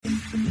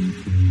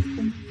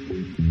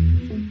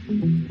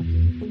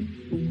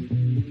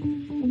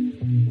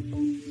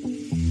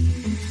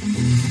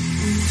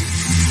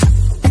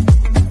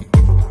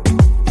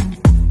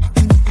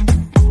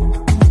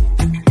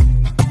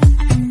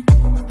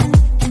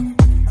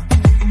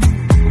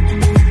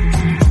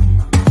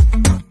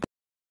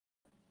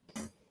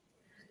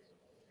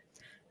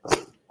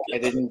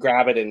didn't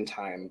grab it in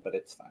time, but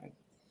it's fine.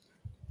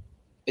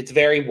 It's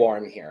very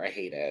warm here. I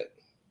hate it.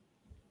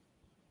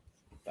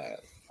 But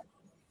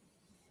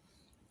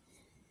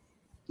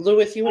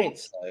Lewis, you ain't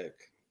slick.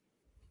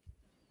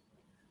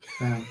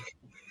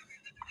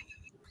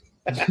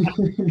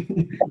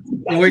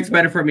 It works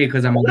better for me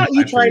because I'm not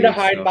you trying to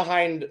hide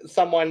behind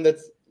someone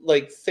that's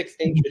like 6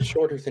 inches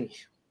shorter than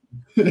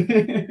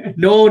you.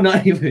 No,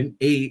 not even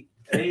 8.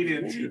 8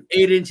 inches.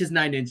 8 inches,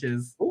 9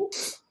 inches.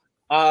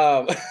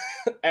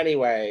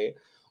 Anyway,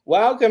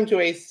 welcome to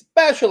a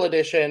special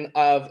edition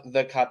of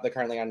The Cup, the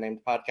currently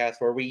unnamed podcast,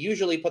 where we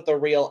usually put the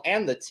real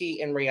and the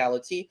tea in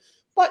reality,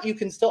 but you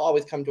can still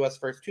always come to us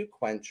first to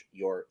quench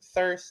your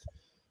thirst.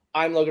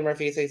 I'm Logan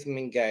Murphy, say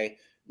something gay.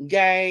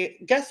 Gay,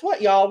 guess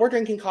what, y'all? We're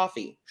drinking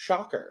coffee.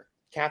 Shocker.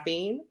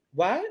 Caffeine?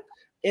 What?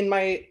 In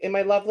my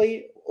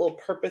lovely little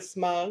purpose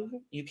mug.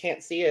 You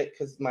can't see it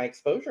because my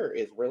exposure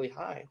is really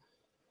high.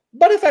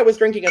 But if I was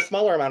drinking a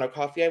smaller amount of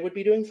coffee, I would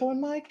be doing so in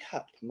my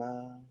cup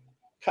mug.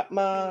 Cup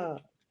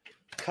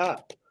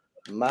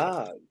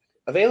mug.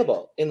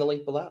 Available in the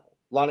link below.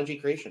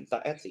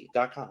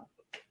 LanaGCreations.etsy.com.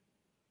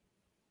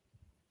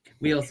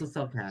 We also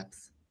sell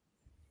caps.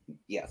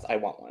 Yes, I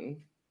want one.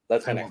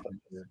 That's my next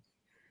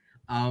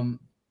one.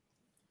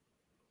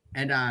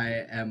 And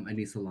I am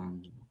Anissa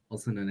Long,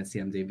 also known as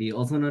CMJB,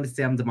 also known as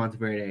Sam de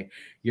Monteverde,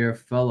 your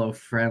fellow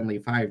friendly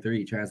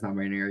 5'3" trans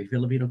non-binary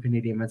Filipino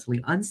Canadian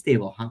mentally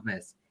unstable hot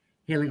mess,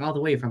 hailing all the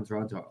way from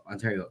Toronto,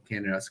 Ontario,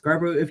 Canada.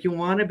 Scarborough, if you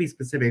want to be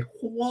specific.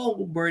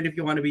 Walworth, if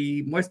you want to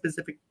be more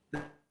specific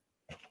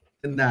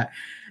than that.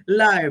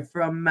 Live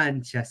from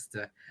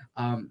Manchester.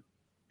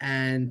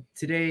 And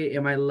today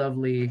in my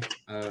lovely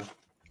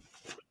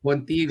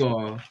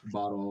Contigo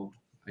bottle,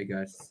 I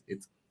guess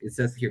it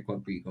says here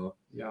Contigo.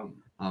 Yeah.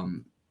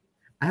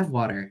 I have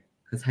water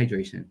because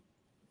hydration.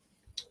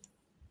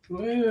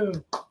 Woo.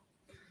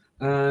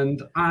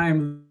 And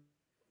I'm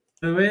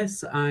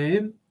Lewis.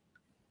 I'm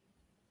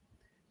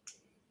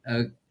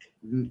a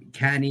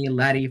canny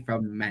laddie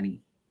from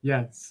Manny.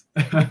 Yes.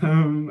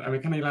 I'm a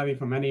canny laddie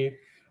from Manny.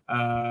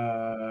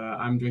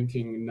 I'm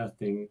drinking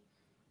nothing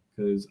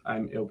because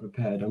I'm ill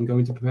prepared. I'm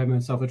going to prepare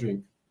myself a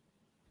drink.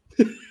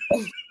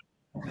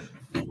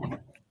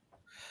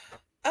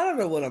 I don't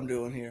know what I'm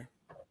doing here.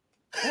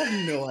 I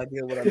have no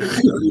idea what I'm doing.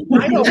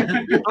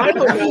 I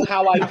don't know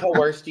how I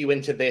coerced you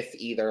into this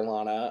either,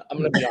 Lana. I'm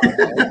going to be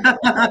honest.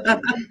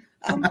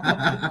 I'm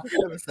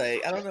going to say,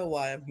 I don't know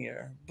why I'm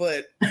here,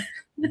 but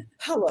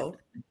hello,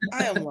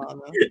 I am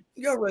Lana,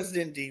 your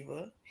resident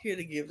diva, here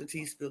to give the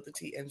tea, spill the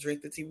tea, and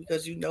drink the tea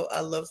because you know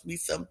I love me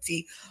some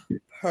tea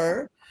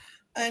per.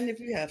 And if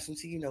you have some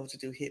tea, you know what to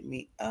do. Hit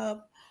me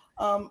up.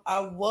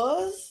 I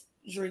was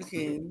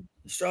drinking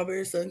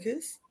strawberry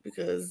sunkiss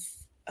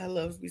because I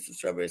love me some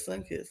strawberry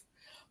sunkiss.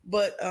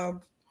 But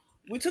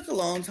we took a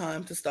long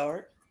time to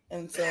start,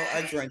 and so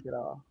I drank it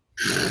all.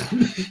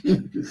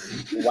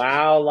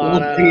 Wow,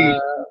 Lana.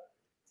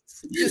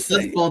 Just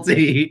saying. Full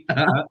tea.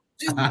 Wow,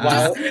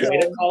 way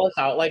to call us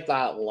out like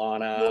that,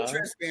 Lana. Full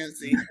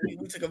transparency.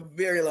 We took a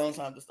very long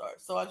time to start,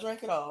 so I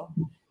drank it all.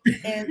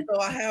 And so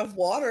I have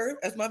water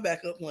as my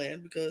backup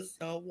plan because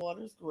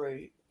water's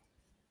great.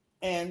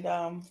 And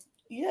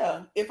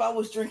yeah, if I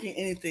was drinking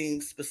anything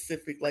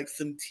specific, like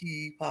some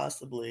tea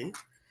possibly,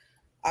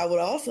 I would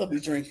also be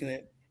drinking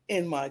it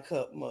in my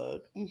cup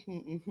mug.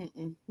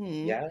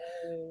 Yes.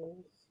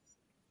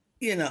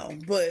 You know,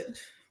 but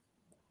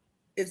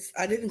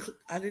I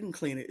didn't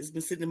clean it. It's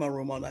been sitting in my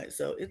room all night,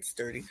 so it's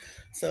dirty.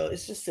 So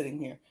it's just sitting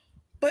here.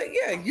 But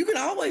yeah, you can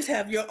always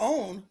have your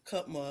own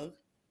cup mug.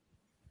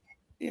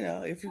 You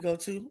know, if you go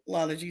to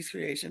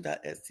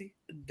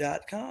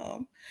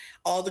LanaGCreation.etsy.com,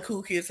 all the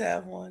cool kids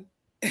have one,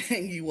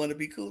 and you want to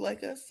be cool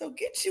like us, so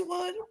get you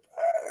one.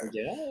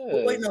 Yeah.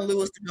 We're waiting on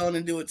Lewis to go on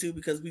and do it too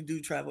because we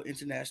do travel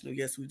international.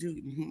 Yes, we do.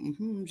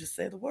 Just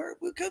say the word.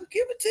 We'll come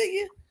give it to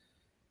you.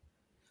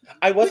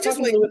 I was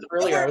talking to Lewis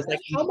earlier. I was like,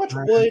 how much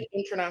would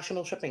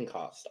international shipping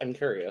cost? I'm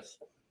curious.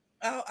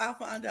 I'll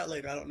find out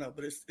later. I don't know,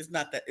 but it's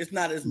not that. It's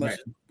not as much as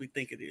we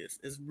think it is.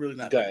 It's really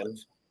not good. That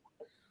much.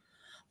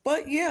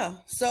 But yeah,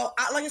 so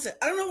like I said,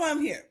 I don't know why I'm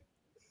here.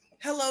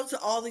 Hello to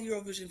all the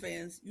Eurovision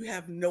fans. You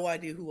have no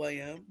idea who I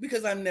am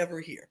because I'm never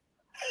here.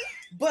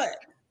 But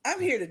I'm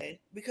here today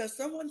because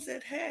someone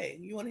said, hey,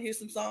 you want to hear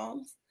some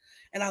songs?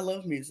 And I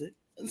love music.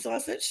 And so I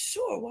said,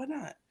 sure, why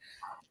not?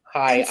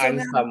 Hi, so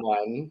I'm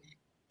someone.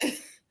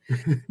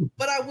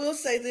 But I will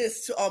say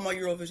this to all my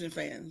Eurovision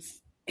fans.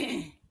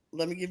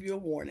 Let me give you a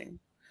warning.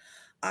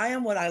 I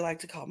am what I like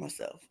to call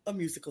myself, a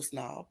musical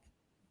snob.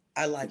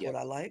 I like what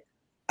I like.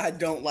 I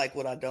don't like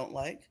what I don't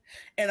like.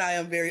 And I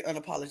am very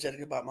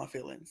unapologetic about my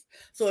feelings.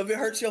 So if it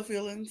hurts your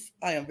feelings,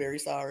 I am very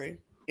sorry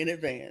in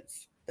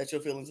advance that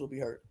your feelings will be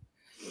hurt.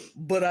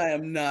 But I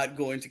am not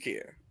going to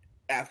care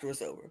after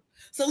it's over.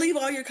 So leave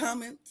all your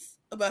comments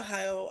about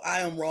how I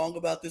am wrong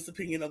about this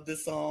opinion of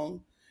this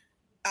song.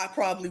 I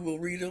probably will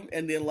read them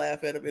and then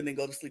laugh at them and then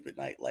go to sleep at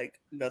night like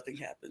nothing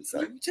happened.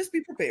 So just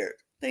be prepared.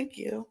 Thank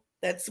you.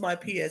 That's my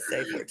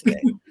PSA for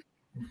today.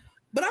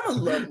 But I'm a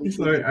lovely.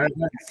 Sorry, I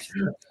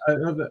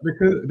love that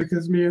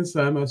because me and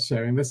Sam are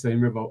sharing the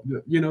same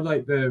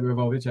like the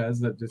revolver chairs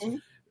that just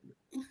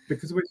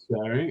because we're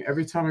sharing.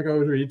 Every time I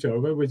go to reach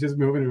over, we're just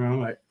moving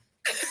around like.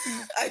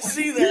 I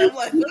see that. I'm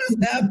like, what is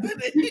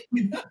happening?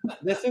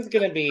 This is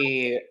gonna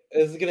be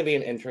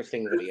an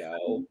interesting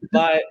video,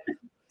 but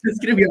It's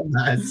gonna be a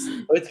mess.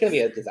 it's gonna be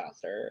a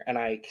disaster, and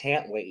I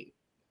can't wait.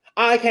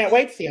 I can't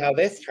wait to see how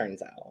this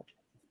turns out.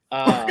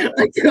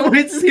 I can't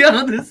wait to see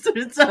how this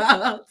turns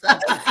out.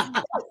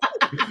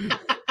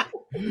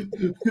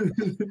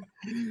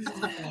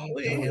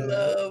 We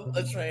love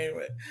a train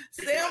wreck.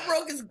 Sam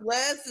broke his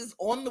glasses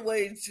on the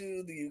way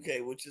to the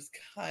UK, which is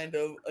kind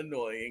of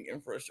annoying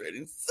and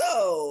frustrating.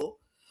 So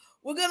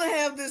we're gonna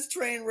have this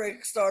train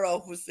wreck start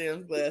off with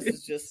Sam's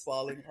glasses just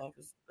falling off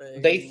his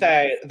face.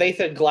 They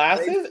said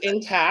glasses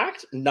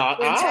intact, not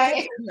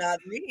I. Not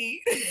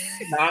me.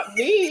 Not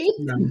me.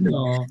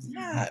 No.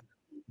 Not.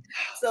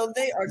 So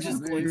they are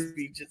just going to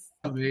be just.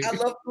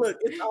 Look,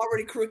 it's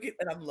already crooked,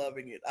 and I'm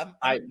loving it. I'm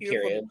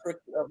here for the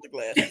crooked of the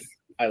glasses.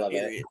 I love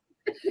it.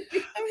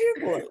 I'm here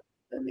for it.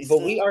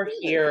 But we are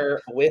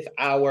here with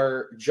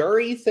our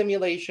jury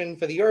simulation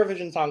for the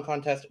Eurovision Song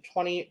Contest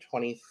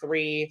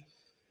 2023.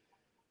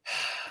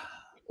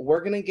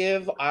 We're going to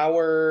give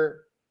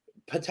our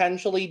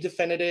potentially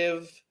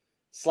definitive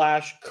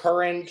 /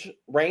 current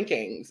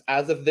rankings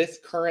as of this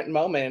current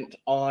moment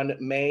on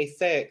May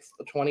 6th,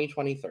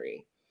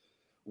 2023.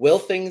 Will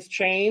things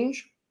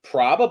change?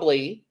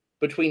 Probably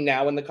between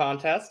now and the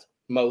contest,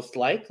 most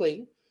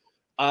likely.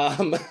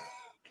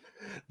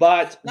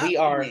 But we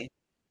are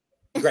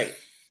great.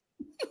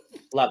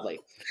 Lovely.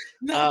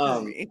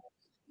 But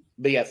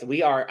yes,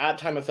 we are at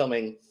time of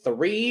filming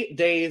 3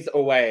 days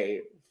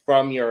away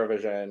from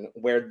Eurovision,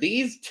 where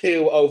these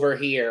two over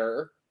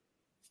here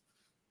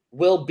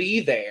will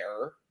be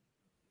there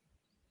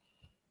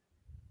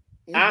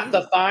at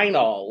the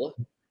final.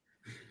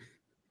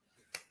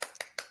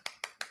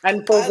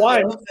 And for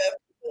once,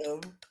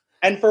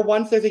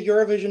 there's a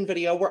Eurovision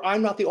video where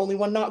I'm not the only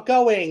one not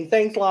going.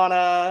 Thanks,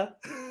 Lana.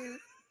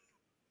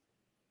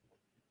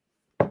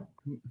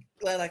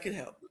 Glad I could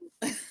help.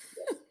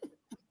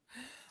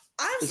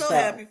 I'm so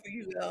happy for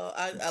you, y'all.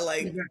 I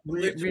like.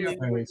 We are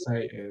very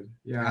excited.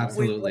 Yeah,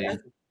 absolutely.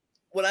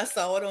 When I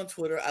saw it on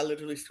Twitter, I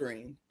literally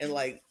screamed and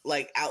like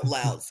out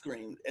loud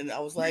screamed, and I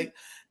was like,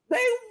 "They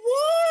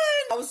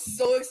won!" I was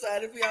so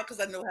excited for y'all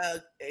because I know how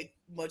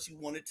much you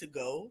wanted to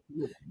go.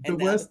 And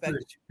the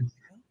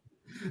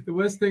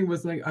worst thing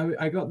was like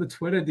I got the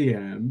Twitter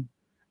DM,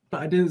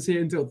 but I didn't see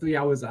it until 3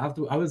 hours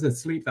after. I was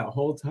asleep that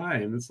whole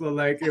time, so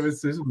like it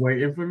was just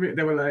waiting for me.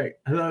 They were like,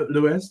 "Hello,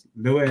 Lewis,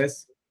 you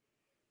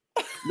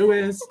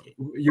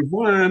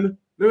won,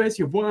 Lewis,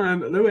 you won,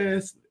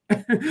 Lewis."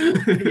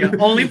 Yeah,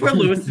 only for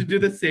Lewis to do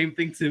the same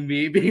thing to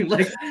me, being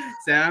like,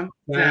 Sam.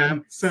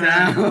 Sam,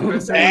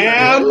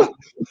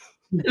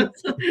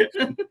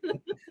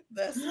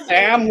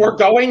 we're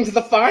going to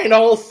the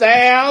final,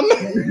 Sam.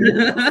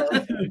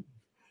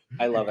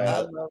 I love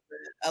it.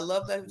 I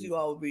love that you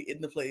all will be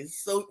in the place.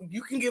 So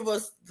you can give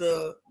us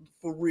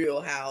for real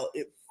how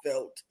it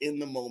felt in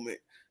the moment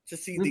to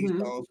see these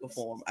songs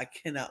perform. I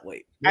cannot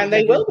wait. And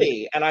they will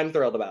be, and I'm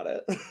thrilled about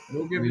it.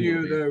 We'll give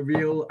you the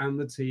real and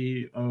the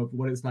tea of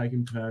what it's like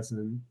in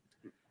person.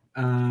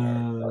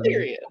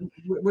 Period.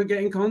 We're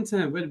getting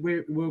content.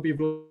 We'll be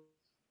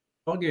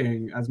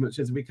vlogging as much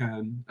as we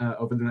can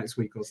over the next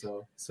week or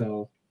so.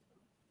 So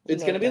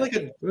it's going to be like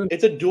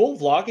it's a dual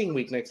vlogging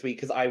week next week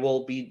because I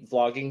will be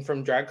vlogging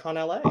from DragCon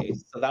LA.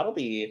 So that'll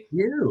be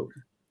you.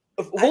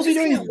 We'll be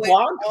doing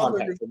vlog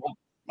content.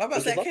 I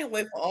can't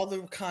wait for all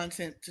the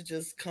content to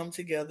just come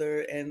together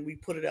and we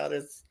put it out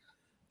as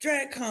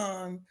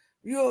DragCon,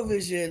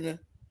 Eurovision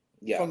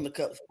from the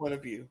Cup's point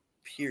of view.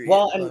 Period.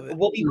 Well,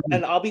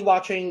 and I'll be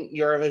watching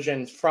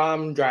Eurovision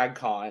from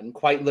DragCon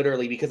quite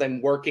literally because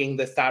I'm working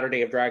the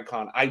Saturday of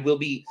DragCon. I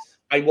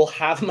will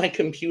have my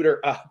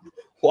computer up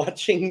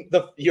watching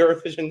the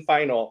Eurovision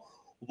final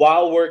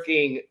while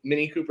working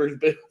Mini Cooper's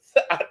booth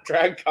at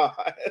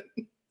DragCon.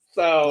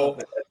 So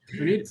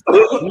you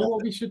know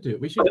what we should do?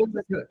 We should do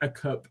like a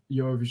Cup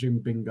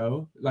Eurovision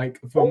bingo,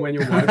 like from when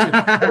you're watching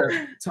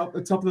top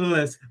of the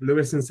list.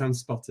 Lewis and Sam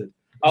spotted.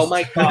 Oh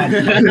my god,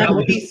 that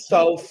would be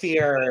so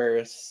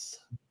fierce.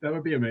 That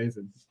would be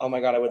amazing. Oh my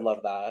god, I would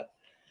love that.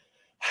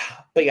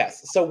 But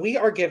yes, so we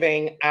are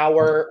giving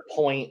our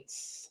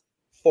points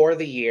for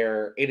the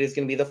year. It is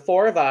going to be the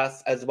four of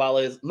us, as well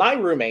as my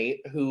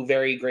roommate, who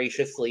very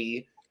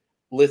graciously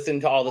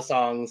listened to all the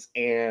songs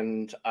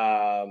and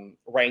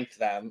ranked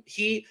them.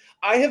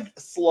 I have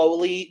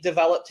slowly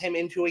developed him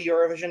into a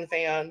Eurovision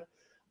fan.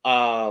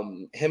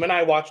 Him and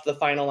I watched the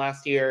final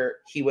last year.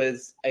 He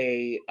was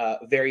a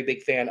very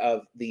big fan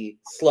of the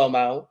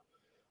slow-mo,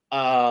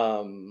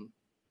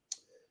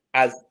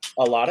 as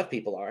a lot of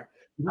people are.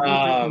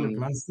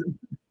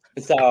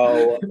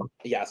 So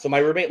my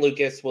roommate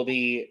Lucas will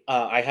be,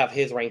 I have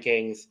his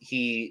rankings.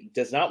 He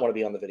does not want to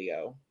be on the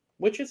video,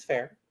 which is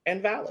fair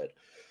and valid.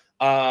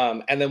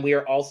 And then we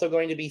are also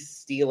going to be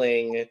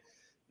stealing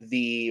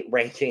the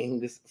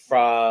rankings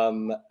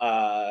from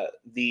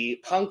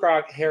the punk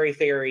rock Harry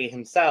Fairy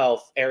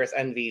himself, Eris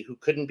Envy, who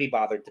couldn't be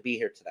bothered to be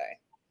here today.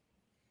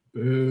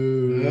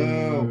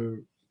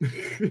 Boo.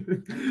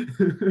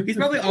 He's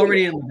probably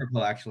already in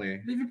Liverpool,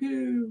 actually.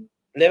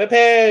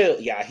 Liverpool!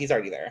 Yeah, he's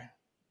already there.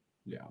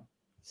 Yeah.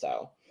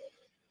 So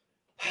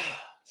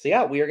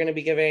yeah, we are going to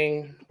be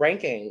giving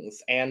rankings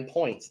and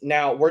points.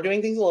 Now, we're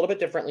doing things a little bit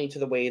differently to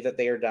the way that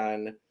they are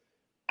done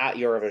at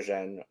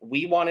Eurovision.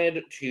 We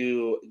wanted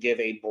to give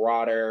a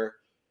broader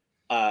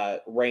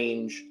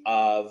range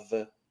of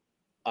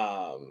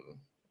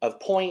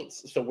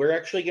points. So we're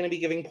actually going to be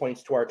giving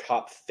points to our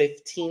top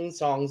 15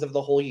 songs of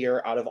the whole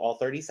year out of all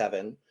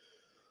 37.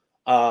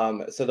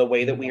 So the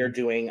way that we are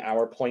doing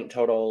our point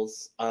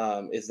totals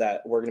is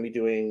that we're going to be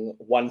doing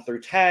 1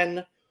 through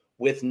 10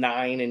 with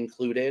 9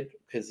 included,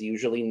 because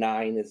usually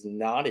 9 is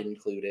not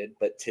included,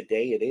 but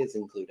today it is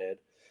included.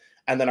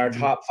 And then our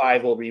top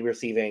 5 will be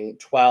receiving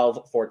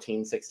 12,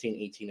 14, 16,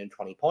 18, and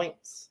 20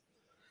 points.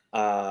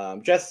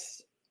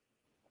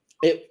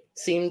 It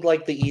seemed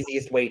like the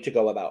easiest way to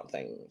go about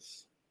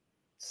things.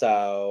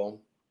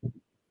 So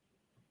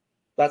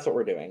that's what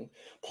we're doing.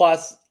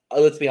 Plus,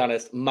 let's be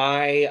honest,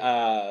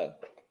 my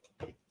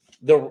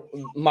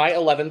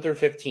 11 through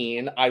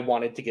 15, I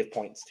wanted to give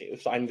points to.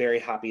 So I'm very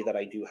happy that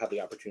I do have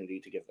the opportunity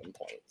to give them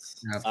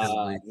points.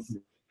 Absolutely.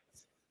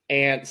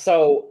 And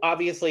so,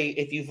 obviously,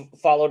 if you've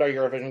followed our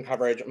Eurovision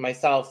coverage,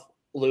 myself,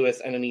 Lewis,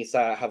 and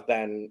Anissa have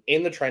been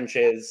in the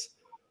trenches.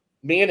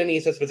 Me and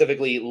Anissa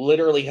specifically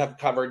literally have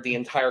covered the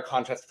entire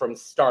contest from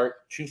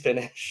start to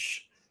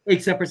finish.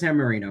 Except for San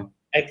Marino.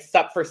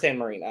 Except for San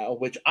Marino,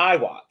 which I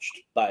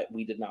watched, but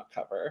we did not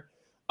cover.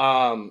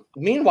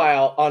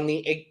 Meanwhile, on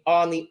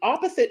the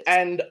opposite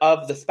end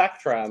of the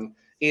spectrum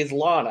is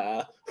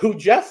Lana, who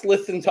just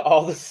listened to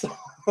all the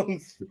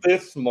songs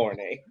this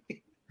morning.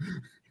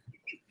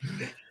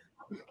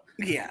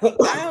 Yeah,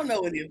 I don't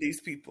know any of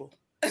these people.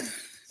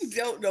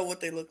 Don't know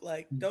what they look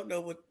like. Don't know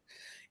what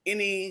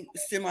any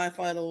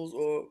semifinals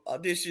or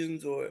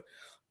auditions or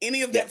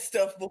any of that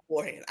stuff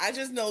beforehand. I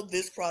just know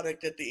this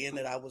product at the end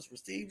that I was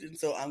received, and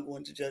so I'm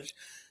going to judge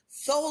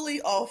solely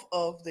off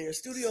of their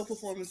studio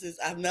performances.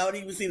 I've not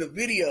even seen a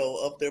video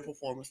of their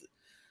performances.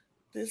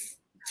 This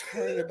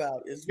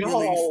turnabout is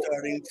really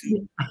starting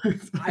to.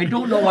 I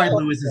don't know why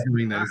Lewis is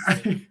doing this.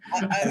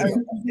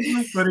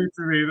 It's funny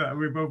to me that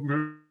we both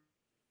moved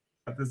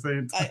at the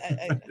same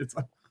time.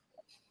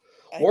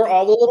 We're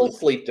all a little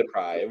sleep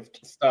deprived,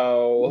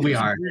 so we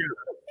are.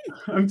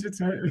 I'm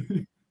just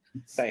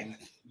same.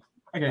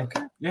 Okay.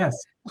 Yes,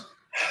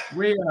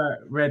 we are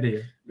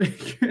ready.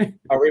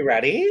 Are we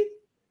ready?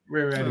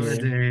 We're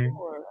ready.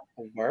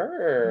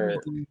 Word.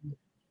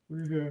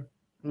 We're here.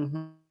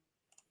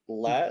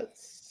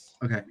 Let's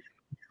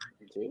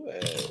do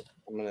it.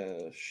 I'm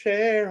gonna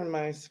share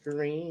my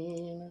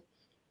screen.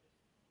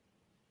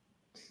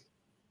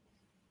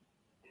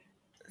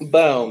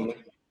 Boom.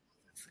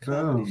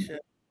 Comedy show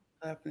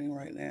happening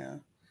right now.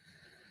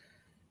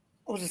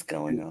 What is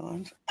going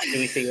on? Do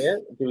we see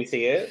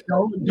it?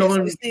 Don't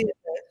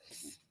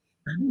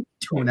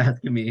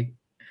ask me.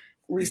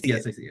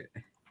 Yes, I see it.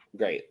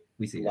 Great.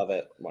 We see Love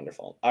it.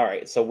 Wonderful. All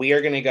right. So we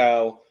are going to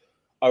go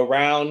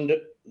around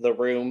the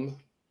room.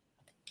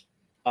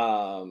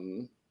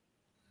 And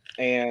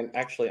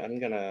actually, I'm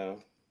going to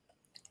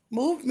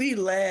move me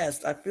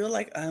last. I feel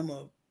like I'm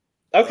a.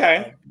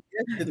 Okay.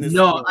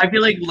 No, I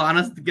feel like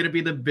Lana's going to be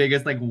the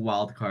biggest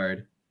wild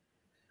card.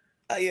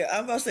 Yeah,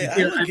 I'm about to say, I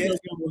feel like it was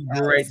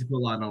great to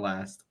put Lana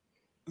last.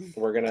 I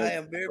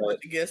am very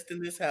much a guest in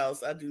this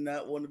house. I do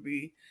not want to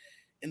be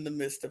in the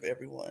midst of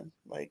everyone.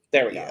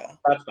 There we go.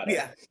 That's better.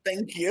 Yeah,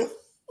 thank you.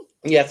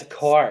 Yes, of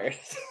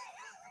course.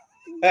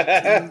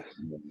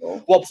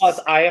 Well,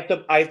 plus I have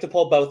to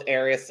pull both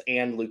Eris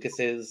and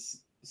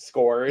Lucas's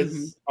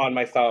scores on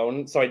my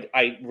phone, so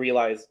I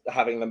realized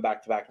having them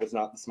back to back was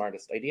not the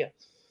smartest idea.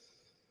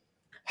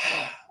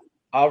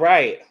 All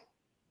right,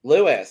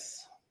 Lewis.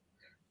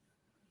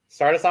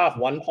 Start us off,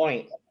 1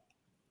 point.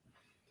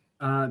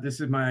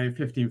 This is my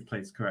 15th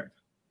place,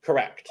 correct?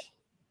 Correct.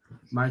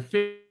 My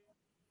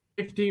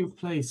 15th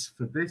place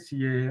for this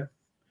year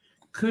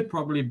could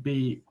probably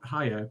be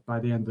higher by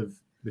the end of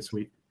this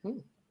week.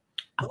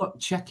 I got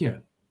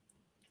Czechia.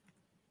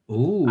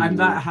 Ooh. And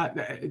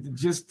that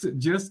just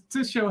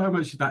to show how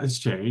much that has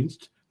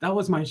changed. That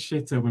was my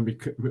shitter when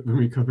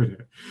we covered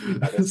it.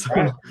 That is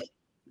correct.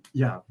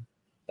 Yeah.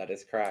 That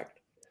is correct.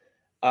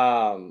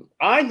 I'm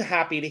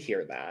happy to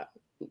hear that,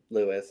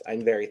 Lewis.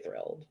 I'm very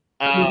thrilled.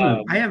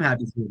 I am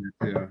happy to hear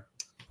that too.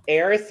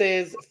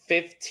 Eris's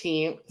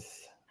 15th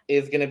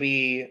is going to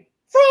be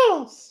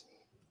France.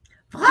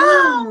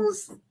 I'm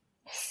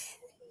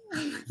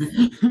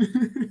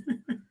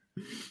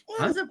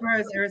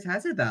surprised Eris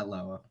has it that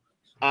low.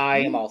 I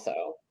am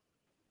also.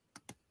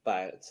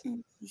 But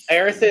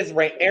Eris's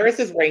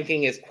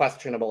ranking is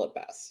questionable at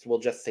best. We'll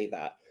just say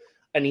that.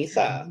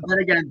 Anissa. But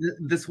again,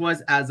 this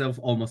was as of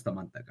almost a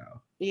month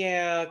ago.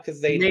 Yeah,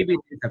 because they maybe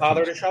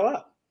bother to show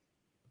up.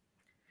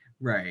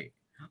 Right.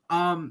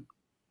 On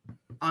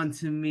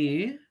to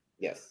me.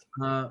 Yes.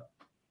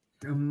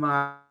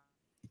 My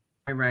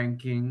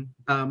ranking,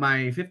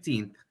 my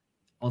 15th,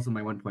 also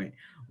my 1 point,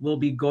 will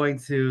be going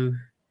to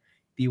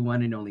the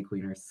one and only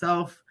queen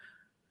herself,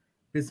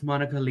 Miss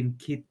Monica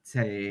Linkite.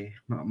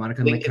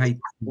 Monica Linkite.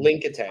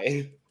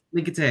 Linkite.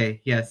 Linkite,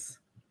 yes.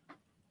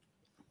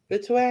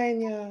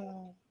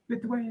 Lithuania.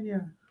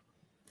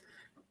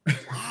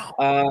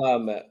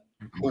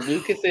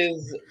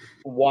 Lucas's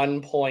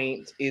 1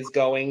 point is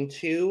going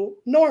to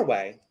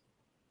Norway.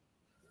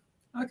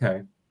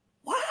 Okay.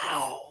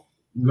 Wow.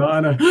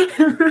 Lana.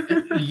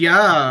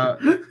 Yeah.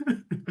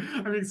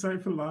 I'm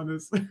excited for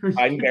Lana's.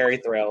 I'm very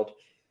thrilled.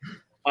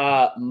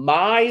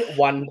 My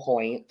 1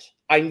 point,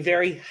 I'm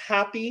very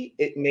happy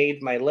it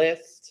made my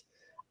list.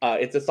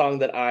 It's a song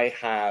that I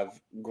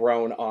have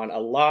grown on a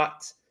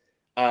lot.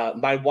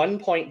 My 1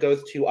 point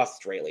goes to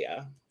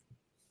Australia.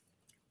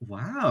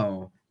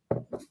 Wow.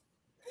 Okay.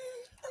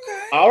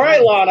 All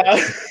right, Lana.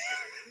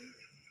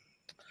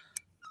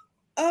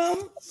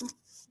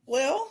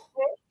 Well,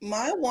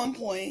 my 1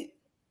 point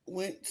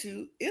went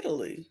to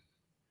Italy.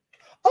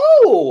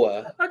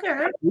 Oh,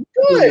 Okay.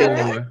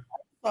 good.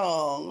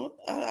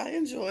 I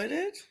enjoyed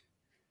it.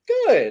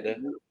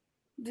 Good.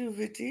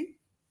 Duviti.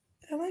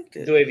 I liked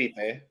it. Due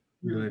vite.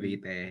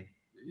 Duvite.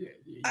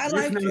 I You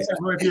liked can it. answer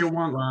whatever you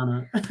want,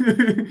 Lana.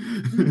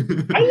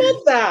 I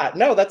love that.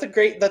 No, that's a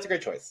great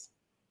choice.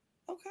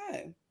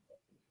 Okay.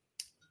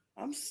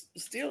 I'm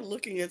still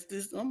looking at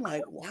this. I'm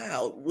like,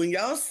 wow. When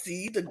y'all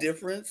see the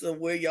difference of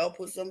where y'all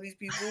put some of these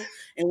people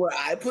and where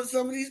I put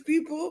some of these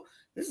people,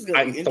 this is gonna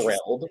I'm be interesting.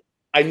 thrilled.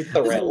 I'm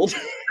thrilled.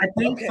 I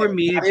think Okay. for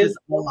me, it's That just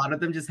a lot of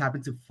them just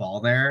happen to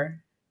fall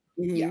there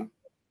Mhm. Yeah.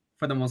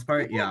 for the most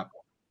part. Yeah.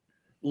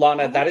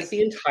 Lana, that is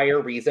the entire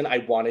reason I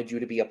wanted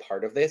you to be a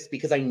part of this,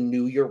 because I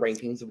knew your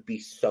rankings would be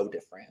so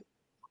different.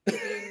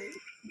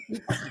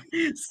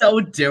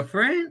 So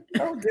different.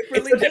 Oh, It's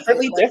so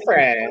differently Like,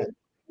 different.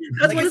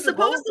 That's what it's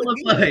supposed to look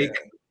like.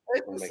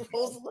 It's Oh my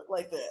supposed to look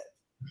like that.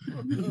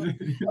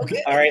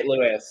 Okay. All right,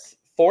 Lewis.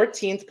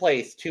 14th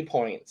place, 2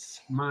 points.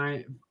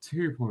 My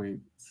 2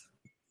 points.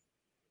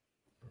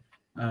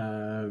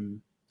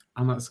 I'm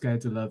not scared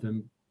to love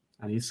him,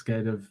 and he's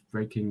scared of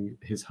breaking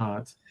his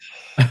heart.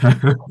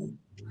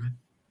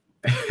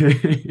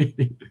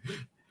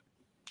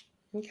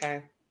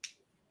 Okay.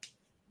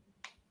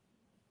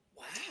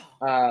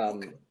 Wow.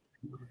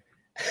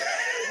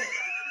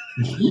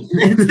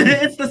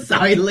 It's the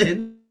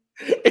silence.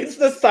 It's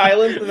the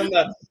silence and then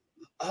the,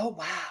 oh,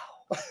 wow.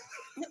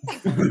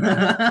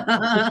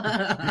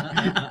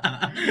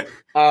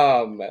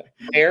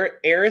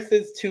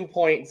 Eris's 2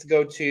 points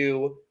go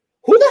to,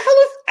 who the hell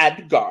is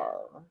Edgar?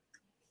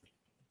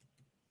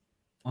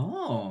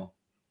 Oh.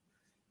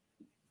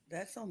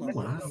 That's on the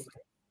Wow. list.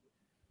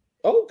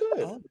 Oh, good.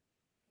 Oh.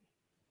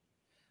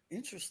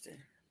 Interesting.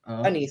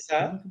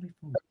 Anissa?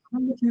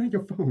 I'm looking at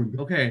your phone.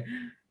 Okay,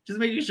 just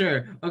making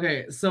sure.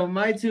 Okay, so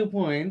my 2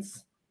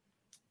 points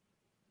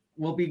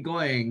will be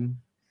going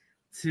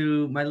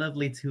to my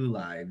lovely 2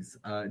 lives.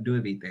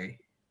 Due vite.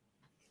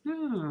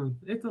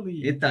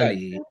 Italy.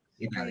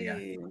 Italia.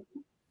 Hey.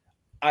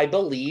 I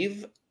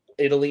believe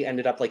Italy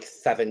ended up like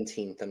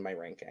 17th in my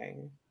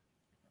ranking.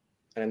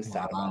 And I'm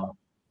sad about it.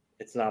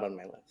 It's not on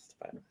my list,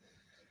 but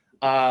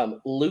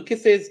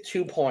Lucas's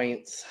 2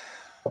 points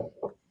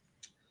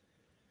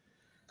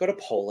go to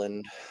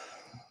Poland.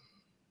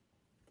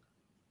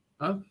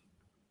 Oh,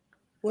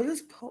 What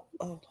is oh,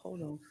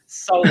 hold on.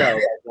 Solo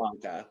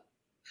Blanca.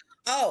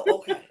 Oh,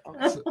 okay.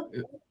 so,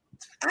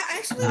 I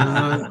actually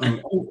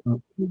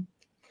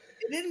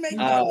it didn't make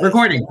my list.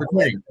 Recording.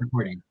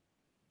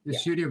 The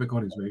studio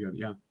recording is very good.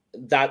 Yeah.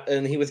 That,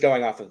 and he was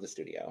going off of the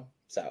studio.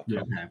 So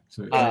Yeah. Okay.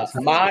 So,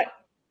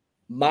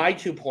 my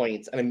 2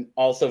 points, and I'm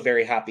also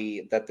very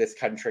happy that this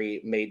country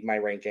made my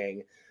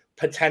ranking,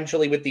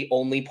 potentially with the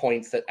only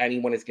points that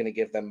anyone is going to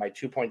give them. My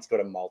 2 points go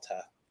to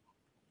Malta.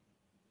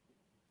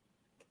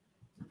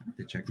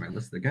 To check my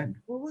list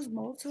again. What was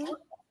Malta?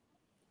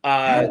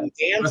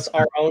 Dance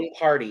Our Own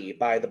Party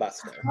by the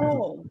Buster.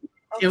 Oh.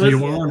 It do was- you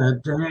wanna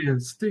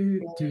dance?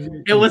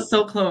 It was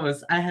so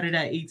close. I had it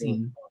at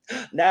 18.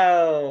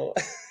 No.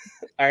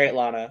 All right,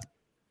 Lana.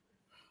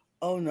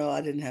 Oh no,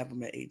 I didn't have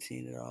them at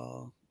 18 at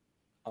all.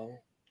 Oh,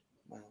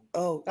 wow.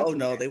 Oh, That's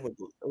no, okay.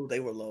 they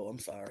were low. I'm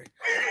sorry.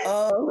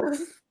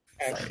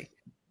 Okay.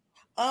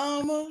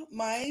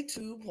 My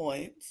 2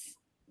 points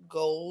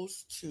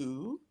goes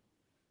to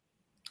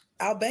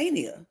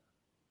Albania.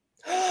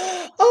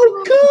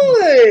 Oh,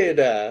 good.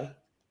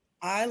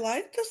 I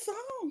like the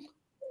song.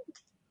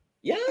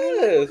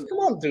 Yes. Come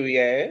on,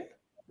 Duye.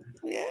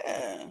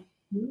 Yeah,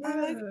 I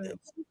like it.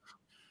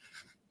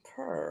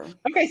 Purr.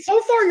 Okay, so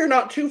far you're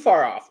not too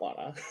far off,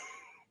 Lana.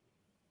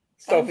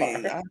 So I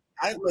mean, far.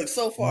 I look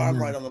so far.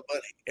 I'm right on the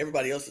money.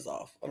 Everybody else is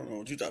off. I don't know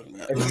what you're talking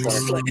about.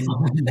 That's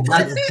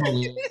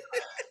totally.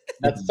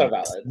 That's so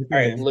valid. All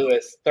right,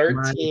 Lewis,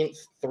 13th,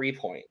 3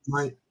 points.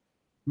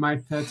 My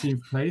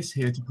 13th place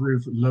here to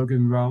prove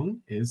Logan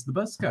wrong is the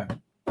Busker.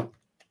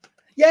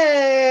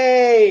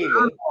 Yay!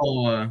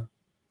 Oh,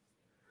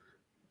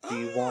 Do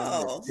you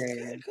want Oh, to okay,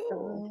 dance?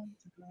 cool.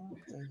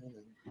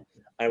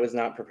 I was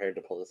not prepared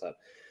to pull this up.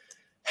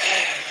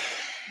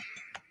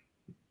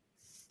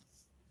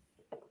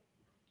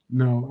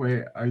 No,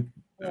 wait, I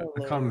Oh,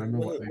 can't Lord. remember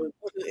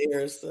What did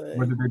Air say?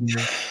 what did they do.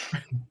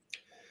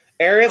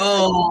 Eris has,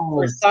 Oh,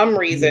 for some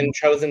reason,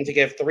 chosen to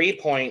give 3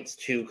 points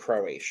to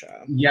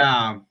Croatia.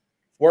 yeah.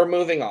 We're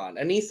moving on.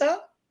 Anissa?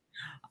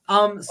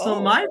 So Oh.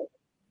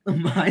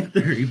 my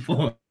 3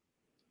 points.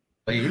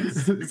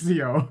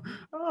 Zio.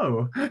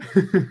 Oh.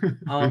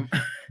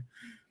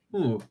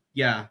 Ooh,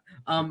 yeah.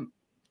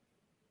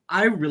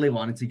 I really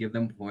wanted to give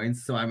them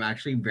points, so I'm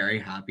actually very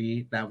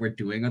happy that we're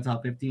doing a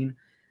top 15.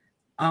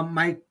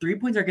 My 3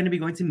 points are going to be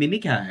going to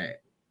Mimicat.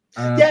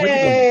 Portugal.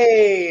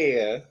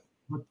 Yay!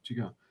 What did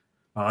you got?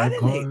 I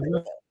didn't hate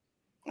that.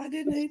 I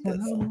didn't hate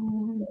that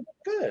song.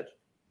 Good.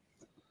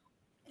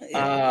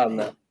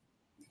 Yeah,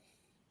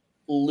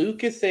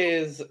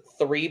 Lucas's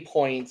 3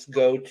 points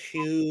go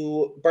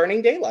to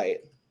Burning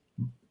Daylight.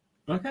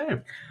 Okay.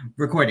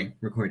 Recording.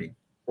 Recording.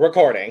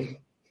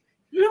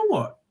 You know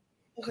what?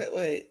 okay,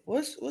 wait.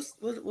 What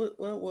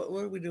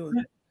are we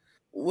doing?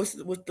 What's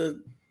with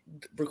the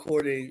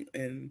recording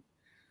and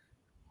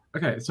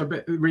Okay, so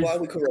why are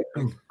we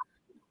correcting?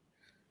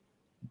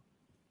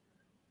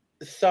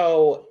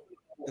 So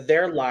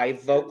their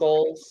live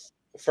vocals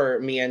for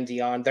Mia and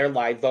Dion, their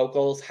live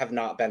vocals have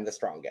not been the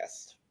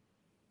strongest.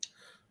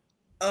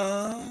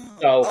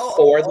 So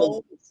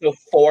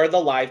for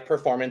the live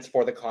performance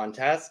for the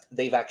contest,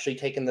 they've actually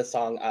taken the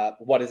song up.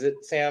 What is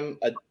it, Sam?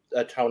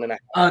 A tone and a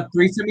half.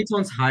 3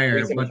 semitones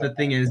higher, 3 but the semitones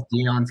thing is,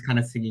 Dion's kind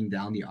of singing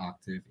down the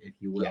octave, if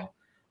you will. Yeah.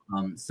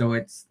 So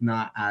it's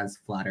not as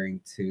flattering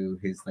to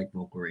his like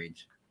vocal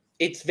range.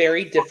 It's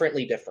very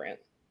differently different.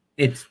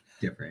 It's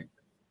different.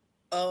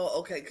 Oh,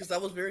 okay. Because I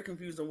was very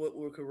confused on what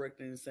we were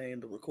correcting and saying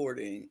the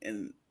recording,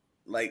 and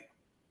like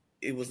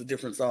it was a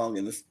different song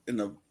in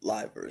the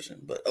live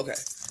version. But okay,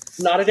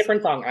 Not a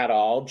different song at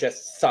all,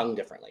 just sung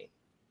differently.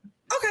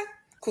 okay,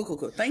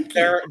 cool. Thank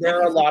you.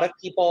 There are a lot of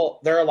people.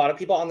 There are a lot of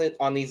people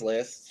on these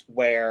lists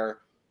where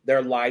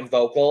their live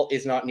vocal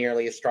is not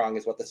nearly as strong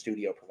as what the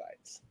studio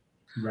provides.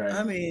 Right.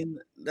 I mean,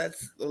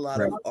 that's a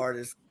lot of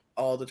artists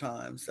all the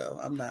time, so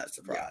I'm not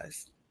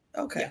surprised.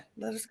 Yeah. Okay,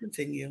 let us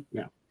continue.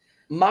 Yeah.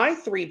 My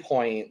 3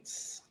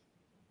 points.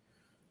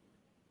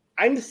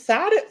 I'm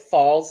sad it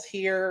falls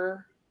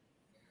here,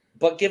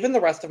 but given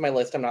the rest of my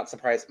list, I'm not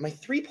surprised. My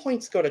 3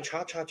 points go to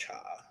Cha Cha Cha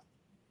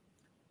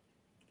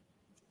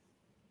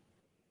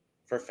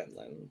for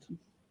Finland.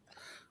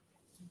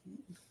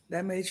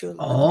 That made you.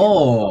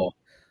 Oh,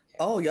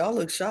 y'all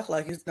look shocked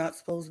like it's not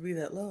supposed to be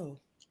that low.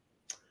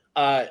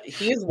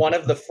 He is one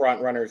of the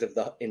front runners of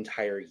the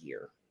entire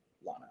year,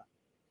 Lana.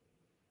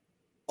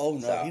 Oh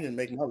no, he didn't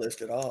make my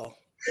list at all.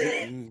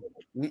 I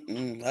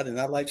did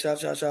not like Cha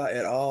Cha Cha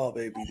at all,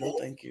 baby. No,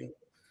 thank you.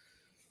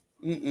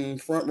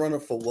 Front runner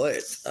for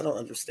what? I don't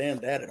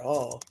understand that at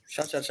all.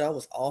 Cha Cha Cha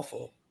was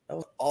awful. That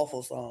was an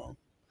awful song.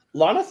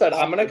 Lana said,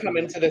 I'm going to come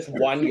into this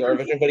one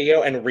Eurovision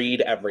video and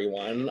read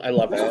everyone. I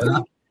love it.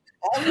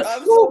 I'm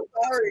so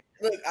sorry.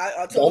 Look,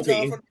 I told Don't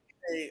y'all from the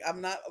beginning,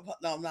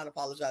 I'm not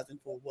apologizing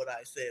for what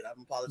I said.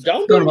 I'm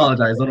apologizing. Don't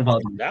apologize.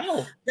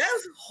 No. That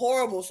was a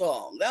horrible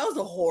song. That was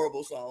a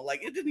horrible song.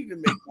 Like, it didn't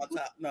even make my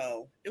top.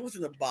 No, it was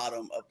in the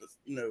bottom of the.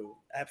 No,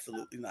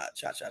 absolutely not.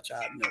 Cha Cha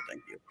Cha. No,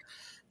 thank you.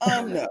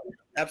 No,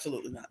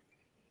 absolutely not.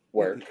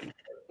 Word.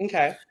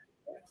 Okay.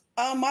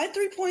 My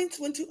 3 points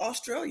went to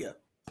Australia.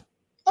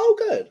 Oh,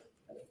 good.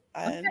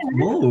 And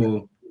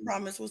Ooh.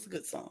 Promise was a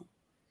good song.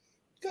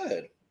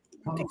 Good.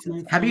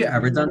 Have you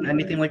ever done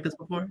anything like this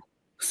before?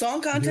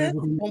 Song contest?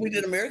 When we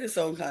did American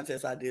Song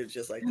Contest, I did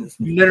just like this.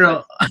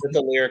 Literal. With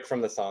the lyric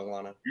from the song,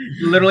 Lana.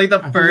 Literally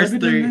the Have first you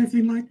ever done 3.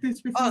 anything like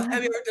this before?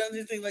 Have you ever done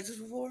anything like this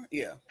before?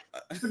 Yeah.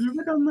 Have you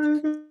ever done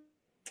anything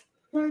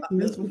like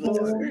this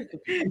before?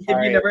 If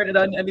you never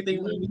done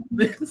anything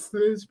like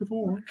this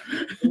before.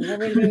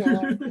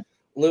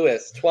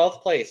 Lewis,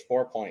 12th place,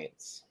 4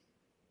 points.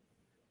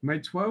 My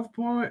 12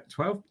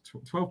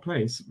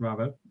 place,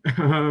 rather.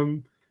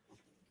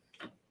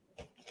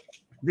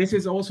 This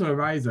is also a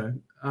riser.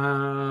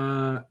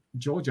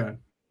 Georgia.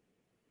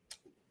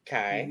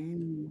 Okay.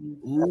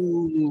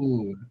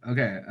 Ooh.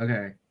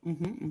 Okay.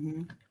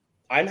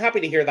 I'm happy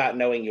to hear that,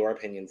 knowing your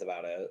opinions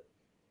about it.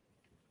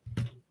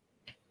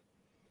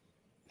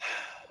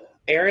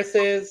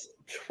 Eris's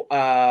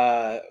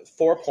 4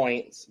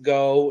 points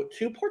go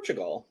to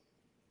Portugal.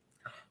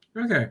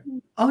 Okay.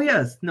 Oh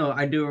yes. No,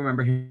 I do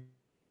remember him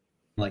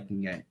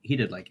liking it. He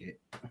did like it.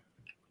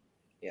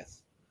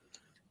 Yes.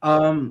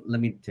 Let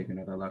me take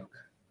another look.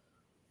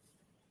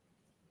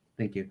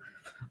 Thank you.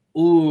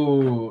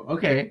 Ooh,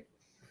 okay.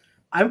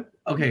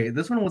 Okay,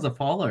 this one was a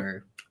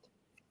faller.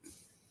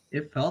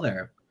 It fell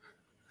there.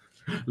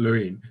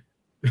 Loreen.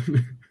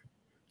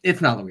 It's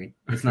not Loreen.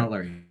 It's not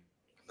Loreen.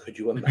 Could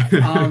you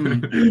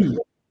imagine?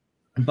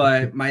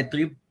 But my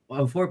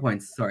 4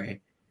 points,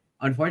 sorry.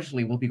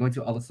 Unfortunately, we'll be going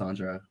to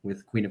Alessandra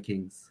with Queen of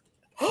Kings.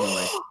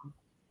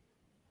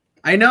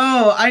 I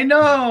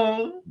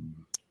know.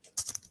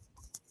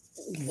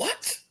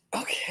 What?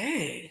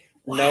 Okay.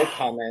 No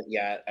comment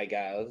yet, I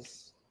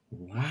guess.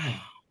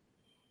 Wow.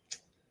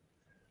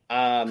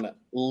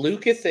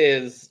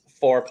 Lucas's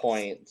 4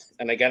 points,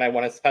 and again, I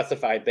want to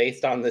specify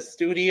based on the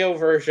studio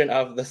version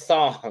of the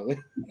song,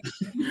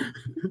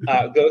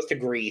 goes to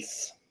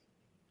Greece.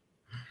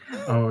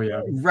 Oh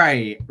yeah.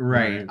 Right.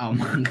 Right.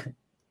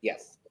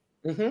 Yes.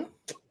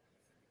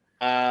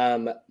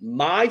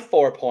 My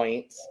 4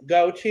 points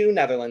go to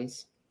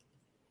Netherlands.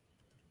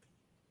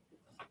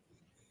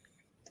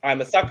 I'm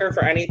a sucker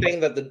for anything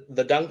that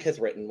the Dunk has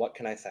written. What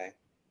can I say?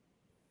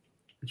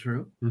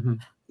 True. Mm-hmm.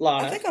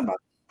 Lana.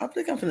 I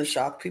think I'm gonna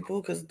shock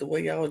people because the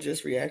way y'all were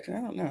just reacting.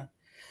 I don't know.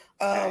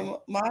 Okay.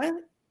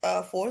 Mine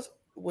 4th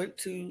went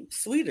to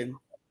Sweden.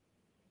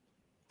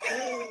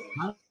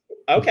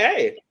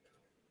 Okay.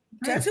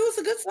 Tattoo is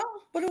a good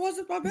song, but it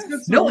wasn't my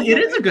best. No, it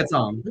is a good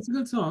song. It's a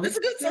good song. It's a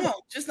good song,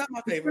 just not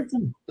my favorite.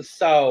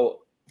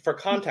 So, for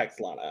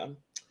context, Lana,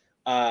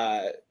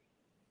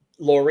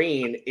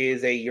 Laureen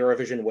is a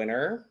Eurovision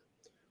winner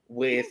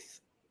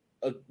with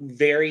a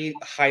very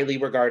highly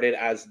regarded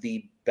as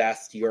the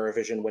best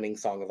Eurovision winning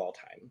song of all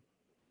time.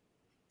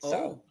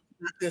 So,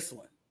 not this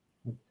one.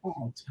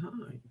 All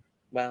time.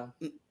 Well,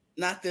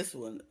 not this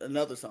one.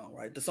 Another song,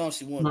 right? The song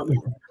she won. Not- with.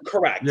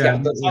 Correct. Yeah. Yeah,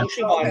 the song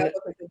she won. Okay.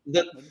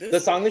 The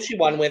song that she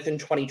won with in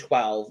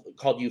 2012,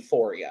 called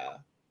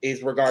Euphoria,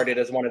 is regarded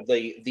as one of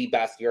the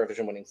best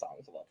Eurovision winning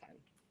songs of all time.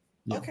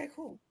 Yeah. Okay,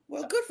 cool.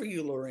 Well, good for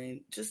you,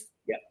 Lorraine. Just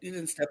you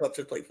didn't step up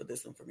to the plate for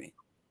this one for me.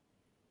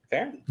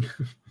 Fair.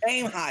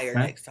 Aim higher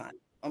next time.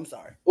 I'm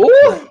sorry.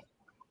 Ooh.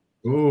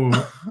 Ooh.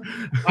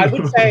 I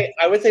would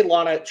say,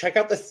 Lana, check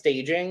out the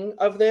staging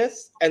of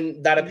this,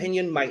 and that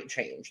opinion might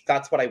change.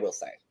 That's what I will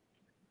say.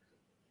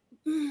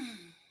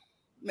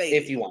 Maybe.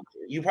 If you want to.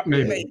 You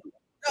Maybe.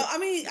 No, I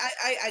mean,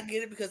 I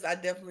get it because I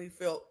definitely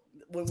felt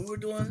when we were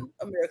doing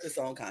America's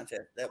Song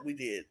Contest that we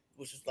did,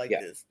 which is like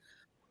this.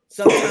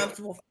 Sometimes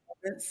the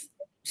performance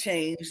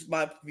changed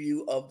my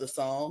view of the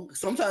song.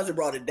 Sometimes it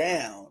brought it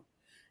down,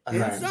 and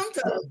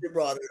sometimes it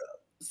brought it up.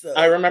 So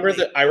I remember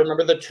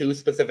the two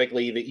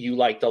specifically that you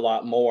liked a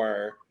lot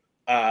more,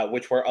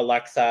 which were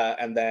Alexa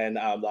and then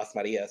Las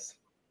Marias.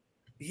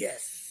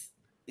 Yes.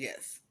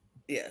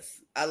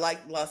 I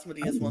liked Las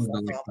Marias once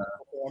I saw her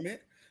perform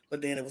it,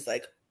 but then it was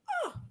like,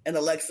 and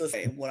Alexa,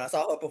 when I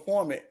saw her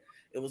perform it,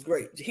 it was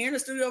great. Hearing the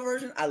studio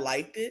version, I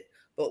liked it,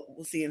 but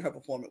seeing her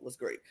perform it was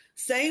great.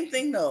 Same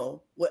thing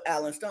though with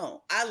Alan Stone.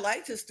 I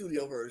liked his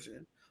studio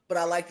version, but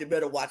I liked it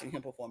better watching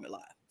him perform it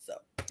live. So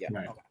yeah.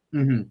 Right. Okay.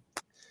 Mm-hmm.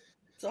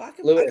 So I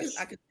can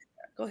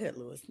go ahead,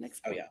 Lewis.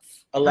 Next. Oh yeah.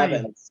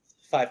 11.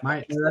 5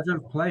 My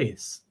 11th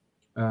place.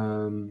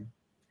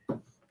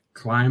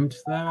 Climbed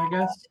there, I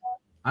guess.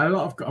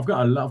 I've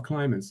got a lot of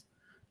climbers.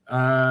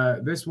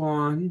 This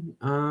one,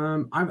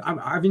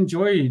 I've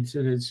enjoyed,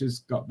 and it's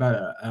just got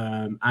better.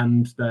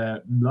 And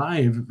the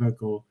live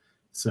vocal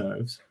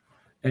serves.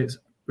 It's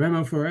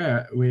Remo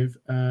Ferrer with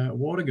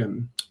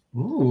Watergun.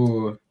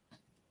 Ooh.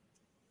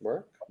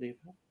 Work?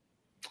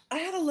 I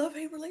had a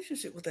love-hate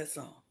relationship with that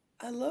song.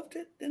 I loved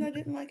it, then I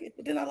didn't like it,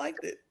 but then I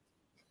liked it.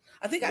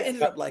 I think I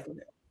ended up liking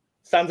it.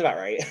 Sounds about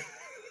right.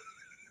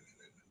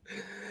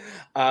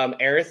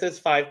 Eris's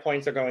 5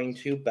 points are going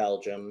to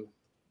Belgium.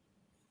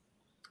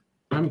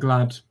 I'm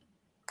glad.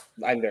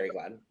 I'm very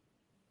glad.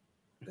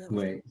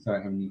 Wait,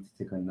 sorry, I need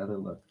to take another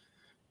look.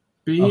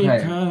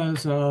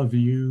 Because of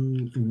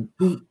you.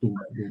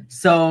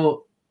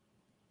 So,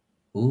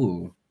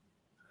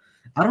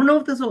 I don't know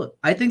if this will.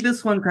 I think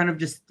this one kind of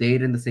just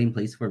stayed in the same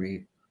place for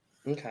me.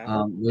 Okay.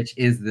 Which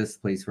is this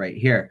place right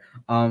here.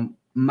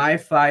 My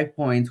 5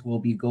 points will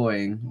be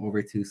going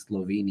over to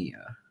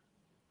Slovenia.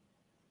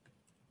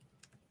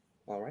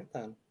 All right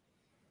then.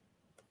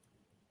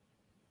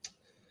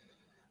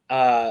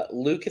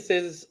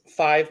 Lucas's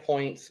 5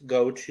 points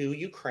go to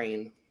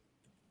Ukraine.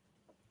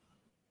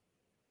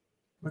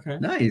 Okay.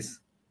 Nice.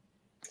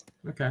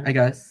 Okay. I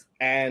guess.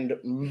 And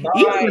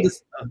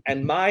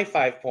my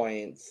 5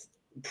 points,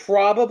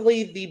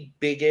 probably the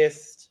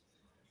biggest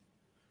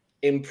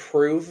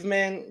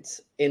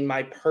improvement in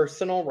my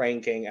personal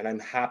ranking, and I'm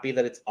happy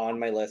that it's on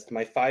my list.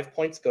 My 5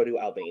 points go to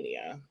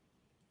Albania.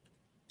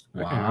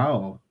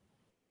 Wow.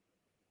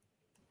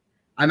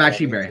 I'm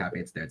actually very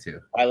happy it's there too.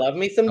 I love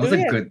me some. That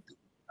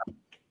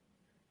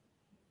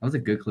was a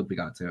good clip we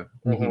got too.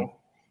 Mm-hmm.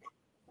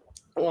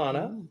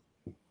 Lana.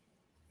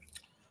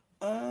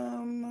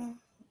 I'm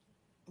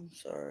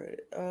sorry.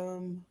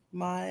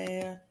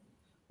 My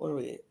what are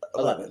we?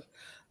 11.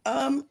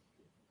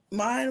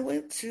 Mine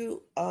went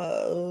to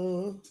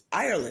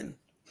Ireland.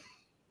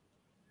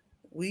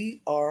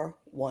 We are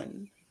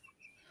one.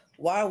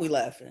 Why are we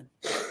laughing?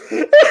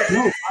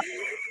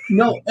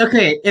 No,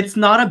 okay, it's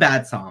not a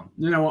bad song.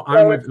 You know what?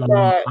 I'm with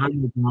Lana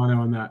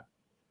on that.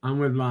 I'm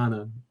with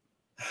Lana.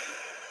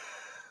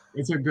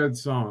 It's a good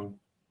song.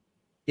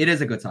 It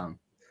is a good song.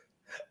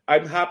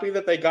 I'm happy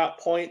that they got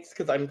points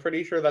because I'm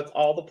pretty sure that's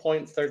all the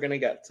points they're going to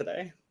get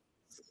today.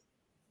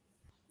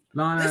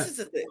 Lana. This is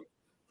the thing.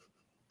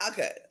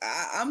 Okay,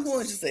 I'm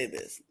going to say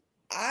this.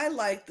 I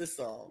like the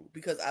song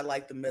because I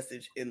like the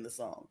message in the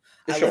song.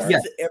 I listen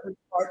to every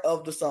part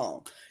of the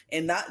song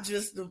and not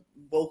just the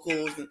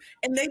vocals.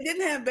 And they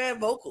didn't have bad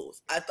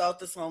vocals. I thought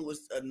the song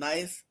was a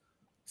nice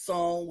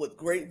song with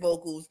great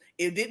vocals.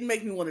 It didn't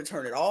make me want to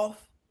turn it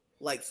off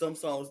like some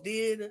songs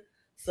did.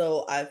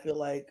 So I feel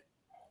like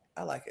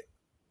I like it.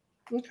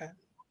 Okay.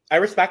 I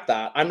respect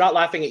that. I'm not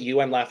laughing at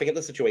you. I'm laughing at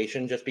the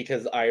situation just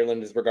because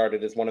Ireland is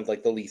regarded as one of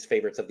like the least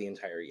favorites of the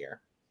entire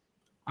year.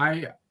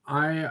 I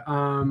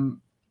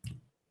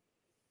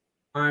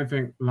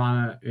think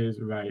Lana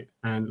is right,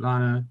 and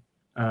Lana,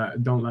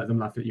 don't let them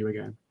laugh at you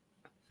again.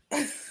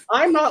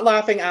 I'm not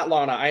laughing at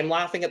Lana. I'm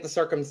laughing at the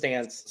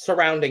circumstance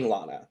surrounding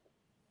Lana.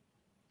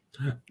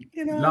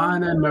 You know,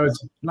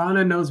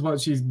 Lana knows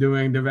what she's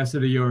doing. The rest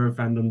of the Euro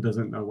fandom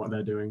doesn't know what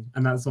they're doing,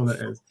 and that's all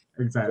it is.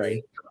 Exactly.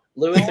 Right.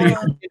 Louis,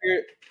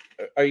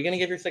 are you going to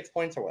give your 6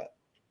 points or what?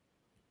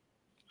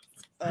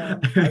 are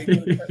you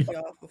going to cut me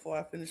off before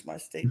I finish my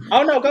statement?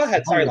 Oh no, go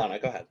ahead. Sorry, Lana.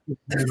 Go ahead.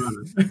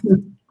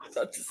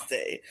 So to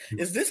say,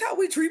 is this how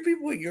we treat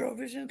people at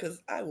Eurovision?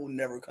 Because I will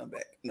never come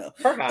back. No,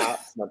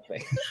 Perhaps.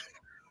 Nothing.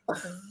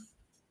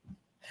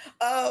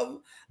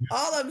 All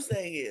I'm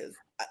saying is,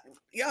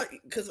 yeah,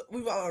 because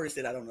we've already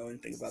said I don't know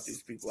anything about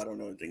these people. I don't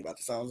know anything about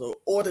the songs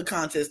or the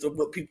contest of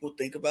what people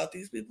think about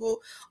these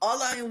people.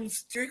 All I am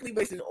strictly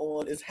basing it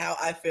on is how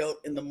I felt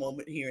in the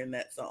moment hearing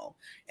that song,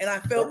 and I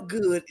felt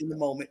good in the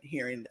moment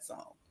hearing that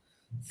song.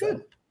 So,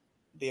 Good.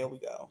 there we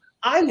go.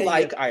 I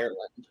like Ireland.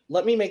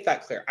 Let me make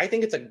that clear. I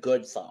think it's a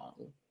good song.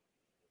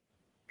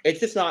 It's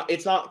just not.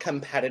 It's not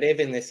competitive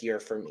in this year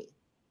for me.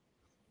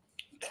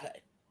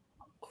 Okay.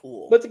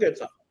 Cool. But it's a good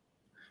song.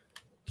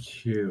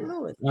 Cute.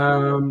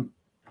 Oh,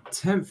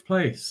 10th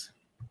place.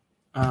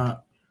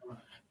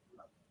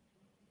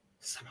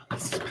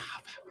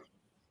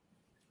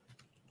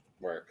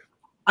 Work.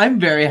 I'm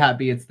very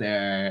happy it's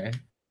there.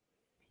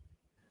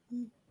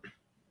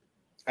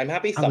 I'm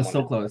happy. I was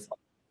so close.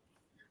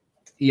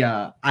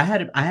 Yeah, I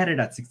had it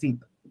at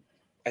 16th.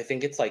 I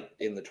think it's like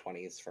in the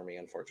 20s for me,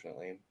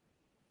 unfortunately.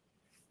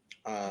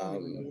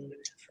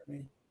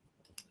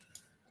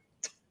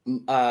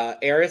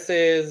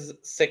 Eris's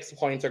 6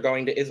 points are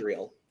going to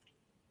Israel.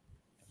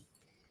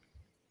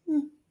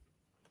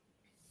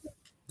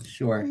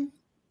 Sure.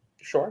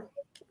 Sure.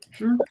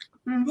 Sure.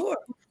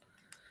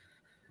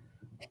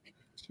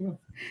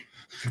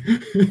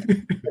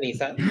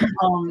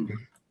 Anissa?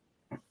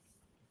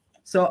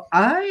 So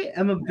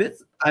I'm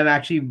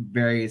actually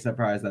very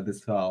surprised that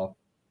this fell.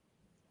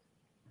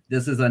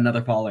 This is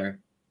another faller.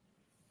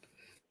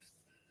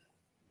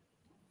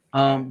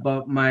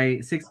 But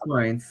my 6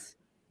 points,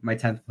 my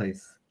 10th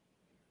place,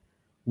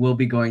 will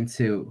be going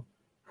to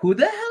who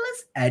the hell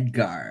is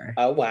Edgar?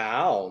 Oh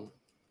wow.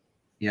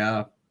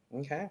 Yeah.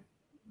 Okay.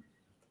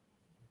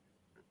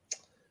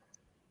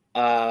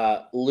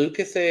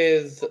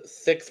 Lucas's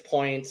 6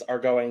 points are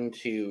going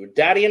to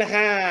Daddy in a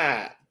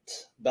Hat,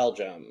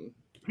 Belgium.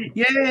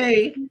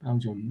 Yay!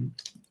 Belgium.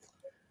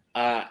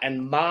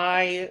 And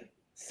my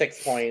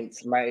 6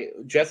 points, my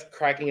just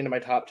cracking into my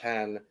top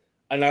 10.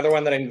 Another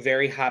one that I'm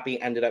very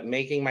happy ended up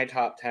making my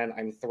top 10.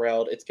 I'm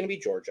thrilled. It's going to be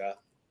Georgia.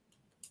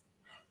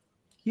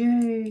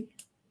 Yay!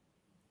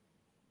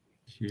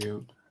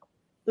 Cute.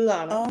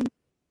 Lana.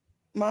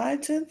 My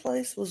 10th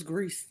place was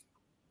Greece.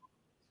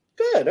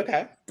 Good.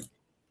 Okay.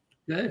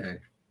 Good.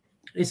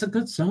 It's a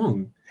good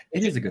song.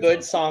 It's a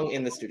good song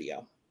in the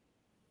studio.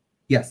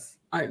 Yes.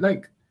 I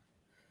like.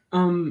 I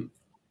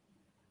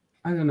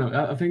don't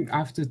know. I think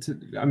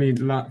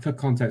for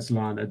context,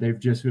 Lana, they've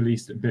just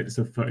released bits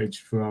of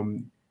footage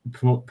from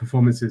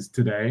performances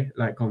today,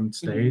 like on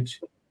stage,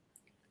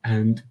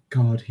 and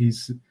God,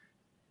 it's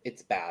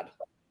bad.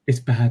 It's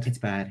bad. It's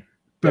bad.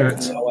 But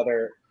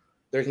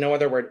there's no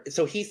other word.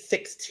 So he's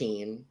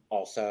 16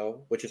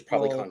 also, which is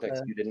probably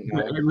context you didn't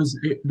know.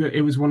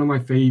 It was one of my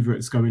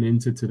favorites going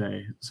into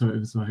today. So it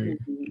was like,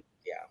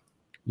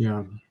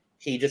 yeah.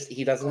 He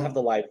doesn't have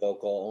the live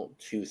vocal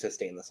to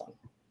sustain the song.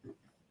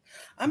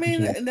 I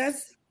mean, and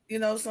that's,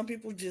 some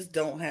people just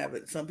don't have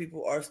it. Some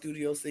people are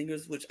studio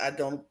singers, which I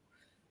don't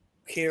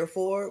care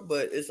for,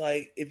 but it's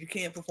like, if you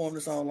can't perform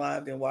the song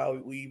live, then why are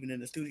we even in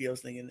the studio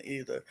singing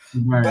either?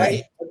 Right.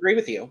 I agree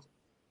with you.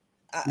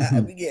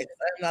 I'm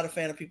not a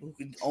fan of people who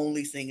can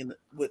only sing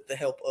with the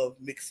help of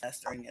mix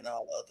mastering and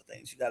all the other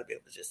things. You got to be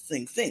able to just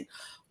sing.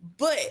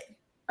 But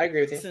I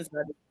agree with you.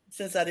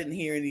 Since I didn't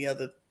hear any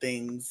other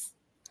things,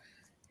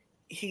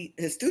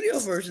 his studio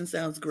version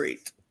sounds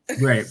great.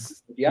 Right.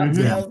 Yeah.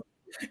 Mm-hmm.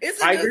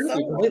 I agree with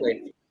you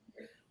completely.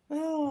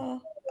 Oh,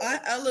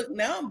 I look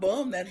now. I'm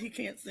bummed that he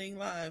can't sing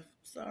live.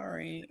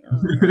 Sorry.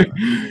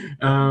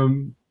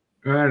 Ninth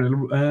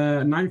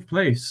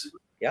place.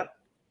 Yep.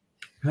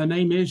 Her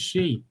name is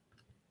She,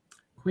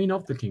 Queen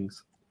of the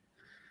Kings.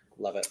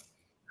 Love it.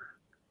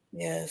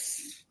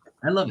 Yes,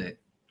 I love it.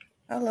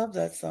 I love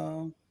that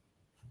song.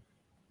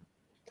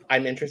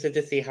 I'm interested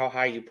to see how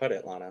high you put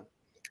it, Lana.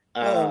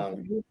 She's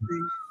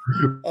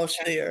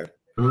there.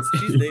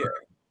 She's there.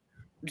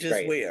 Just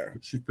great. where?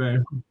 She's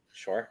there.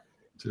 Sure.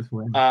 Just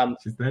where?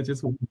 She's there.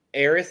 Just where?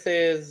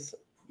 Eris's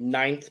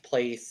 9th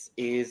place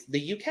is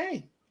the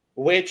UK,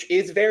 which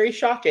is very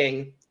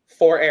shocking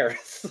for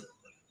Eris.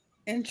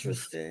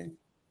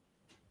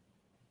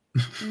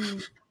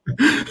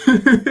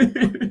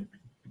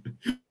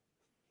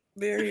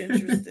 Very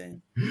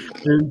interesting.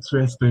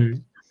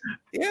 Interesting.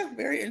 Yeah,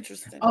 very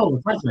interesting. Oh,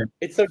 question.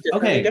 It's so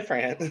differently Okay.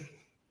 different.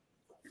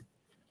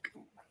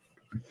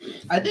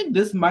 I think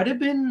this might have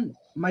been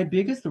my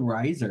biggest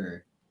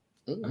riser,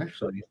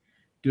 actually,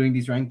 doing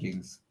these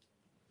rankings.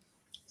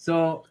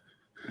 So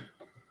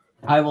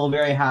I will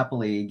very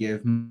happily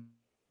give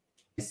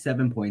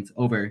 7 points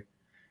over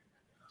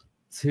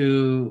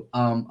to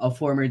a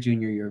former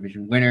junior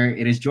Eurovision winner.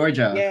 It is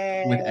Georgia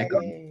with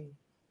Echo.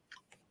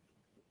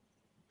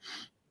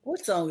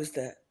 What song is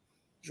that,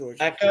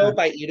 Georgia? Echo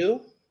by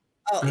Edu.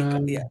 Oh,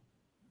 Echo, yeah.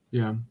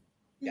 Yeah.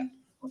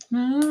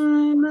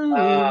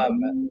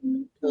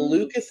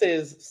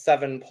 Lucas's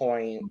 7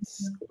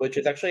 points, which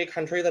is actually a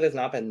country that has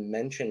not been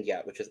mentioned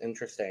yet, which is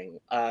interesting,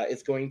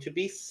 is going to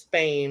be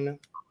Spain.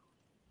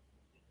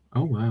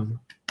 Oh wow.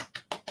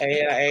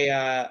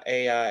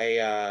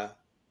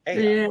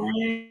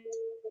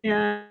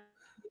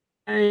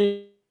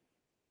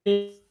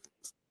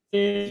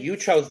 You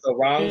chose the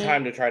wrong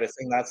time to try to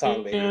sing that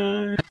song,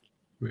 baby.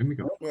 Let me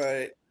go.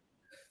 Right.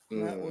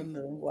 Not when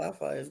the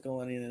Wi-Fi is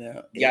going in and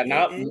out. Yeah,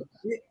 not. I'm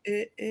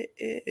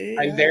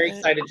very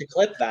excited to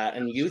clip that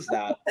and use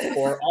that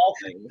for all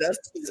things. That's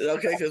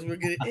okay because we're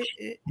getting.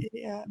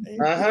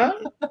 Uh-huh.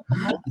 Oh,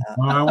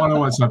 I want to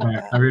watch that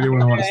back. I really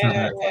want to watch that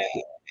back.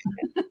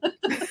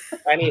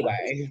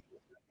 Anyway,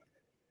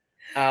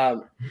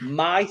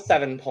 my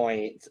 7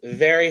 points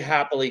very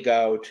happily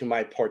go to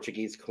my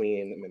Portuguese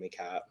queen,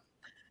 Mimicat.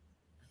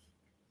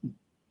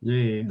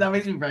 Yeah. That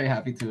makes me very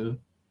happy too.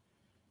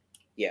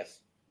 Yes.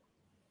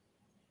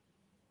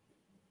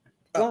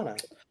 Lana.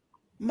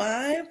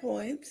 My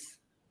points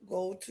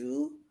go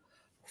to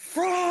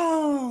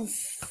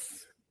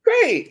France.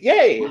 Great.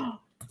 Yay.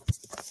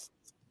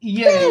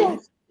 Yay.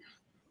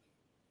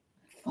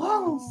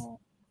 France.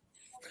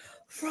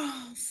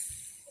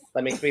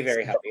 That makes me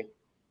very happy.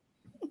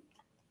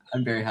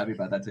 I'm very happy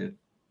about that too.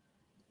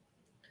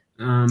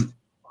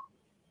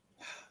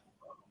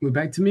 We're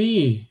back to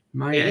me.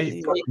 My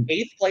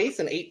eighth place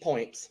and 8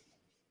 points.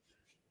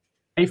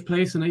 8th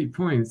place and 8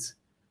 points.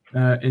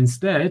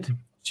 Instead,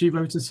 she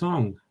wrote a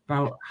song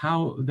about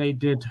how they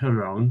did her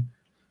wrong.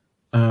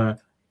 I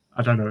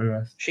don't know who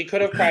else. She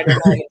could have cried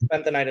alone and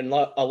spent the night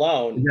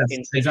alone.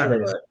 Yes,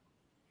 exactly.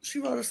 She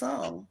wrote a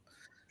song.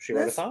 She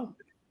wrote a song.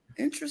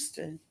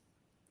 Interesting.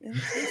 I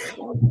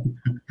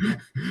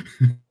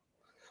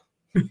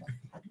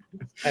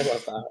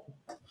love that.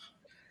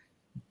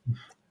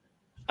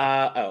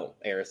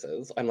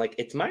 Eris's. I'm like,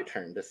 it's my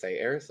turn to say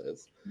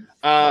Eris's.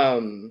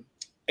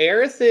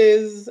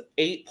 Eris's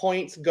 8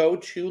 points go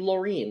to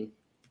Loreen.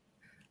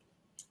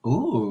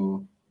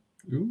 Ooh.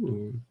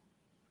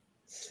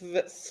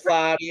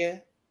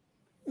 Svadia.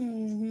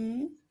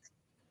 Mm-hmm.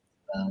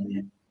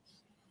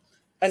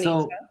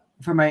 So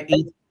for my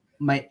eighth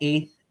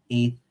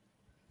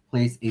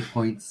place, 8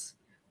 points.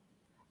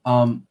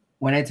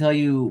 When I tell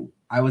you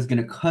I was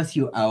gonna cuss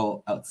you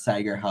out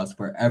outside your house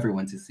for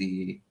everyone to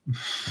see,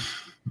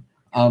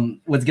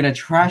 was gonna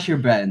trash your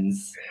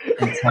Benz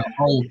and tell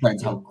all your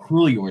friends how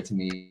cruel you were to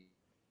me.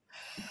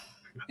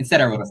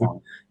 Instead, I wrote a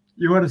song.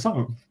 You wrote a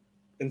song.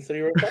 Instead,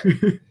 you wrote a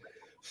song.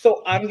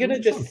 So I'm gonna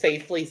just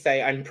safely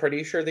say I'm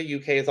pretty sure the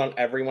UK is on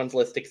everyone's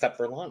list except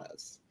for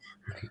Lana's.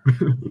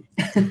 You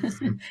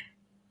didn't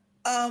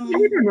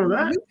know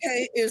that.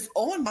 UK is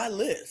on my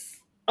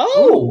list.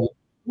 Oh,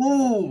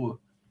 Ooh.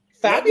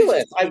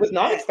 Fabulous! I was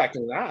not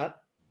expecting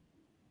that.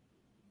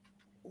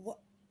 What?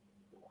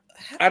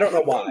 I don't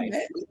know why.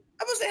 I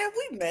was saying, have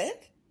we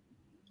met?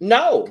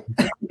 No,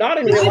 not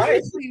in real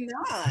life. Obviously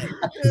not.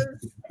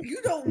 Because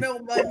you don't know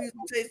my music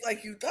taste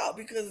like you thought.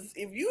 Because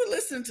if you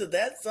listened to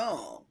that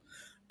song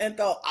and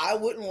thought I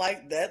wouldn't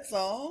like that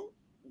song,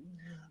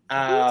 who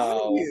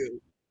are you?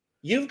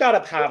 You've got a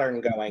pattern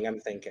going. I'm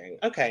thinking.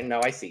 Okay,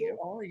 no, I see you.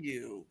 Who are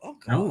you? Oh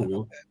God.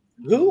 Oh.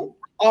 Who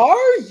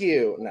are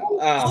you? No. Who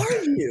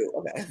are you?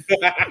 Okay.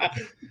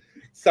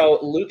 So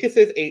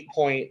Lucas's 8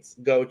 points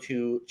go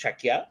to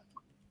Czechia.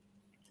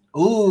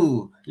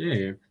 Ooh.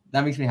 Yeah.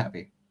 That makes me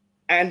happy.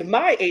 And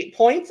my 8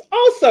 points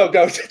also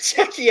go to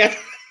Czechia.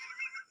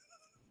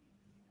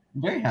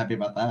 I'm very happy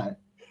about that.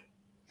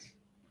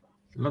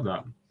 Love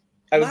that.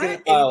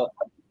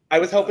 I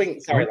was hoping,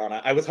 sorry,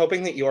 Lana, I was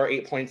hoping that your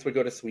 8 points would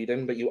go to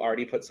Sweden, but you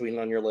already put Sweden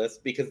on your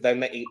list because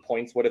then the 8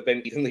 points would have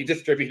been evenly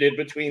distributed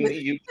between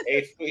the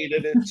UK,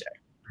 Sweden, and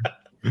Czech.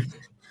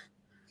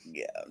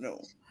 Yeah,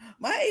 no.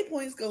 My 8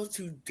 points go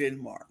to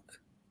Denmark.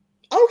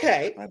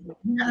 Okay.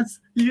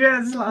 Yes,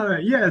 Lana.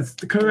 Yes,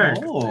 correct.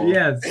 Oh.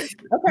 Yes.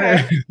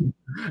 Okay.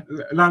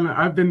 Lana,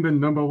 I've been the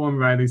 #1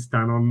 Riley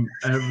stan on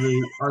every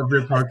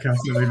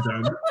podcast that we've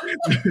done.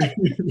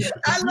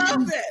 I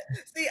love that.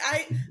 See,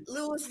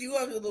 Lewis, you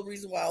are the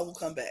reason why I will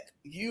come back.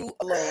 You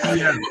alone.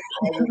 Yeah. I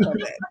will come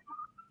back.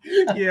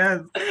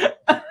 Yes.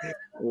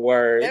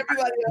 Word.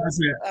 Everybody else.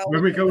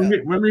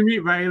 When we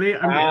meet Riley,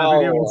 I'm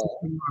Wow. going to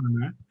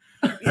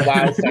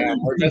Wow, Sam,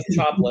 we're just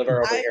chopped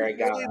liver over here, I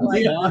guess.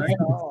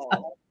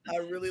 I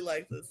really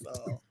like this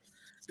song.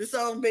 This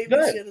song made me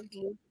shed a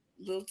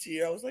little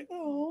tear. I was like,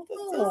 oh,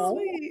 that's so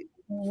sweet.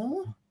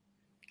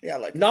 Yeah, I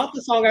like. Not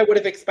the song I would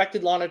have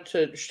expected Lana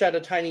to shed a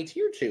tiny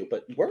tear to,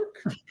 but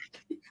work.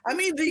 I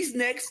mean, these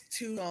next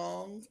two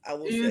songs, I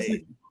will He is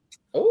say,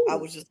 Oh, I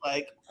was just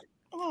like,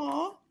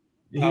 "Aw,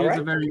 He's All a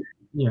right. very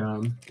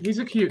he's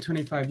a cute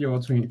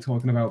 25-year-old twink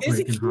talking about is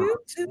he breaking cute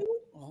hearts. too?"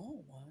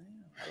 Oh wow,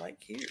 I like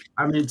cute.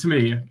 I mean, to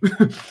me.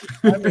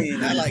 I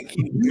mean, I like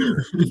cute.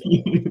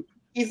 Period.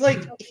 he's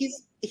like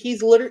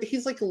literally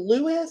he's like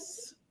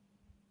Lewis,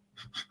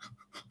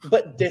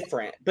 but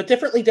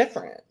differently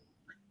different.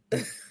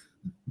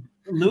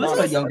 Lewis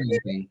Honestly. is younger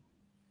looking.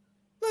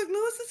 Look,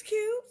 Lewis is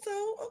cute,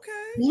 so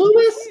okay.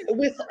 Lewis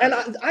with, and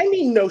I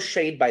mean no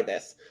shade by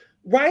this.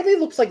 Riley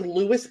looks like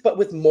Lewis, but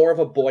with more of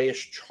a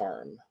boyish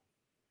charm.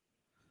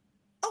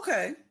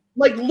 Okay.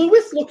 Like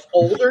Lewis looks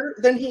older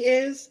than he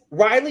is.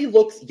 Riley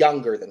looks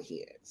younger than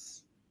he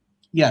is.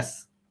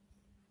 Yes.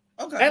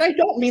 Okay. And I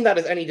don't mean that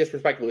as any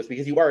disrespect, Lewis,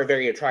 because you are a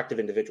very attractive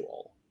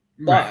individual.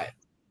 Right.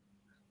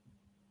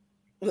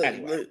 But Look,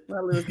 anyway.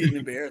 my Lewis getting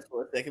embarrassed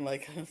for a second.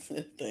 Like,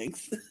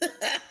 thanks.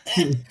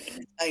 I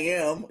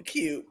am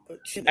cute, but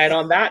And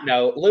on that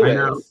note, I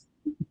know.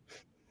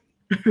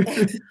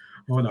 Lewis.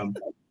 Hold on.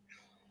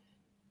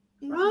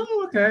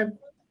 Oh, okay.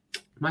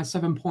 My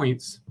 7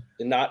 points.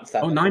 Not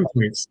 7. Oh, 9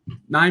 points.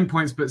 9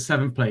 points, but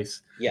 7th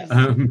place. Yes.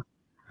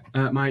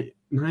 My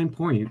 9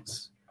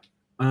 points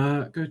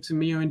go to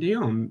Mio and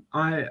Dion.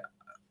 I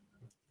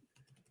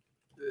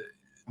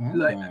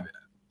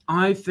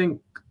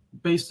think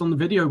based on the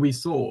video we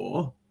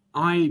saw,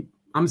 I'm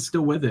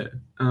still with it.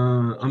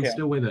 I'm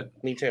still with it.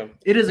 Me too.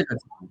 It is a good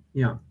song.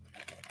 Yeah.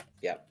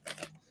 Yeah.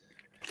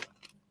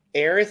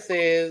 Eris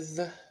is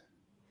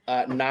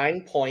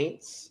 9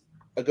 points.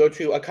 Go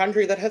to a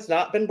country that has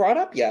not been brought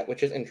up yet,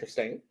 which is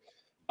interesting.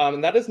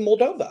 And that is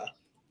Moldova.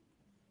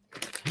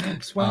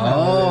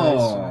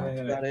 Oh.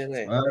 That is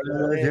it.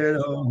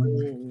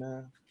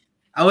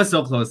 I was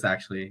so close,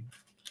 actually.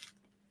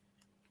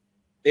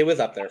 It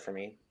was up there for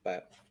me,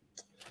 but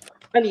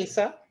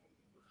Anissa.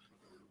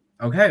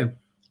 Okay.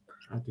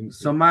 I think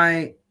So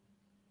my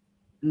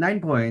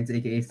 9 points,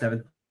 aka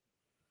 7th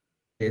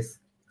place,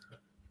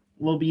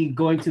 will be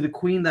going to the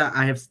queen that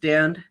I have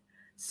stand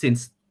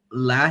since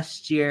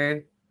last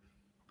year.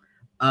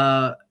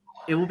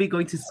 It will be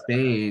going to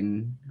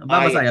Spain.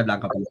 Vamos allá,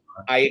 Blanca.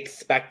 I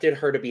expected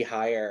her to be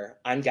higher.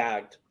 I'm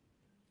gagged.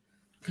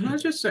 Can I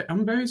just say,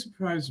 I'm very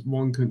surprised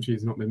one country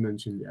has not been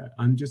mentioned yet.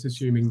 I'm just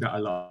assuming that a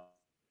lot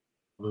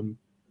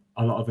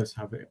of us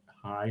have it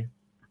high.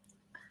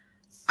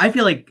 I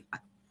feel like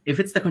if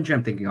it's the country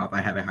I'm thinking of,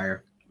 I have it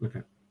higher.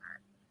 Okay.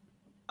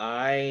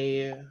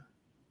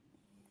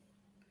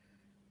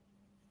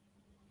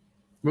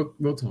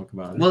 We'll talk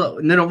about it. Well,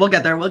 no, we'll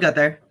get there. We'll get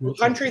there. The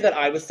country that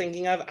I was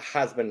thinking of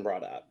has been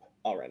brought up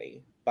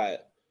already,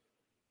 but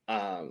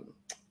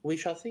we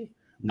shall see.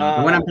 No,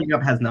 the one I'm thinking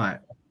of has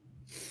not.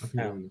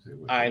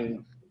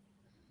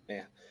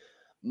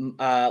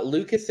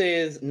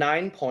 Lucas's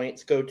 9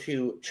 points go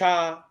to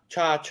cha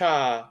cha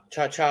cha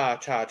cha cha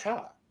cha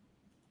cha.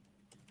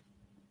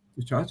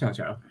 Cha cha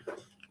cha.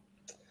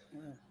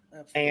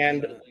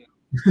 And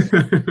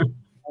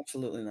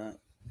absolutely not.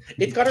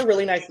 It's got a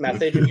really nice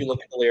message if you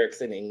look at the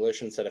lyrics in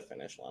English instead of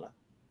Finnish, Lana.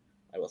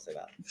 I will say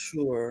that.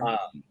 Sure.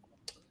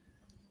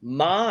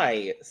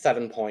 My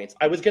 7 points.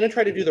 I was going to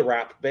try to do the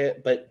rap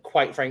bit, but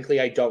quite frankly,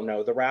 I don't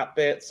know the rap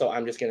bit, so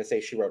I'm just going to say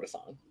she wrote a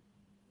song.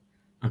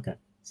 Okay.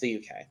 The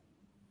UK.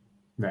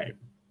 Right.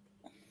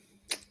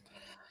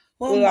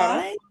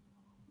 Well,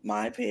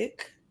 my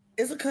pick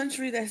is a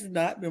country that has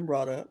not been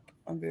brought up.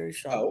 I'm very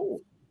shocked. Oh.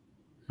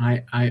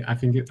 I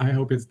think I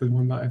hope it's the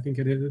one that I think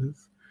it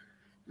is.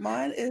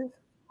 Mine is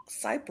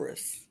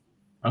Cyprus.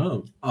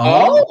 Oh.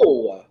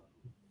 Oh.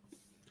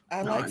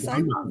 I like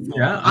Cyprus.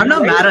 I'm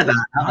not mad at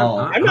that at all.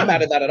 I'm not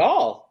mad at that at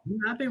all. I'm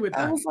happy with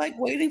that. I was like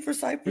waiting for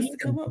Cyprus to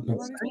come up.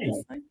 Nobody's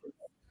saying Cyprus.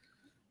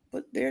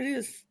 But there it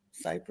is.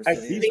 Cyprus.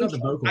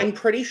 I'm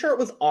pretty sure it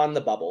was on the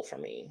bubble for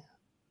me.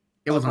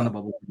 It was on the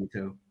bubble for me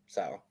too.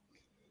 So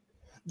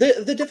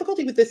the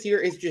difficulty with this year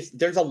is just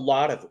there's a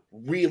lot of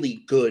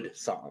really good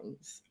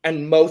songs,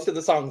 and most of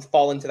the songs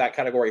fall into that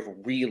category of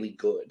really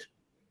good.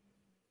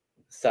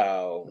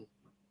 So,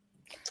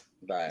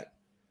 but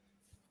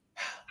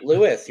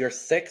Lewis, your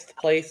 6th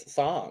place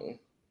song.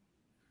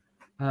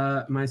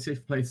 My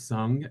 6th place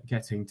song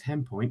getting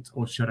 10 points,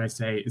 or should I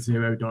say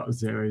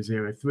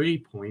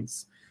 0.003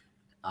 points,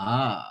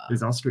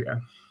 is Austria.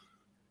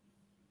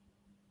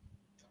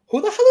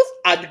 Who the hell is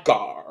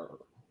Edgar?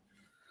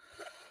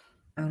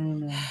 I don't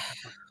know.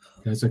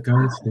 There's a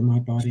ghost in my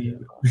body.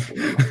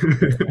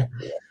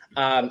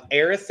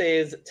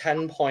 Eris's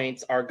 10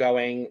 points are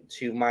going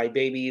to My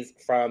Babies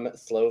from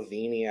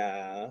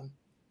Slovenia.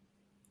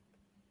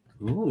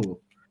 Ooh.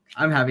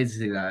 I'm happy to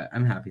see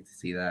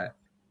that.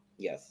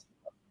 Yes.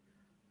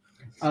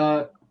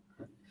 So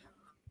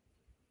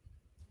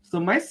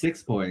my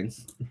 6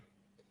 points,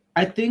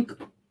 I think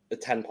The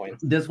 10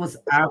 points. this was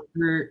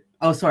after.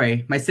 Oh,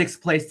 sorry, my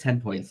 6th place,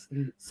 10 points.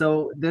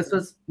 So this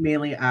was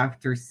mainly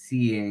after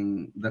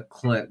seeing the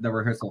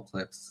rehearsal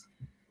clips.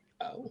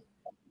 Oh.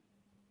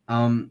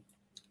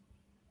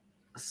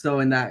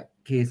 So in that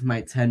case,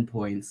 my 10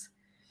 points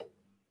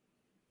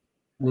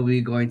will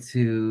be going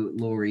to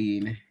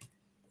Laureen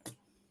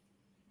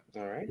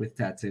All right. with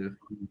tattoo.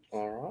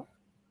 All right.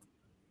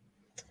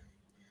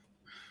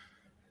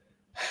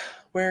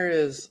 Where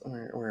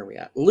are we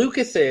at?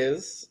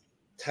 Lucas's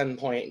 10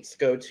 points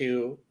go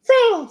to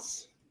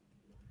France.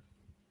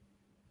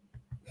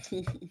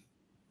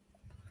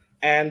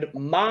 And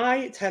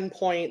my 10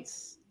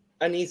 points,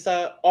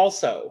 Anissa,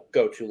 also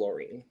go to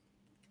Laureen.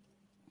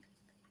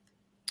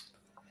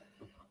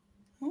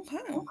 Okay.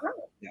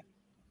 Yeah.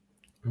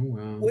 Oh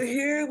wow. Well,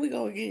 here we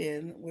go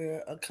again,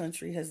 where a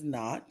country has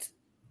not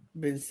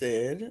been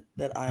said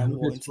that I am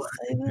going to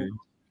say Okay. them.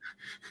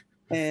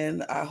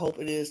 And I hope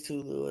it is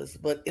too, Lewis,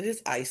 but it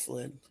is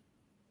Iceland.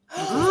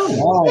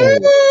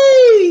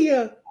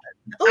 Hey!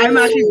 I'm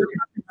actually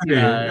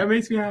That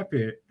makes me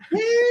happy.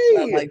 Yay!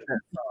 I like that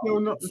No,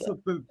 song. not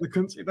the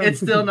country. It's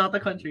still not the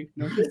country.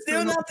 No. It's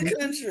still not the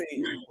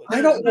country.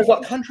 I don't know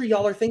what country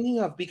y'all are thinking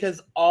of because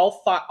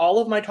all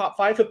of my top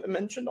 5 have been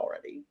mentioned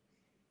already.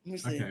 Let me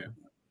see. Okay.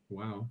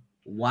 Wow.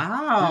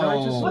 Wow. Did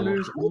I just What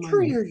lose all my-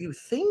 country are you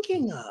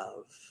thinking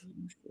of?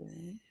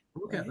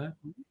 We'll get there.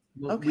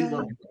 Okay. We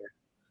will get there.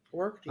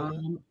 Work, Dina.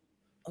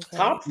 Okay.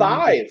 Top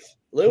 5,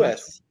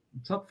 Lewis.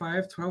 Top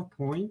 5, 12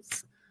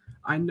 points.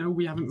 I know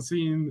we haven't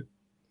seen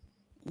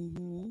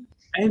Mhm,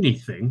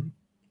 anything,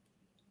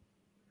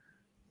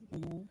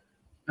 mhm.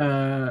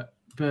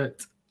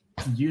 but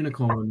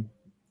Unicorn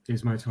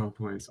is my 12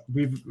 points.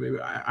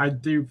 I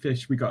do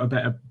wish we got a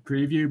better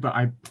preview, but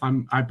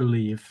I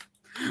believe.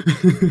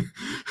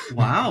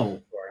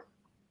 Wow. Sure.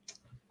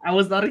 I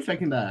was not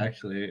expecting that,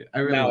 actually. I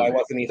really No, I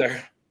wasn't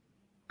either.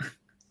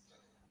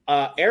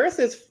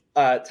 Eris's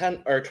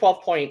 10 or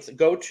 12 points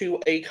go to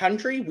a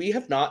country we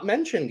have not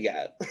mentioned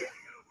yet.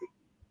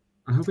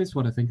 I hope it's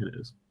what I think it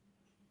is.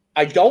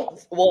 I don't.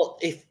 Well,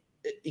 if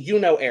you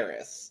know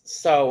Eris,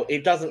 so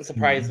it doesn't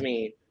surprise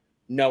me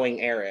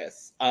knowing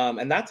Eris.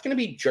 And that's going to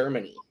be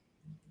Germany.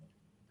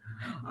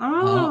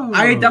 Oh,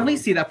 I definitely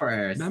see that for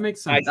Eris. That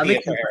makes I sense. see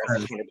it for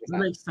sense. Eris. That 100%.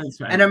 makes sense.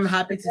 For And I'm Eris.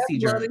 happy to see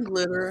Blood Germany. and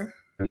glitter.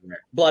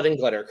 Blood and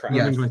glitter, correct?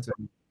 Yes. Blood and glitter.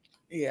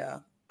 Yeah.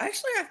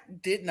 Actually, I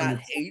did not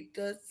hate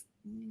this.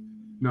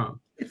 No.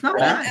 It's not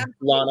Well, bad.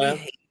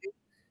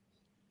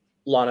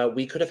 Lana,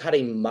 we could have had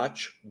a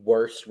much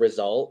worse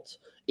result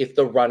if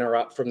the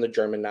runner-up from the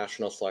German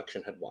national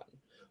selection had won.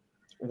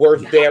 We're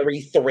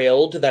very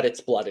thrilled that it's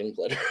Blood and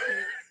Glitter.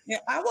 Yeah,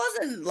 I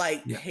wasn't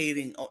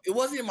hating. It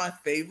wasn't my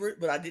favorite,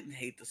 but I didn't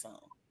hate the song.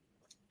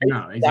 No,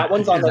 exactly. That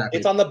one's on Exactly.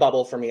 it's on the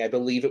bubble for me. I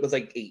believe it was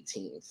like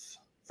 18th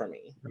for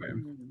me. Okay.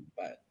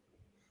 But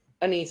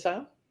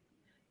Anissa?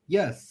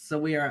 Yes, so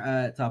we are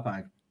at top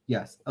 5.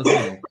 Yes.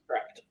 Okay.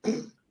 Correct.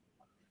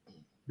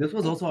 This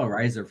was also a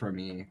riser for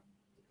me.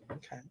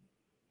 Okay.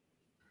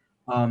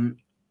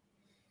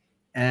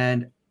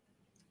 And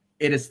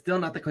it is still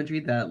not the country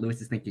that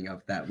Lewis is thinking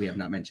of that we have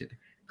not mentioned,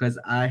 because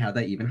I have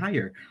that even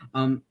higher.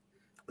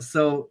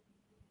 So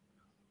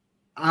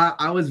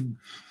I was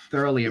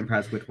thoroughly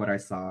impressed with what I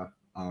saw.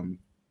 And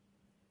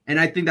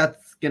I think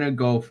that's gonna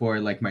go for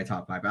like my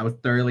top 5. I was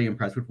thoroughly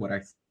impressed with what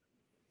I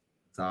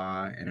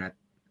saw, and I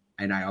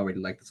already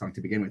liked the song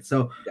to begin with.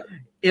 So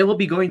it will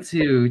be going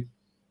to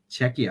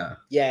Czechia.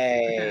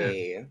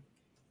 Yay.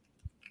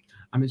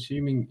 I'm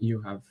assuming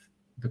you have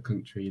the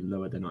country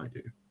lower than I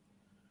do.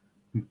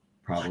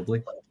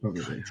 Probably. I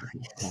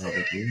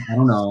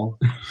don't know.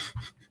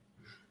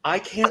 I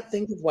can't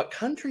think of what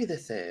country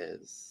this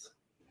is.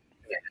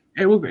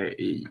 It will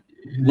be.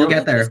 We'll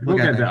get there. We'll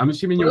get there. I'm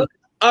assuming you're.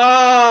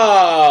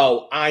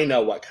 Oh, I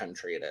know what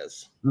country it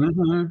is.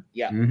 Mm-hmm.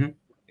 Yeah. Mhm.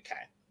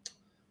 Okay.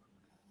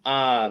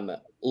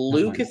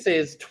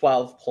 Lucas's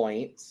 12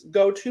 points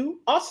go to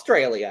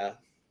Australia.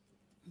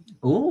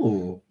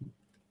 Ooh.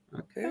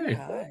 Okay.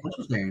 Hi.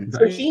 Interesting.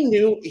 So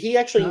he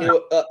actually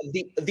knew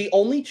the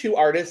only 2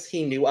 artists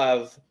he knew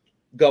of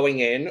going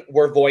in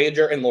were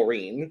Voyager and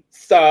Loreen.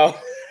 So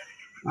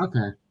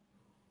Okay.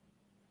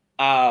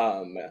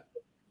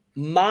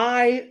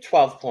 my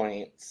 12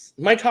 points,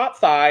 my top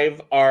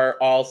 5 are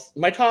all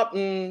my top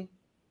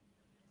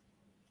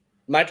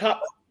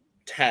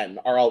 10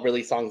 are all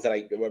really songs that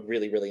I would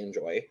really, really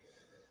enjoy.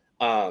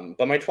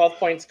 But my 12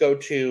 points go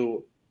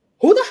to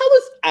who the hell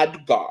is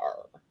Edgar?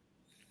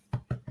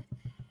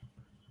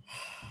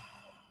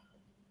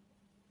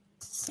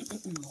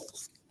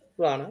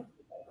 Lana?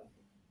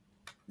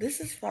 This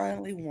is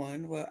finally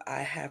one where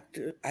I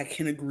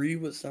can agree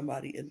with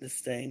somebody in the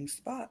same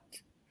spot.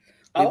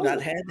 We've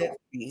not had that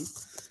theme.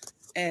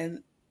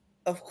 And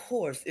of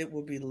course, it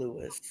will be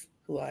Lewis,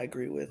 who I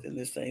agree with in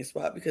the same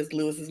spot, because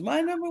Lewis is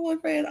my number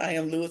 1 fan. I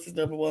am Lewis's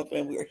number 1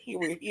 fan. We're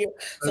here.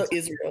 So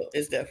Israel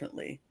is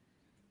definitely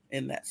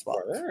in that spot.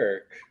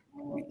 Work.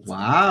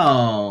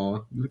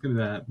 Wow. Look at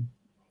that.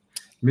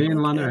 Me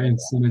and Lana are in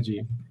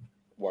synergy.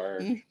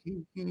 Work.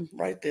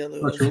 Right there,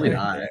 Lewis. That's really right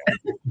high. there.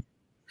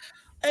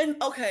 And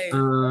okay,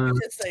 let me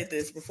just say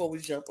this before we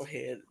jump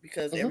ahead,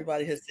 because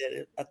everybody has said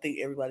it. I think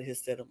everybody has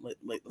said it. Let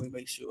me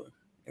make sure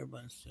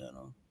everybody said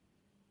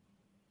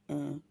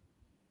it.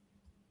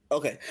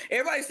 Okay,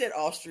 everybody said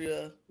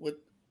Austria with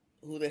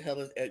Who the hell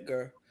is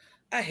Edgar?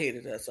 I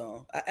hated that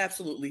song. I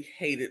absolutely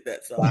hated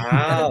that song.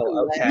 Wow,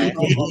 okay.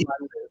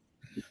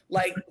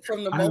 Like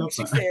from the I moment love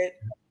she that. said,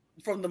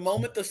 from the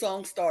moment the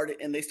song started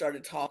and they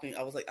started talking,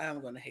 I was like,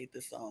 I'm going to hate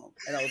this song.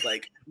 And I was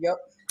like, yep,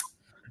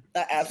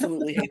 I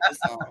absolutely hate this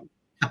song.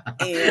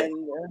 And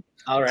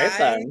All right,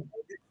 then.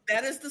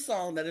 that is the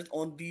song that is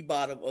on the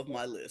bottom of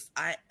my list.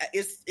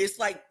 It's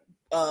like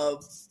boot.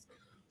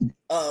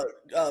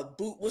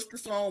 What's the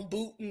song?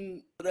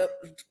 Bootin', whatever,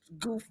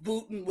 goof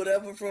bootin',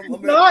 whatever from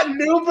America. Not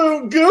New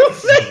Boot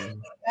Goofy.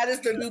 That is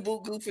the new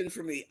boot goofing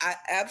for me. I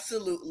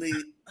absolutely.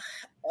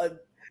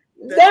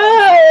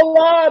 No,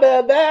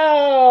 Lana,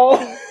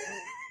 no.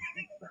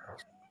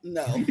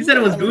 No. You said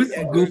it was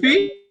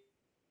Goofy?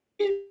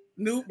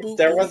 New boot.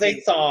 There was goofy.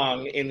 a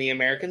song in the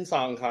American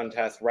Song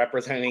Contest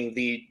representing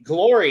the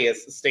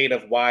glorious state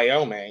of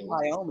Wyoming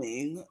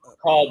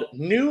called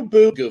New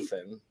Boot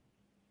Goofin'.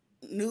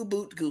 New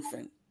boot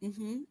goofing.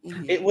 Mm-hmm,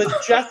 mm-hmm. It was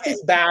just as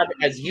bad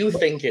as you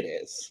think it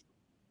is.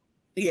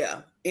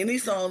 Yeah. Any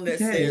song that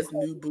says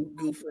new boot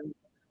goofing,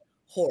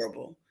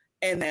 horrible.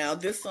 And now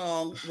this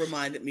song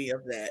reminded me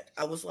of that.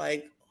 I was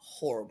like,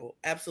 horrible.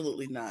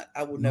 Absolutely not.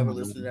 I will never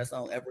listen to that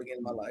song ever again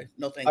in my life.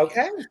 No, thank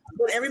you.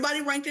 But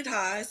everybody ranked it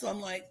high. So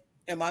I'm like,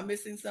 am I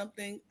missing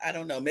something? I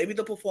don't know. Maybe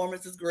the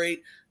performance is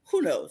great.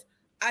 Who knows?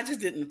 I just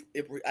didn't.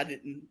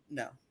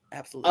 No,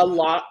 absolutely.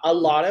 A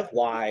lot of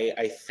why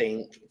I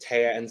think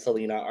Taya and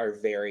Selena are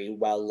very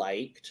well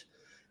liked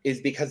is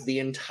because the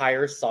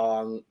entire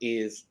song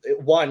is,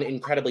 one,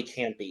 incredibly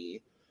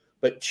campy,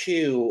 but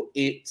two,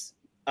 it's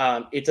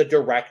a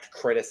direct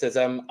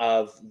criticism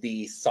of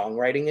the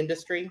songwriting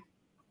industry.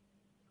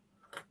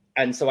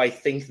 And so I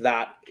think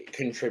that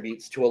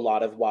contributes to a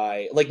lot of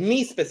why, like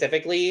me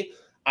specifically,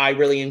 I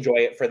really enjoy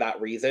it for that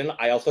reason.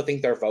 I also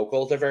think their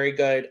vocals are very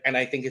good, and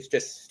I think it's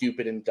just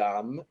stupid and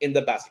dumb in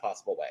the best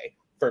possible way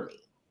for me.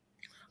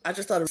 I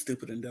just thought it was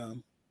stupid and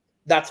dumb.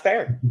 That's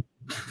fair.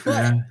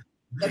 But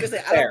like I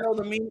said, I don't know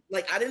the meaning.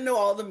 Like I didn't know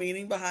all the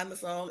meaning behind the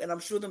song, and I'm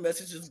sure the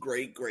message is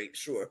great,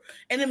 sure.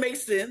 And it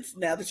makes sense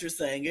now that you're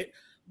saying it.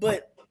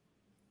 But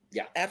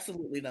yeah,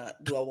 absolutely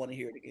not. Do I want to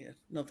hear it again?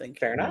 No, thank you.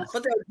 Fair enough.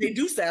 But they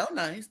do sound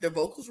nice. Their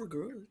vocals were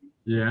good.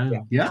 Yeah.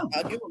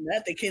 I'll give them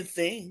that. They can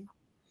sing.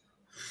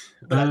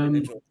 But I didn't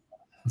enjoy it.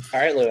 All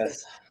right,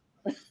 Lewis.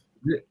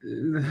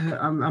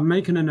 I'm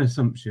making an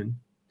assumption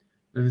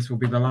that this will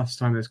be the last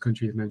time this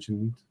country is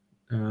mentioned.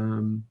 I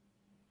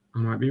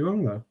might be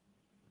wrong though.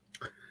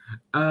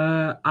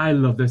 I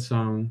love this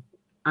song,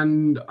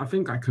 and I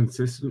think I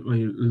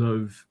consistently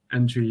love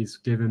entries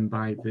given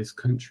by this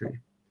country.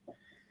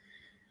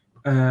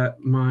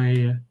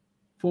 My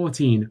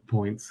 14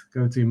 points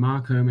go to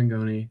Marco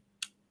Mengoni,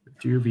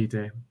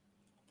 Giovite.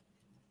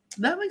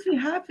 That makes me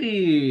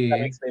happy. That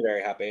makes me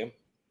very happy.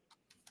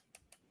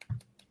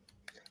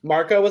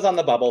 Marco was on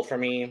the bubble for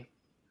me.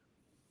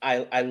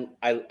 I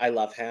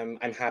love him.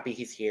 I'm happy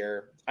he's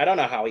here. I don't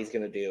know how he's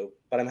gonna do,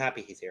 but I'm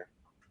happy he's here.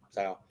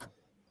 So,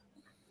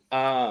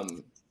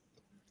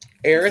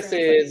 Eris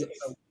is.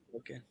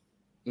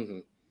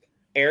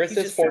 Eris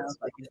is 14. Sounds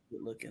like he's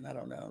good looking. I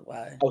don't know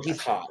why. Oh, he's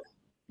hot.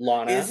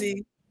 Lana. Is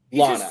he? He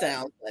Lana. just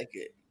sounds like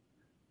it.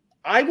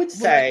 I would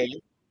say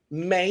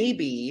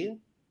maybe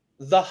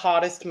the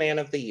hottest man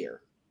of the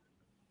year.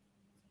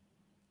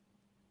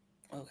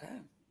 Okay.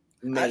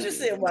 Maybe. I just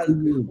said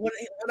when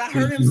I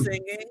heard him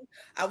singing,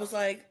 I was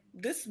like,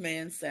 this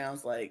man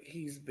sounds like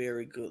he's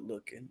very good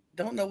looking.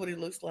 Don't know what he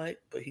looks like,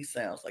 but he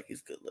sounds like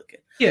he's good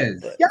looking. Yes.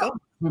 But, yeah.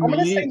 I'm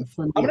gonna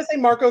say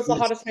Marco's the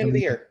hottest man of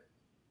the year.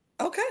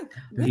 Okay.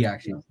 He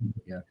actually,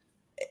 yeah.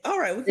 All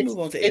right, we can move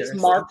on to It's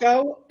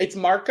Marco. It's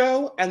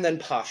Marco and then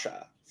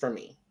Pasha for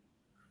me.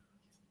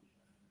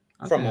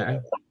 Okay.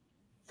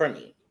 For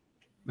me.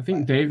 I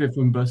think David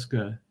from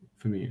Busker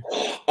for me.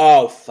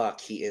 Oh fuck,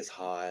 he is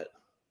hot.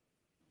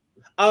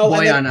 Oh,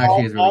 Boyan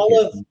actually is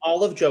really cute.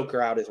 All of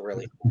Joker Out is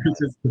really cool.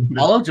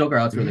 All of Joker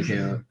Out's really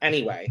cute.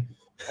 Anyway.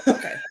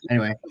 Okay.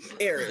 Anyway.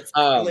 Eris.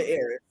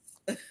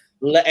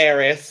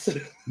 Eris.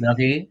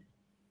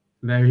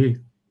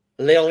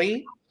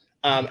 Lily.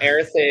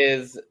 Eris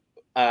is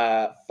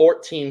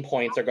 14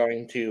 points are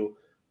going to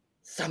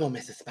Samo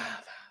Mrs.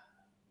 Bava.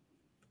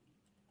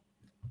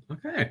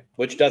 Okay.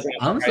 Which doesn't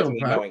surprise me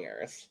knowing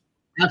Eris.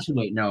 Actually,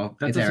 wait, no.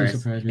 That it's doesn't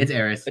Eris. surprise me. It's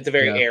Eris. It's a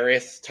very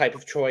Eris type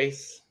of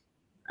choice.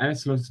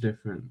 Eris looks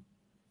different.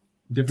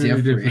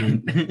 Differently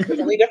different.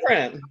 Differently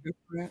different.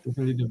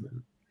 Differently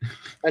different.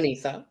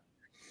 Anissa.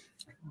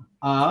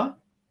 I'm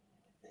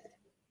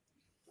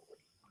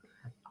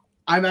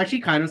actually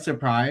kind of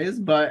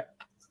surprised, but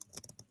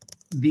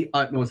the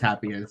utmost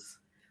happiness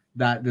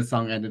that this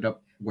song ended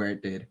up where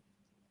it did.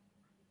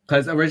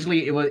 Because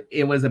originally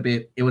it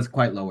was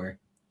quite lower.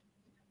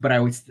 But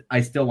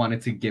I still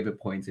wanted to give it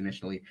points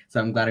initially. So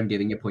I'm glad I'm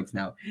giving it points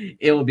now.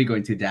 It will be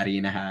going to Daddy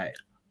in a Hat.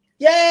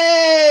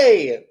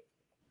 Yay!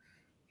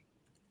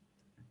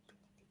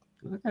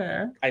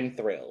 Okay. I'm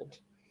thrilled.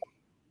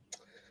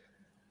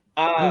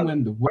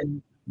 When the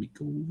wind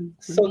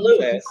so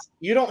Lewis,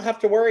 you don't have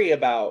to worry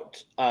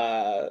about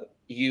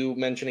you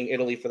mentioning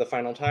Italy for the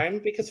final time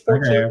because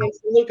 14 points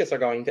from Lucas are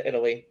going to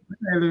Italy.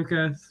 Hey,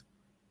 Lucas.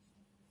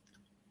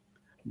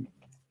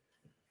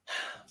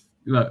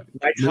 Look,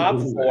 my top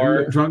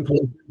four. Drunk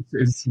Lucas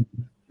is.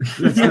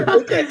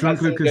 Lucas Drunk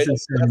has Lucas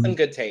is. some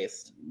good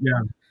taste.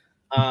 Yeah.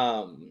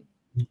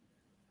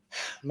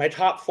 My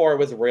top four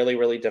was really,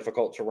 really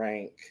difficult to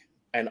rank,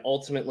 and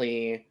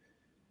ultimately,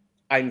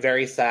 I'm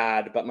very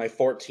sad, but my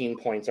 14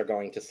 points are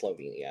going to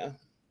Slovenia.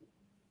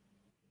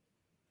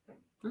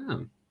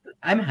 Oh.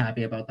 I'm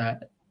happy about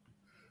that.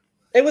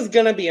 It was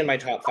gonna be in my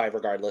top 5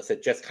 regardless.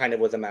 It just kind of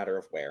was a matter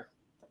of where.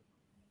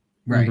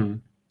 Right. Mm-hmm.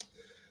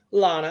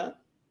 Lana.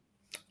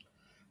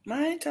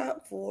 My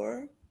top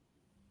 4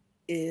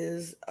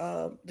 is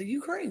the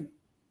Ukraine.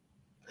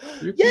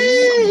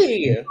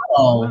 Yay!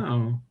 Oh,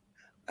 Wow.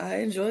 I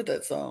enjoyed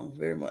that song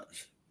very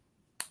much.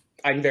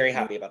 I'm very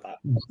happy about that.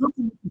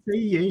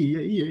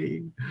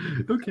 Yay.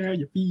 Okay, how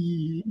you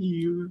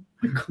feel?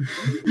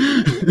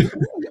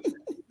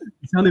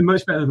 It sounded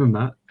much better than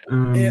that.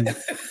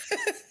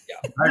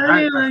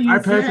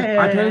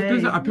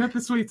 I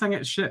purposely sang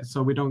it shit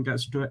so we don't get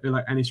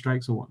like any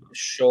strikes or whatnot.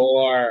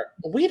 Sure.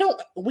 We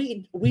don't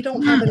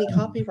have any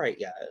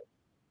copyright yet.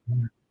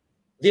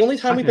 The only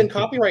time we've been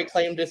copyright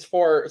claimed is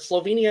for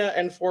Slovenia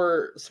and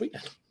for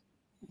Sweden.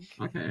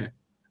 Okay.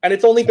 And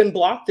it's only been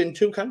blocked in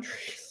 2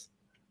 countries.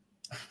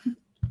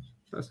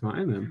 That's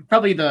fine then.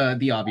 probably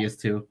the obvious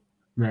two.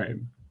 Right.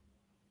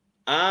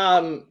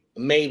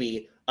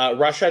 Maybe.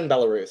 Russia and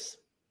Belarus.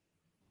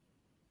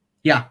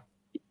 Yeah.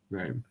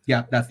 Right.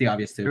 Yeah, that's the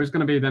obvious It two. was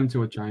going to be them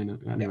two or China.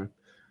 Anyway.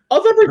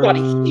 Of everybody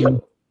here.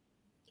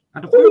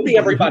 Who would be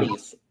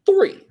everybody's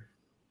 3?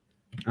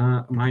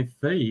 My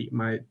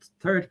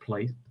third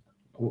place.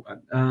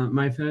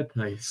 My third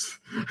place.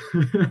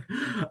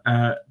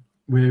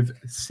 With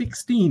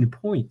 16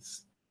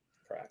 points.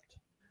 Correct.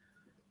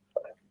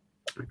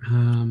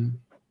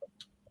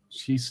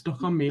 She's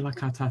stuck on me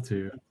like a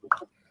tattoo.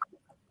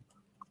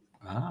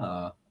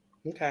 Ah.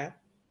 Okay.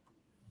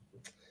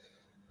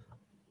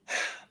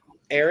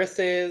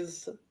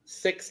 Eris's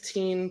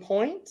 16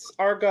 points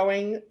are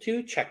going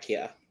to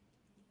Czechia.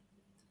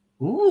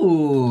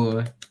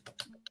 Ooh.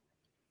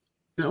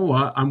 You know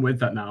what? I'm with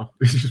that now.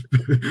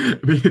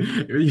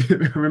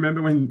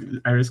 Remember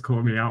when Eris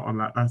called me out on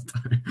that last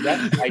time?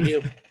 Yes, I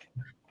do.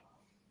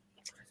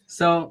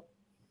 So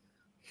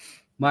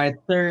my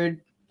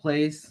third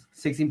place,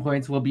 16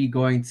 points, will be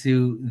going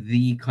to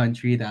the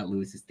country that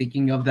Lewis is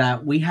thinking of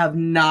that we have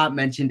not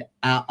mentioned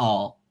at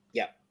all.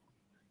 Yeah.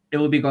 It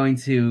will be going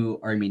to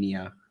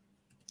Armenia.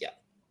 Yeah.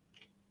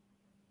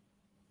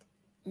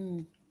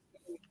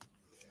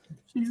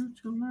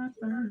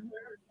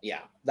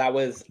 Yeah, that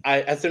was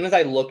as soon as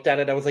I looked at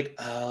it, I was like,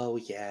 oh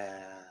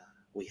yeah,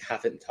 we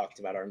haven't talked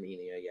about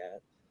Armenia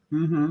yet.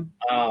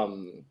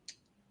 Mm-hmm.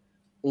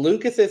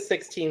 Lucas's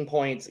 16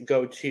 points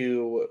go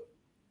to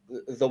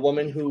the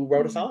woman who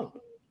wrote a song.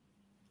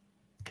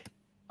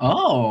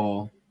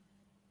 Oh.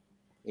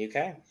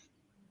 UK.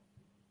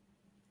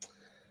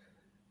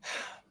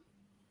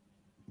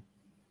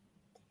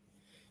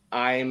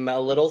 I'm a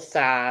little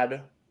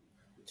sad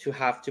to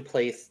have to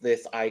place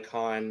this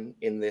icon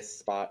in this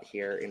spot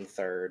here in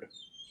third.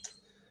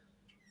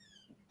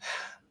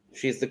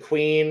 She's the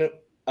queen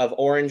of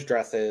orange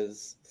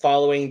dresses,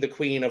 following the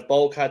queen of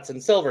bowl cuts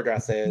and silver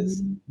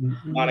dresses.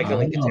 Monica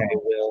Linkate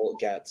will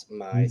get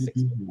my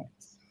 16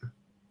 points.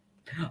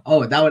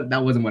 Oh,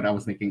 that wasn't what I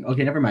was thinking.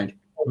 Okay, never mind.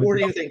 What were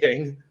you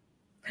thinking?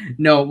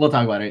 No, we'll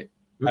talk about it.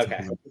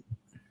 Okay.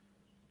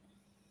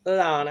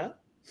 Lana.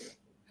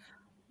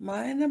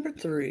 My number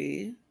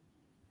 3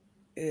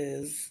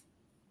 is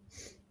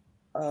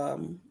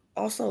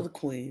also the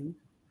queen,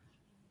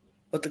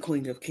 but the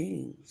queen of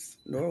kings,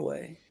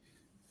 Norway.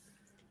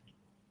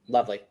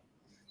 Lovely.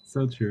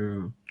 So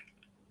true.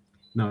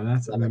 No,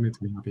 that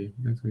makes me happy.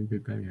 Makes me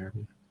very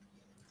happy.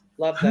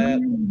 Love that.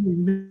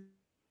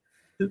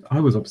 I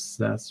was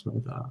obsessed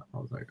with that. I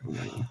was like, oh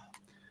my god.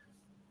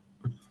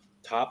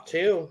 Top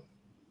 2.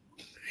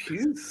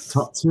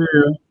 Top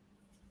 2.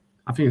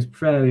 I think it's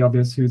fairly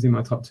obvious who's in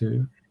my top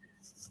 2.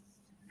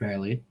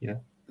 Barely, yeah.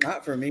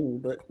 Not for me,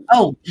 but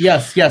oh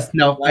yes.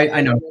 No,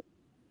 I know.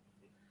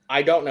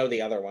 I don't know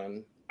the other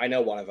one. I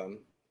know one of them.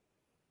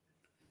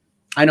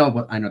 I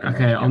know.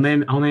 Okay, I'll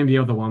name the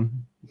other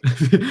one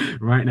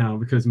right now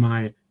because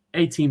my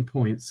 18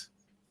 points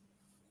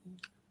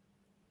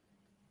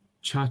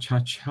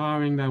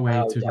cha-cha-charing their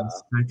way to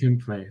the second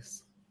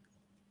place.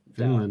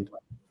 Finland.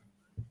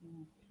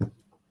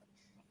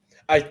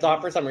 I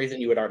thought for some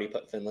reason you had already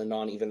put Finland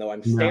on, even though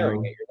I'm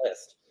staring at your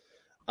list.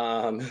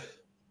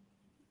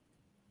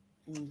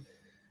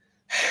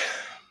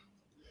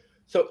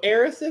 So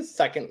Eris's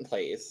second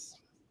place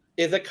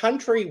is a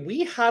country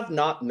we have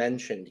not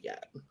mentioned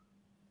yet.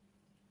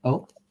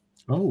 Oh.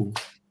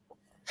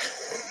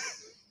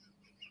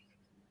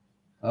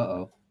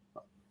 Uh-oh.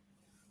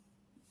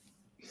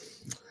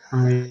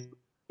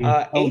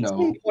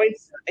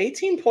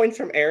 18 points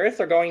from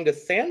Eris are going to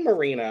San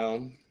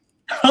Marino.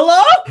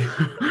 Hello?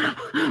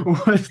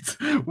 What?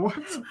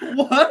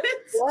 what?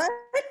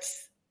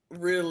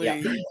 Really?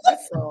 Yeah. That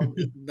song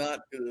is not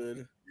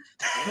good.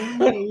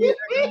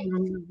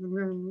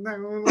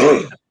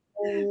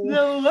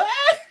 No way.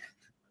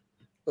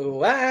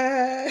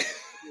 What?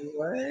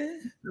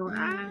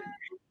 What?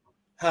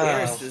 Oh.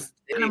 Eris is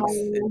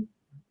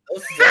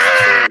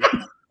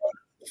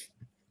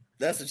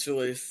that's a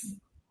choice.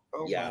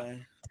 Oh Yeah.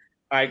 my.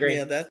 I agree.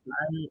 Yeah, that's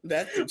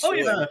a choice. Oh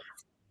yeah.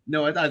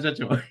 No, that's a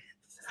choice.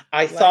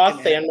 I Black saw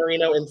and San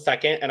Marino in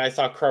second, and I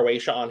saw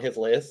Croatia on his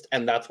list,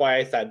 and that's why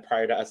I said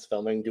prior to us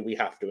filming, do we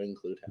have to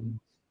include him?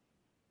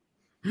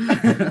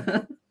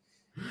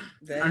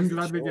 I'm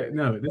glad we get.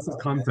 No, this is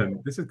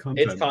content. This is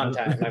content. It's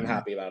content, and I'm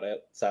happy about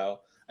it.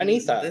 So,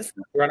 Anissa,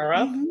 runner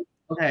up.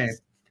 Okay,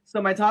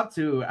 so my top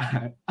two,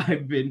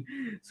 I've been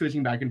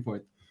switching back and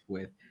forth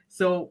with.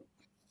 So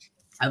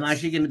I'm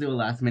actually gonna do a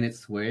last minute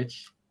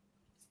switch.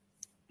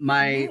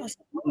 I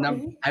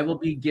will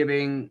be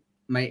giving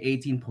my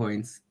 18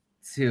 points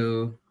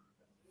to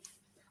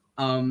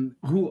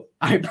who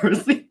I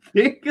personally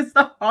think is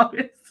the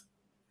hottest.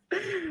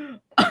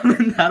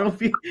 That'll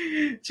be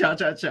Ciao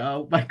Ciao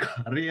Ciao by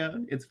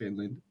Karia. It's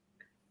Finland.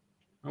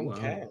 Oh, wow.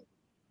 Okay.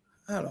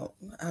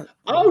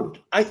 Oh,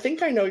 I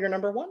think I know your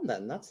number one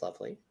then. That's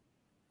lovely.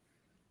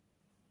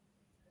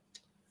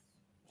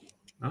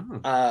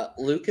 Oh.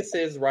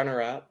 Lucas's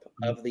runner-up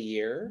of the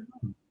year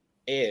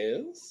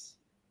is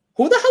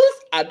who the hell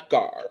is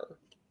Edgar?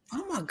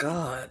 oh my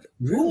God.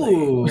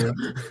 Ooh.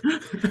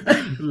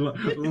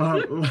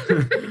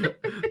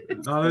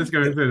 Let's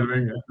go through the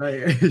ringer.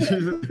 It's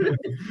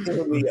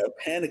giving me a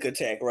panic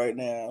attack right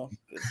now.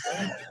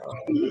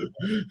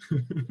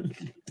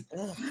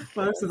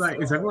 First,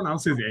 is everyone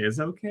else's ears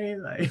okay?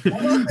 Like,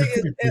 am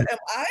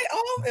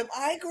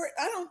I great?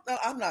 I don't know.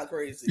 I'm not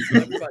crazy. So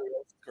everybody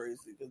else is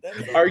crazy.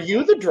 Are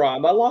you the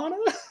drama, Lana?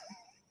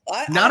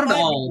 Not at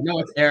all. No,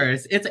 it's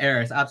Eris. It's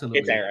Eris. Absolutely.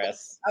 It's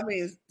Eris. I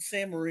mean,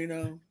 San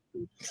Marino.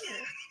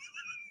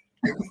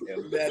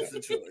 That's a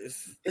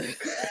choice.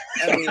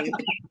 I mean,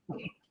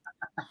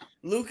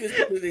 Lucas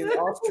in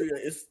Austria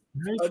is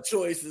a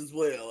choice as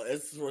well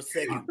as for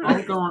second.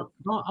 I'll go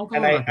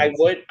And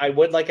I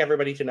would like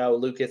everybody to know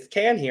Lucas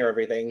can hear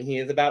everything. He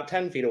is about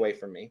 10 feet away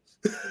from me.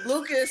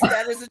 Lucas,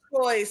 that is a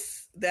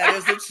choice. That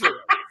is a choice.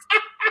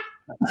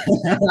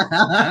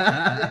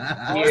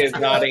 He is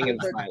nodding and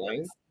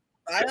smiling.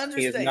 I understand.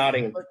 He is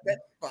nodding. But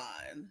that's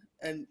fine.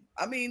 And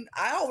I mean,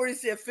 I already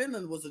said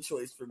Finland was a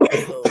choice for me.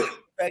 So the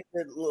fact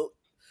that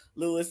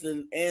Lewis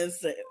and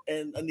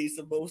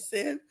Anissa both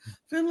said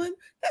Finland,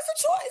 that's a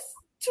choice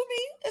to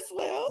me as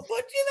well.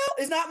 But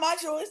it's not my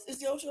choice.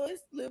 It's your choice.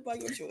 Live by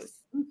your choice.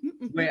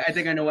 Wait, I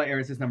think I know what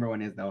Eris's number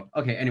one is though.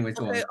 Okay, anyways,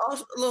 go on.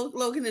 Also,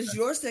 Logan, is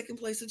your second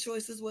place a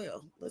choice as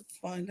well? Let's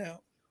find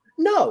out.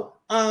 No.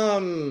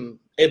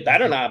 It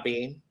better not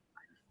be.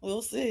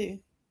 We'll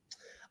see.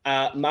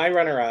 My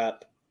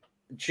runner-up,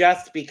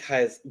 just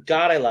because,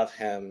 God, I love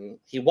him.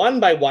 He won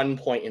by 1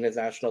 point in his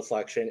national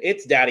selection.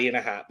 It's Daddy in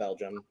a Hat,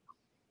 Belgium.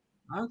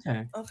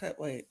 Okay. Okay,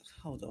 wait.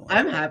 Hold on.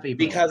 I'm happy.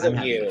 Because of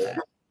you.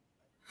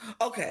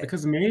 Okay.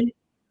 Because of me?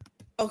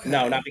 Okay.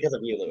 No, not because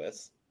of you,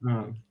 Lewis.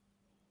 Oh.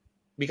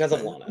 Because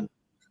of Lana.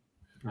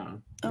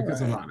 Oh.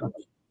 Because of Lana.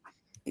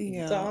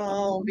 Yeah. It's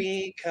all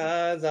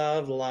because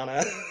of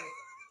Lana.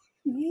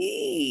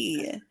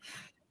 Yeah.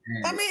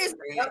 I mean,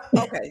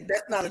 okay,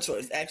 that's not a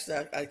choice.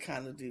 Actually, I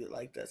kind of did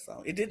like that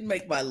song. It didn't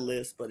make my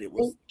list, but it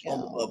was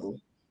on the bubble.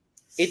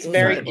 It's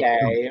very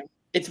gay.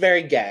 It's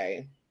very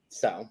gay.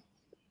 So,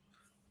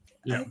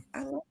 yeah,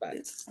 I like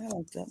it. I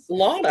like that.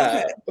 Lana,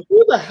 Okay.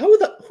 who the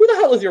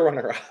hell is your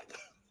runner-up?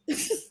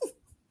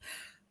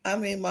 I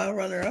mean, my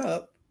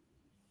runner-up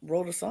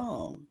wrote a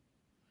song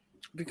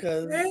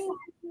because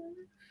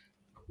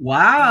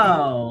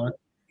wow.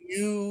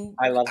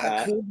 I love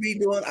that.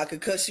 I could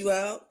cuss you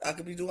out. I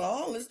could be doing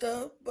all this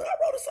stuff, but I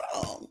wrote a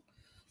song.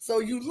 So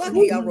you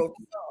lucky I wrote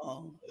the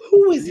song.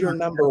 Who is your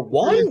number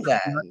one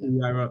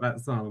then? I wrote that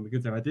song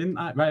because if I didn't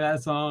write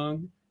that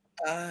song,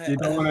 you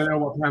don't I want to know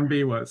what Plan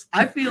B was.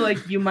 I feel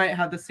like you might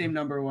have the same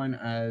number one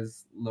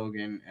as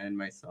Logan and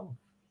myself.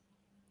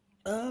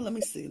 let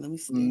me see.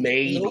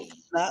 Maybe. Nope,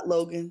 not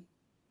Logan.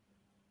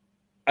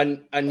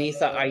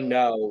 Anissa, I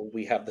know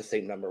we have the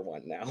same number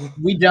one now.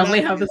 We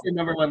definitely have the same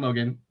number one,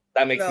 Logan.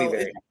 That makes me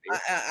very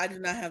happy. I do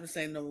not have the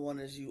same number one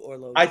as you or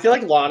Logan. I feel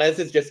like Lana's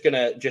is just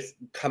gonna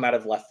come out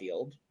of left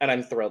field, and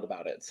I'm thrilled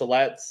about it. So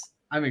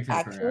I'm excited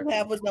I for her. could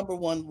have a number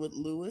one with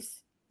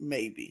Lewis,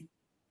 maybe.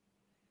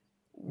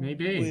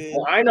 Maybe.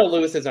 Well, I know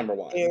Lewis is number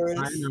one. Eris,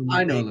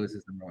 I know Lewis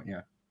is number one,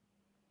 yeah.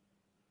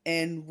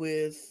 and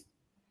with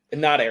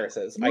Not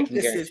Eris's. I can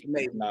Lucas guarantee is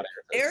maybe. not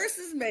Eris's. Eris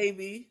is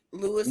maybe,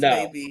 Lewis No.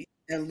 maybe,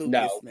 and Lucas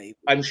No. maybe.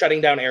 I'm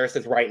shutting down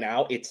Eris's right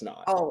now. It's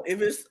not. Oh,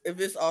 if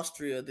it's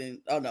Austria,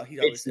 then no, he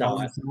already It's said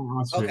not. it.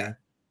 Okay.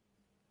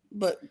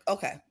 But All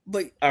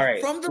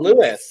right, from the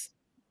Lewis.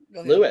 Go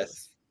ahead,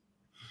 Lewis.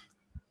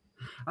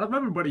 I love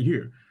everybody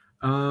here.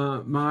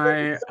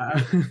 My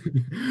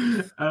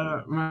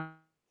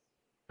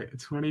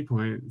 20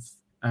 points,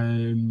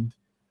 and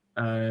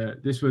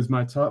this was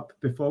my top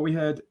before we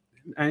had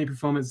any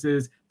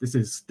performances. This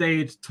is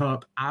stayed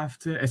top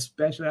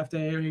especially after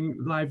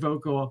hearing live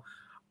vocal.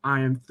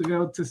 I am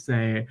thrilled to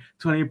say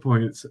 20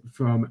 points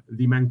from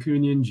the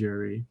Mancunian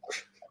jury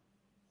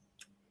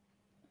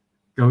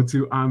go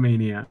to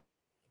Armenia.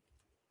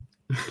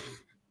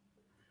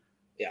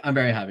 I'm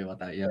very happy about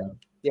that. Yeah.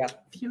 Yeah.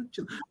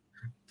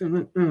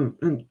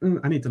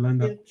 I need to learn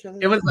that.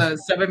 It was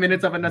 7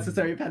 minutes of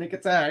unnecessary panic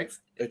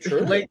attacks.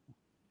 Truly.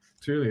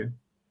 Truly.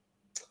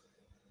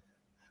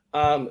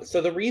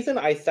 So the reason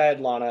I said,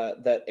 Lana,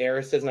 that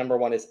Eris is number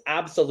one is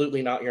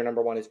absolutely not your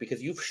number one is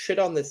because you've shit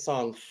on this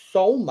song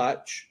so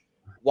much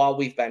while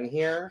we've been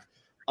here.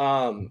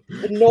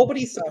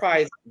 Nobody's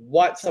surprised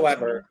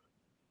whatsoever.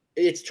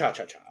 It's Cha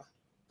Cha Cha.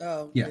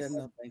 Oh, yes. Yeah,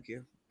 no, thank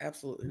you.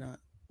 Absolutely not.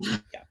 Yeah.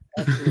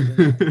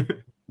 Absolutely not.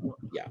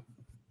 Yeah.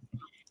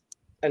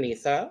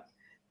 Anissa?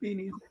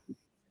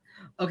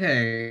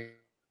 Okay.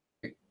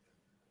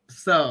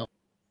 So,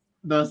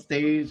 the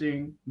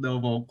staging, the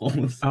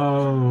vocals.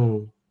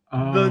 Oh.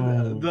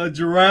 The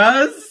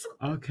dress.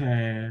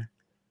 Okay,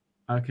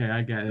 I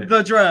get it.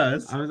 The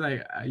dress. I was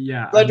like,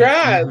 yeah. The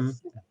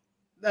dress.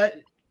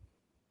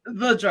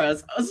 The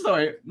dress.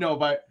 Sorry, no,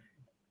 but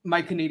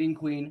my Canadian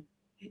queen.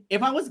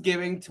 If I was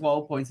giving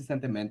 12 points to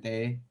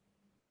Sentimente,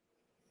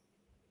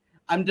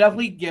 I'm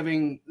definitely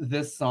giving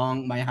this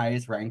song my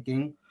highest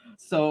ranking.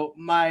 So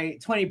my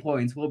 20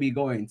 points will be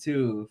going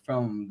to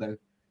from the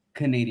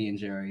Canadian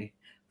jury.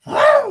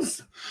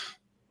 Torontonian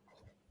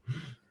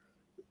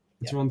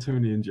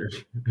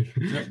jury.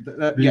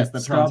 Yes, the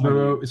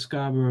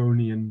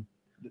Scarboroughnian.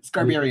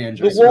 Scarberian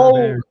The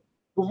jury.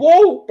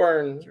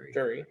 Woburn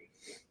jury.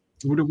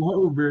 The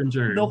Woburn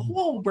jury. The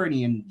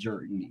Woburnian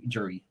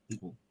jury.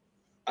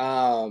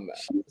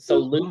 So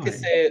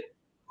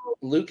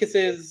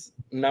Lucas's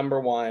number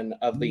one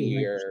of the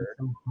year.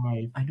 So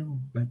high, I know,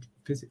 like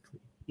physically.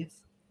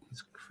 yes.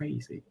 It's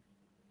crazy.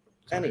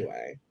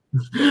 Anyway.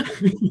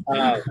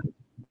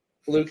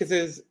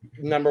 Lucas's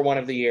number one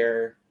of the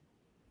year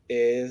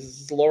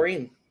is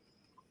Laureen.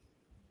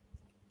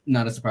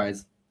 Not a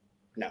surprise.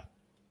 No.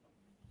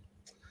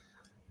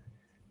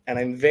 And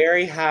I'm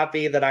very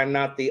happy that I'm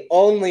not the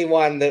only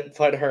one that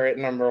put her at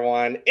number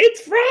one.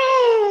 It's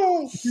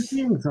France! It's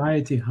the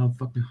anxiety how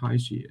fucking high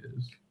she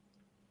is.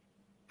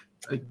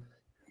 Like,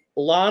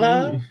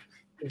 Lana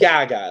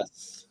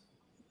Gagas.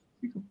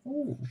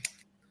 oh.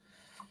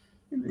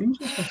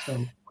 Enjoy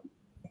yourself.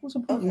 What's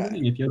the point in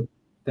winning if you're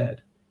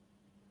dead?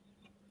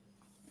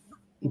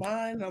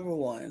 My number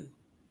one.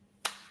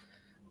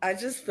 I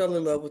just fell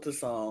in love with the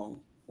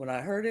song when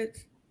I heard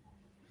it.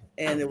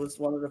 And it was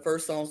one of the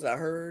first songs that I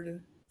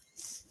heard.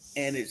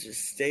 And it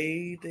just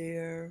stayed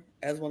there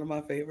as one of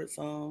my favorite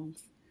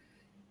songs.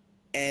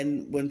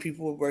 And when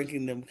people were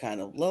ranking them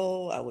kind of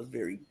low, I was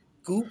very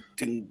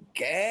gooped and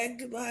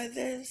gagged by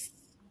this.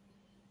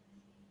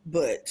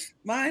 But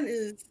mine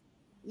is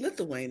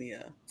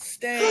Lithuania.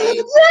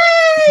 Stay.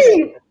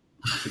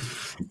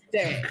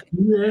 Stay.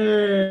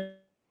 Yeah.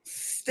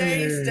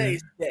 Stay.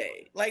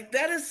 Like,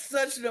 that is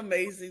such an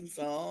amazing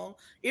song.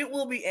 It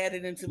will be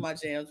added into my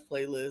jams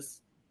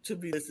playlist to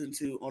be listened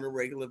to on a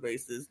regular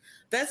basis.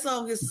 That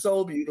song is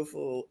so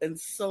beautiful and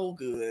so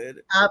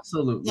good.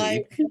 Absolutely.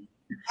 Like,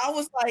 I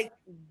was like,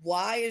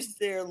 why is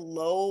there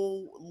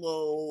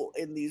low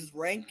in these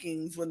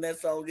rankings when that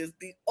song is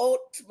the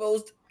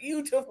most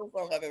beautiful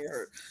song I've ever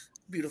heard?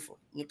 Beautiful.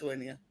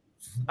 Lithuania.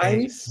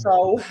 I'm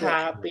so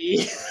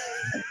happy.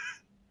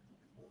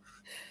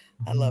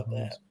 I love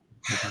that.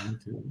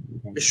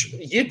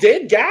 You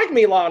did gag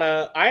me,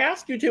 Lana. I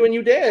asked you to, and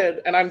you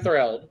did, and I'm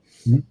thrilled.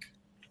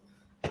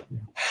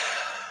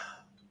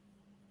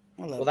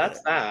 Well,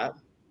 that's that.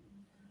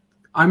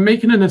 I'm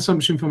making an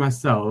assumption for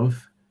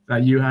myself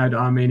that you had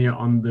Armenia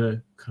on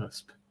the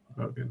cusp,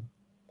 Logan.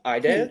 I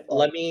did.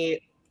 Let me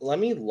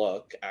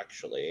look.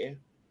 Actually,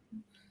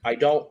 I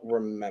don't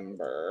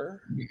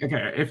remember.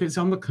 Okay, if it's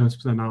on the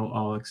cusp, then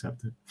I'll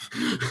accept it.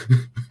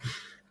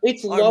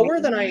 It's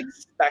lower than I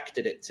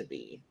expected it to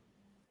be.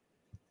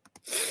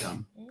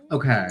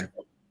 Okay.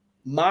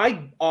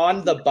 My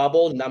on the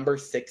bubble number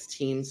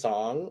 16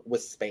 song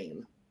was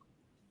Spain.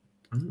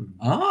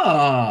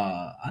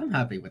 I'm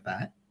happy with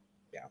that.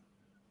 Yeah.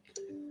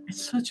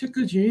 It's such a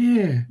good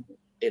year.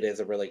 It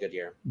is a really good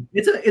year.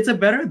 It's a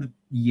better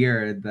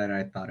year than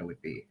I thought it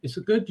would be. It's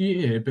a good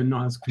year, but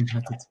not as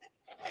competitive.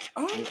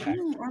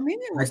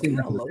 Armenia was kind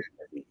of low.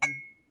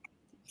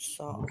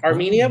 So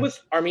Armenia's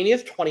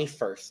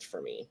 21st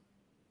for me.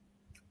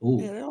 Ooh.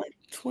 yeah, they're like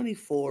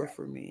 24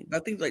 for me. I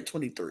think like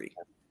 23.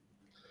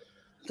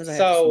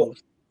 So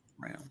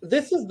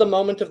this is the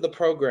moment of the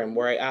program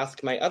where I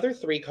ask my other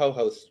three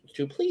co-hosts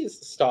to please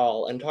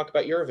stall and talk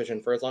about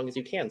Eurovision for as long as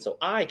you can so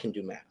I can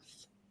do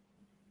math.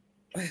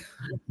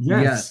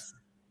 Yes.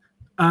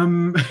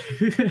 Thank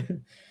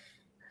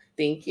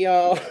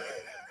you.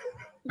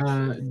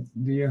 Do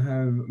you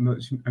have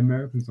much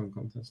American Song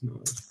Contest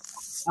knowledge?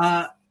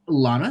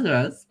 Lana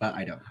does, but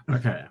I don't.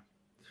 Okay.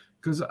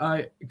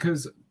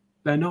 Because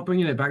they're not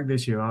bringing it back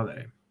this year, are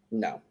they?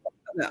 No.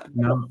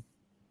 No.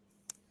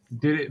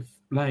 Did it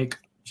like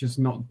just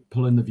not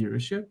pull in the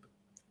viewership?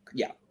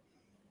 Yeah.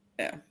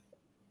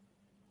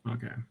 Yeah.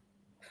 Okay.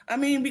 I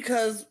mean,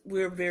 because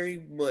we're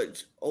very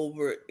much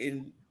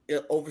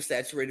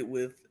oversaturated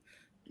with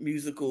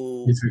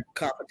musical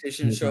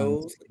competition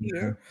shows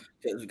here.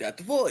 Because we got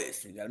The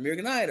Voice, and you got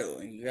American Idol,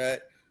 and you got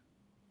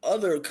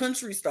other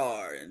country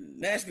star and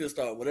Nashville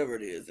star, whatever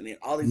it is, and then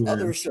all these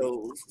other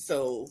shows.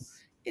 So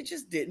it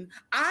just didn't.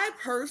 I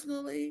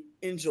personally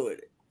enjoyed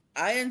it.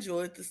 I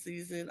enjoyed the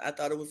season. I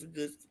thought it was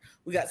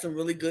we got some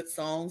really good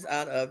songs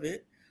out of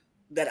it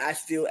that I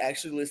still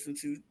actually listen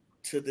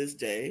to this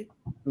day.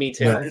 Me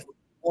too.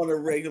 On a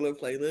regular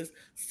playlist.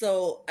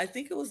 So I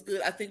think it was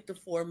good. I think the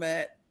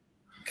format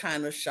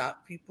kind of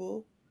shocked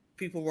people.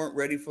 People weren't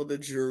ready for the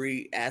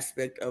jury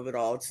aspect of it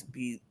all to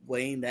be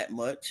weighing that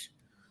much.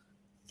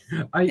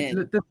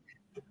 The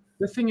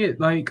thing is,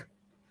 like,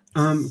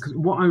 cause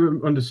what I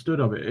understood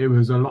of it, it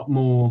was a lot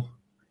more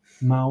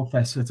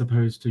Malfest as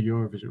opposed to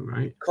Eurovision,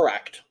 right?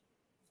 Correct.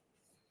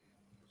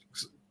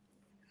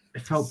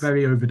 It felt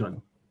very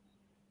overdone.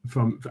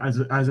 As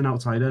an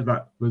outsider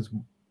that was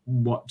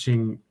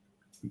watching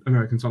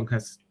American Song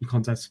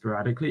Contest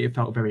sporadically, it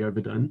felt very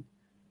overdone.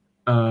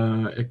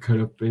 It could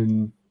have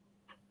been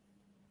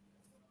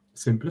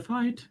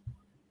simplified,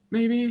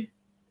 maybe.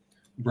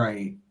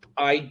 Right.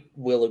 I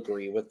will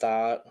agree with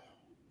that.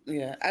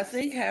 Yeah, I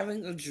think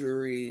having a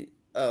jury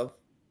of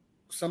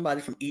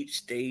somebody from each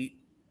state,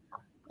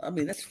 I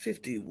mean, that's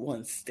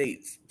 51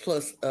 states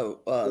plus it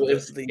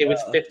was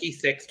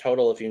 56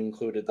 total if you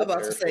included the. I'm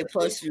about to say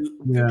plus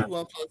 51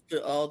 plus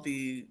all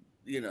the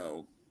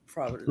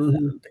Providence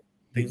and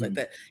things like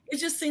that. It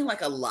just seemed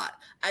like a lot.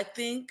 I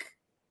think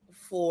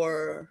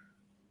for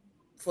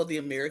the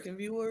American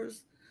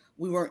viewers,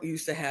 we weren't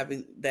used to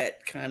having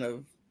that kind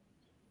of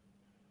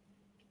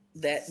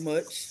that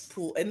much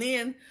pool, and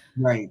then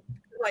like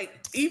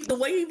even the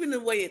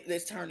way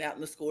it turned out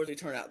and the scores they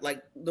turned out,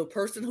 like the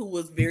person who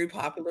was very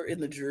popular in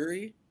the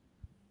jury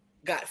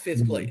got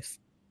 5th place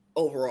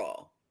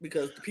overall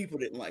because the people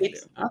didn't like them.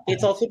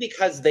 It's also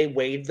because they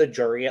weighed the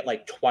jury at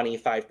like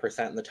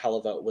 25% and the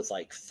televote was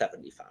like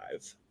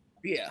 75.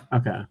 Yeah.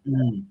 Okay.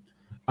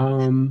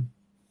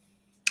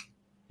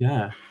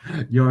 Yeah.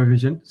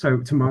 Eurovision.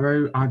 So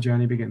tomorrow our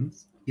journey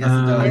begins. Yes,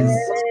 it does.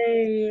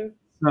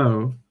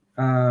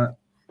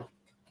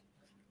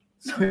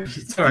 So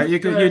all right, you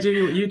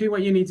do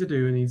what you need to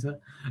do, Anita.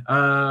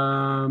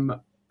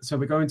 So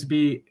we're going to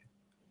be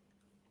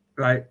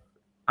like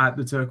at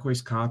the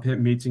turquoise carpet,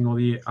 meeting all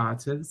the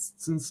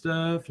artists and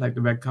stuff, like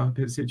the red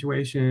carpet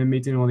situation,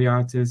 meeting all the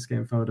artists,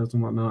 getting photos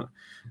and whatnot.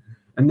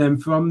 And then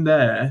from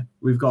there,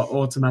 we've got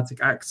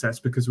automatic access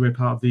because we're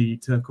part of the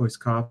turquoise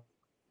carpet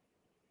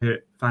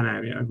fan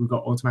area. We've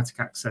got automatic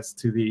access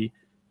to the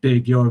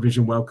big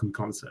Eurovision welcome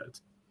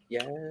concert,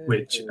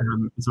 which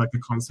is like a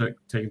concert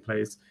taking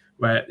place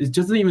where it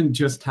doesn't even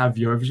just have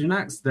Eurovision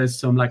acts. There's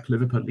some like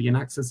Liverpudlian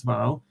acts as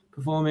well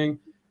performing.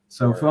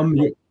 So from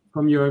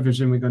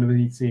Eurovision, we're going to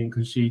be seeing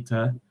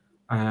Conchita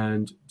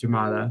and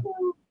Jamala.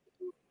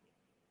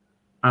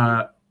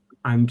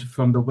 And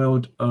from the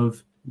world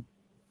of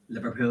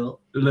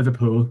Liverpool,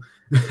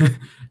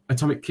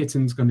 Atomic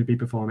Kitten's going to be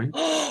performing.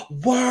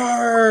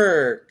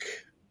 Work!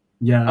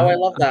 Yeah. Oh, I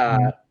love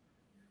that.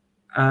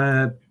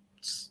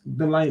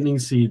 The Lightning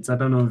Seeds, I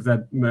don't know if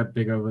they're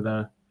big over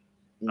there,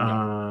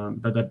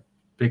 but they're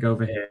big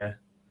over here.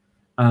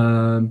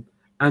 And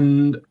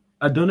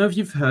I don't know if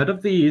you've heard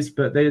of these,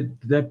 but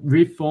they're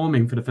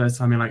reforming for the first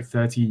time in like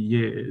 30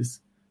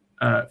 years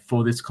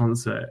for this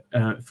concert.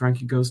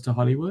 Frankie Goes to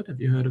Hollywood. Have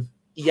you heard of?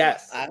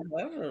 Yes. I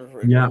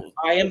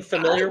am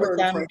familiar with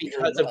them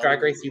because of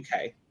Drag Race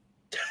UK.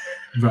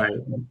 Right.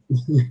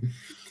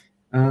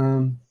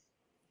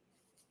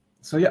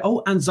 So yeah.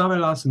 Oh, and Zara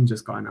Larsson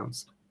just got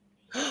announced.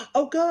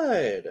 Oh,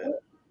 good.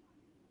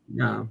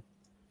 Yeah.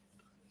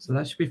 So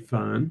that should be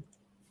fun.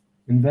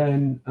 And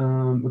then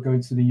we're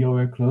going to the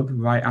Euro Club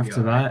right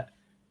after that,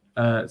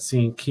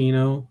 seeing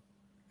Kino.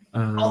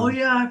 Oh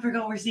yeah, I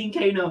forgot we're seeing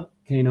Kano.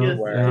 Yes.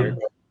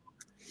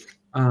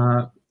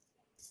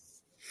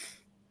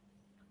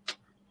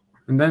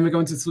 And then we're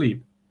going to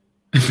sleep.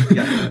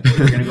 Yeah,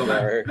 we're gonna go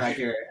back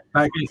here.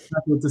 Back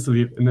to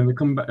sleep, and then we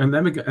come back, and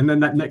then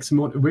that next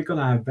morning we're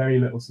gonna have very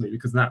little sleep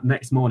because that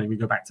next morning we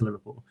go back to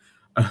Liverpool,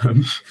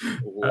 and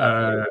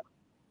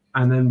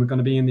then we're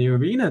gonna be in the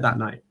arena that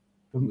night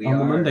on the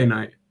Monday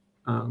night.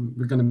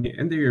 We're gonna be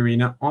in the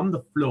arena on the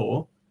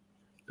floor,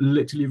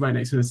 literally right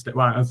next to the stage,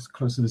 well, as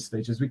close to the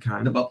stage as we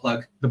can. The butt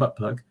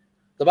plug.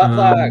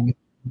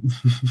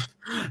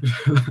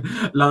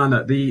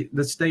 Lana,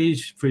 the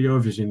stage for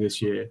Eurovision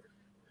this year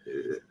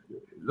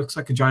looks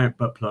like a giant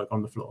butt plug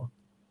on the floor.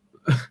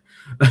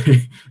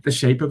 The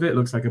shape of it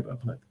looks like a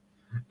butt plug.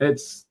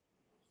 It's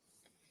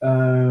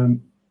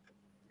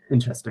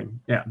interesting.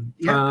 Yeah.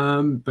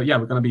 But yeah,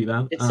 we're gonna be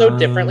there. It's so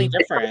differently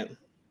different.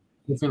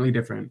 Definitely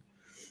different.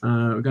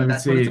 We're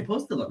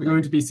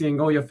going to be seeing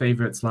all your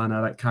favorites,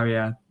 Lana, like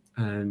Carrier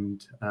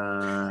and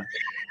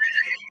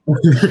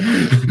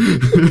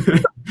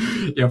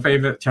your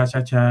favorite Cha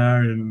Cha Cha,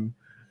 and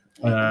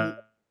I'm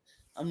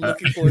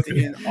looking forward to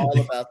hearing all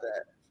about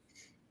that.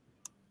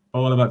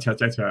 All about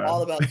cha-cha-cha.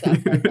 All about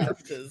cha-cha-cha,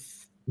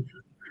 because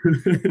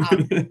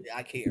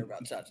I care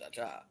about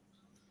cha-cha-cha,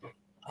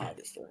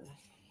 obviously.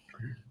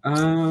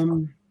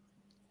 A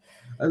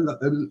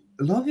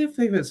lot of your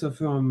favorites are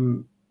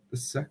from the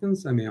second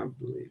semi, I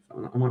believe.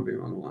 I might be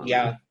wrong. Lana.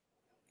 Yeah.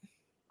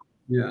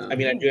 Yeah. I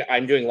mean,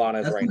 I'm doing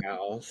Lana's right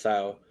now,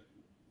 so.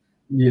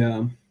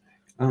 Yeah.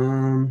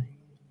 And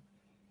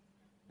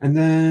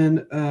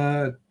then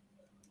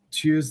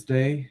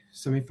Tuesday,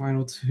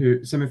 semi-final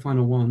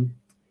 1,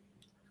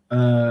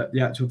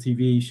 the actual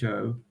TV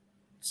show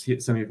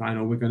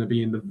semi-final. We're going to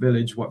be in the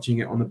village watching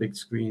it on the big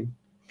screen.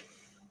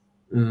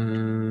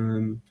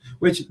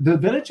 Which the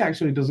village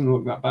actually doesn't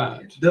look that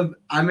bad.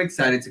 I'm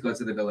excited to go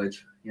to the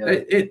village. Yeah.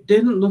 It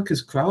didn't look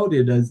as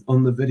crowded as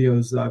on the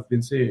videos that I've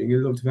been seeing. It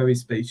looked very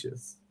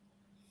spacious.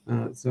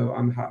 So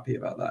I'm happy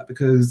about that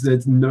because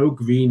there's no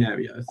green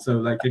area. So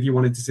like if you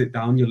wanted to sit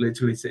down, you're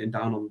literally sitting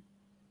down on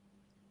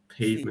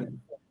pavement.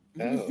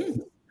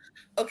 Oh.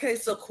 Okay,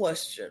 so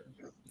question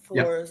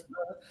for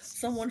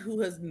someone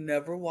who has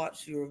never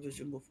watched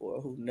Eurovision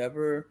before, who's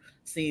never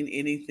seen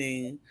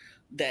anything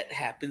that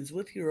happens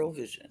with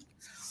Eurovision.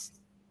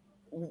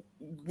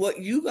 What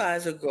you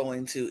guys are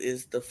going to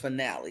is the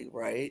finale,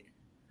 right?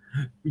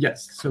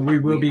 Yes. So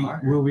we've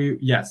got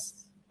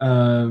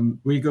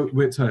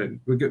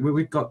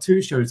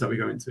 2 shows that we're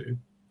going to.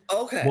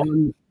 Okay.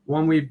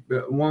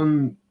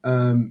 One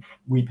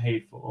we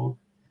paid for,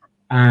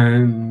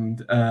 and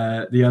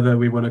the other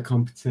we won a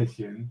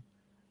competition.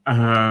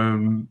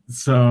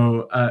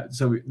 So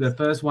the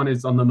first one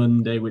is on the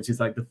Monday, which is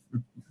like the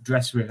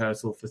dress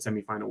rehearsal for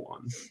semi-final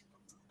 1.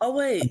 Oh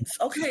wait,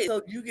 okay.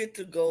 So you get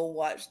to go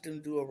watch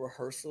them do a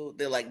rehearsal.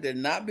 They're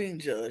not being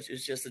judged.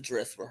 It's just a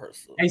dress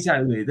rehearsal.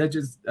 Exactly. They're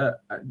just.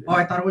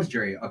 I thought it was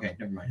jury. Okay,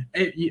 never mind.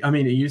 It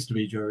used to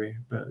be jury,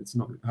 but it's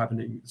not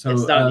happening. So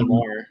it's not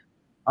anymore.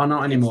 Oh,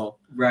 not anymore.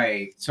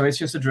 Right. So it's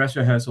just a dress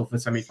rehearsal for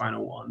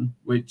semi-final 1,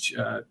 which,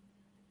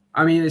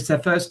 it's their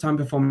first time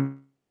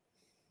performing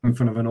in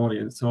front of an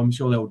audience, so I'm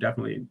sure they'll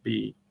definitely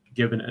be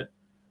given it.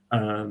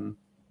 And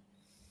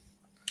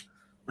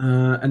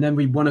then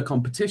we won a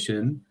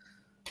competition.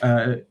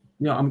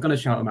 I'm gonna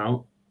shout them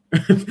out.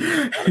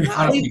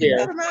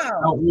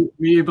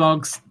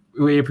 Vlogs,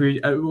 we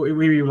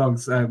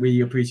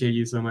appreciate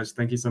you so much.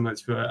 Thank you so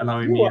much for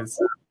allowing me.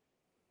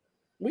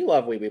 We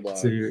love Weeby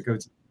Vlogs. To go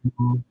to.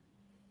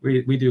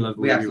 We do love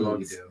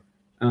Weeby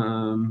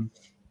Vlogs.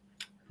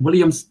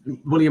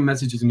 William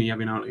messages me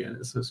every now and again.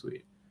 It's so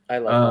sweet. I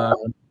love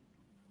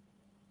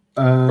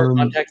that. For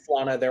context,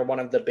 Lana, they're one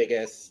of the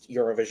biggest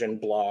Eurovision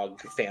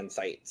blog fan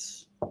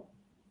sites.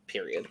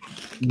 Period.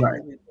 Right.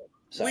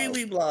 So.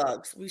 Wee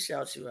Blogs, we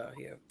shout you out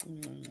here.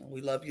 We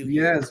love you.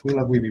 Yes, we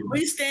love Wee Blogs.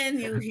 We stand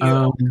you here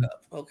on the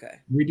cup. Okay.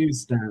 We do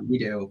stand. We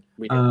do.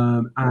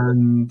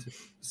 And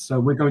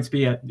so we're going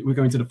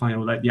to the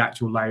final, like the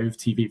actual live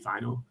TV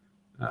final,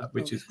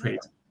 which is great.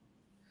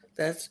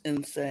 That's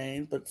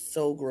insane, but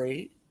so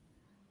great.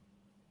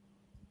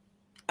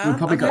 I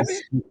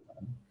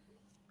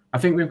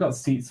think we've got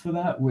seats for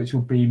that, which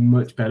will be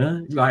much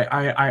better. Like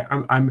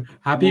I'm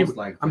happy.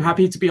 I'm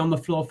happy to be on the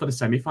floor for the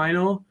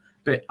semi-final.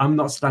 But I'm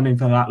not standing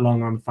for that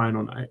long on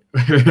final night.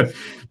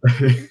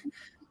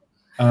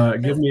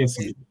 Give me a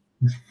seat.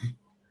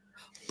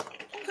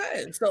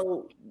 Okay,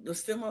 so the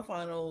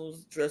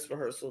semifinals dress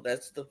rehearsal,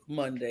 that's the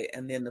Monday,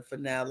 and then the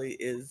finale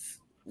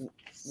is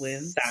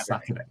when?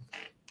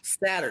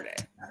 Saturday.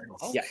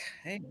 Okay.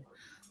 Yeah.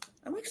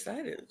 I'm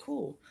excited.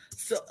 Cool.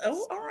 So,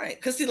 all right.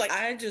 Because see, like,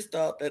 I just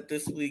thought that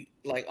this week,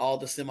 like, all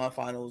the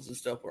semifinals and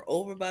stuff were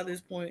over by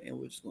this point, and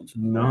we're just going to.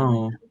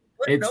 No,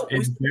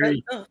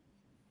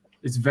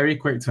 it's very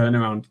quick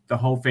turnaround. The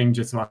whole thing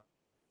just lasts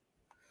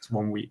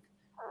 1 week.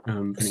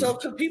 So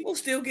can people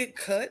still get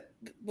cut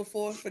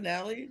before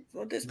finale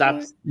for this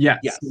point?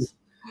 Yes.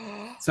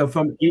 So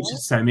from each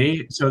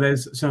semi,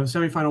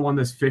 semi-final 1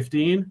 there's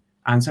 15,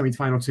 and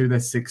semi-final 2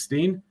 there's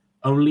 16.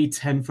 Only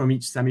 10 from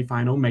each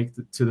semi-final make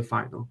to the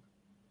final.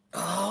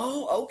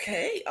 Oh,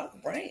 okay.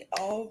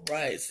 All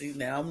right. See,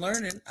 now I'm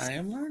learning. I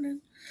am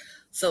learning.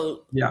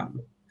 So yeah,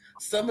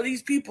 some of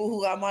these people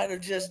who I might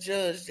have just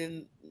judged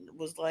and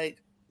was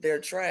like, they're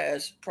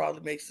trash,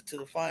 probably makes it to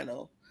the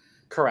final.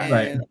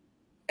 Correct.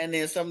 And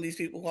then some of these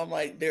people who I'm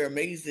like, they're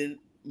amazing,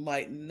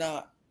 might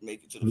not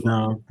make it to the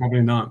final. No,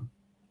 probably not.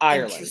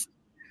 Ireland.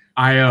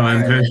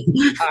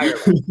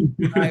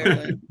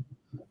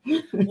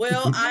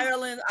 Well,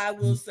 Ireland, I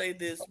will say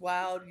this,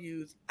 Wild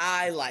Youth,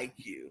 I like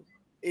you.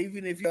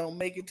 Even if you don't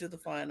make it to the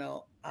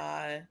final,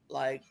 I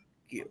like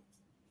you.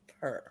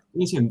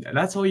 Listen,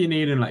 that's all you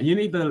need in life. You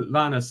need the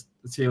Lana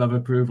seal of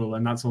approval,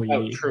 and that's all you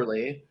need.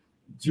 Truly.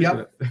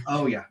 Yep.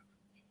 Oh yeah.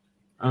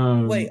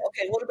 Wait.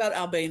 Okay. What about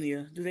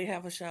Albania? Do they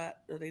have a shot?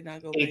 Are they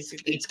not going to make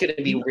it? It's going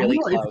to be really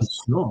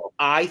close. Sure.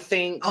 I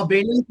think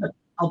Albania's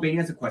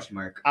a question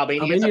mark.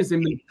 Albania's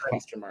in the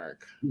question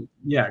mark.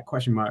 Yeah,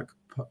 question mark.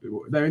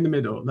 They're in the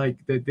middle. Like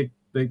they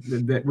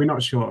we're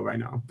not sure right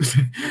now.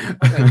 Okay,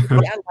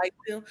 I like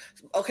them.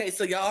 Okay,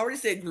 so y'all already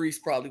said Greece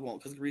probably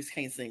won't because Greece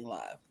can't sing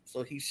live,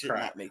 so he should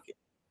not make it.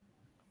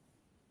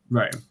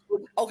 Right.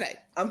 Okay,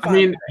 I'm I fine.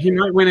 mean, with that. he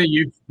might win a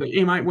youth.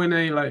 He might win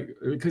a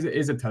because it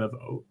is a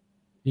televote.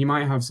 He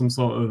might have some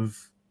sort of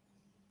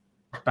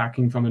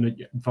backing from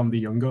the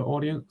younger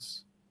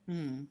audience.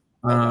 Okay.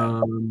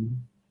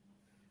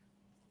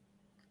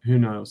 Who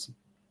knows?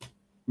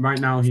 Right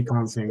now, he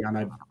can't sing, and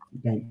I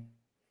don't.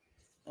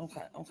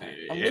 Okay.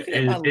 I'm looking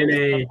at my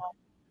list.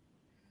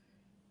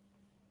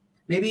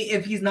 Maybe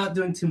if he's not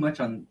doing too much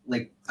on,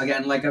 like I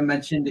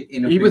mentioned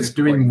in a He was previous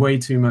doing recording, way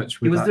too much.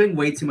 He was doing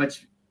way too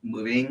much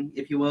moving,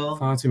 if you will.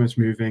 Far too much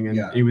moving, and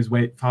Yeah. he was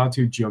far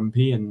too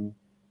jumpy, and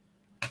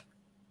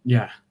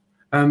yeah.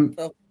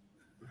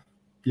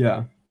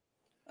 Yeah.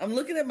 I'm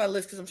looking at my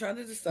list because I'm trying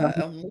to decide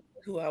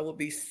who I would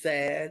be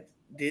sad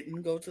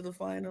didn't go to the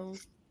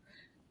finals,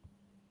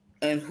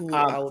 and who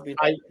I would be.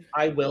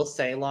 I will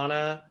say,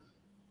 Lana,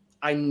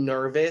 I'm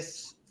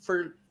nervous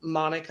for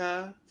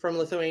Monica from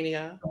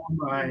Lithuania. Oh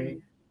my.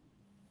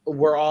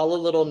 We're all a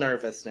little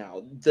nervous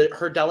now.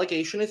 Her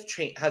delegation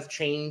has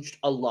changed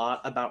a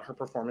lot about her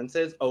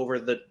performances over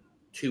the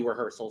 2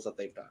 rehearsals that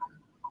they've done.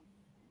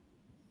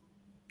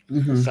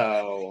 Mm-hmm.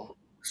 So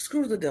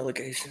screw the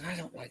delegation. I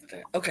don't like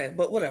that. Okay,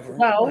 but whatever.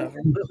 Well,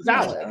 whatever.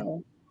 valid.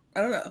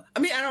 I don't know. I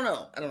mean, I don't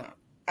know.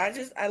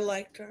 I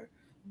liked her,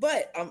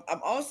 but I'm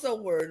also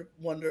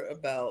wonder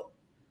about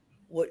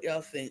what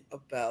y'all think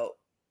about,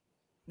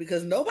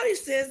 because nobody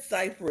said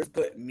Cyprus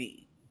but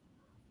me.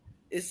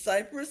 Is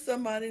Cyprus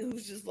somebody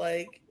who's just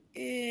like,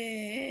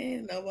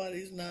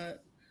 nobody's not,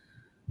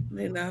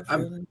 they're not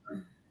feeling it?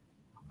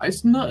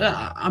 It's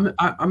not.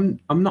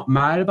 I'm not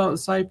mad about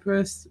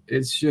Cyprus.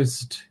 It's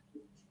just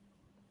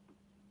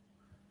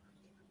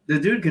the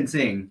dude can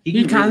sing.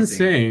 He can really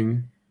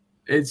sing.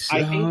 It's.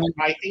 I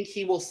think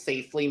he will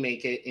safely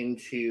make it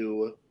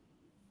into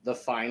the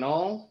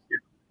final.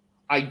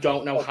 I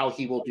don't know how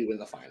he will do in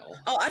the final.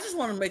 Oh, I just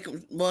want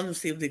to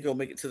see if they go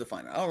make it to the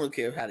final. I don't really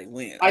care how they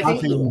win. I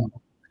think he will.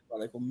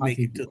 Like, we'll make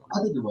it to.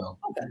 I think he will.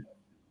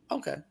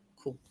 Okay.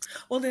 Cool.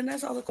 Well, then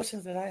that's all the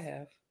questions that I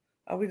have.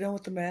 Are we done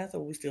with the math, or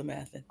are we still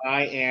mathing?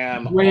 I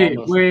am. Wait.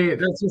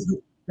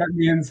 That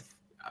means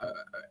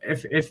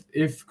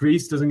if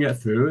Greece doesn't get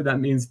through, that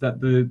means that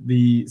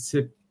the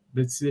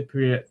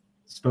Cypriot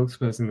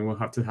spokesperson will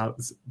have to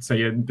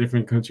say a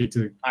different country to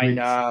Greece. I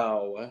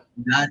know.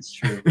 That's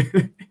true.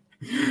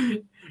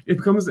 It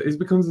becomes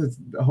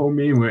a whole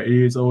meme where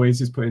he's always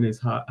just putting his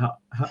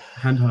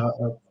hand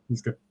up.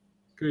 He's got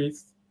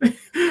Greece.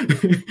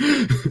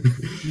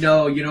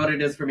 No, you know what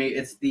it is for me?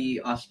 It's the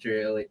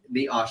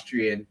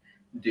Austrian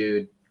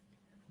dude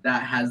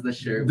that has the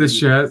shirt. The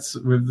shirts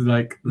with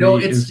like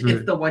it's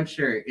the one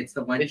shirt. It's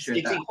the one shirt.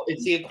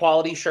 It's the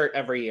equality shirt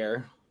every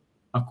year.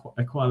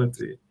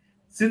 Equality.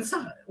 Since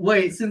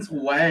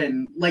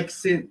when? Like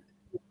starting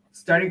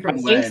from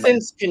I when? think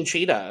since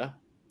Conchita.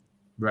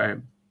 Right.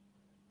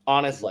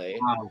 Honestly.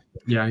 Wow.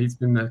 Yeah, he's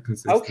been there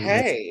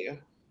consistently.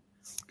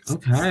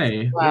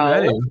 Okay.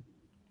 Well,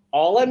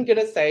 all I'm going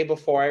to say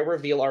before I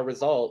reveal our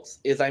results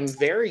is I'm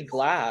very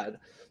glad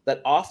that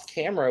off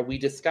camera we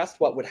discussed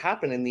what would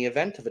happen in the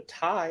event of a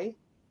tie.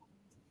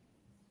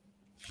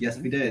 Yes,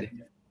 we did.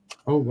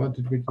 Oh, what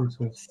did we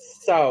discuss?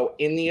 So,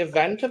 in the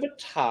event of a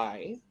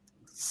tie,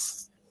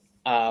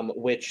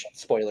 which,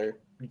 spoiler,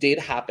 did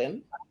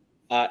happen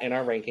in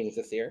our rankings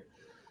this year,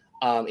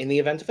 in the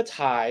event of a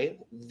tie,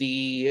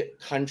 the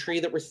country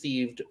that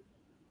received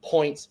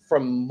points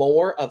from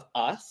more of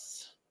us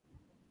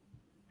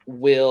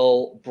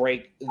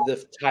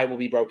the tie will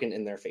be broken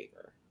in their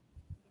favor.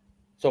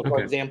 So,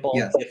 for example,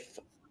 if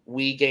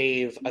we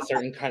gave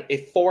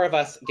if 4 of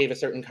us gave a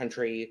certain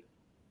country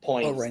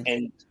points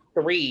and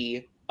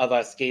 3 of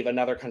us gave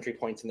another country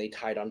points and they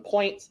tied on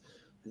points,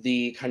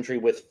 the country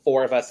with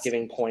 4 of us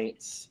giving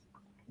points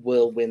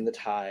will win the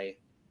tie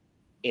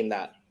in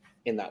that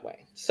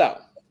way. So,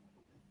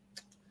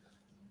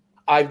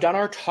 I've done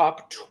our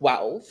top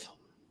 12.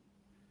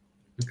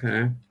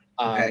 Okay.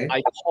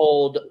 I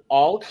pulled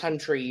all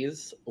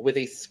countries with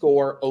a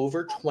score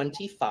over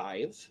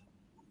 25,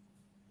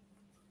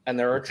 and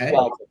there are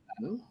 12 of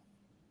them.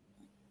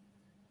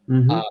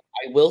 Mm-hmm. I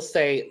will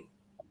say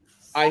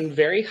I'm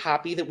very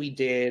happy that we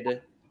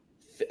did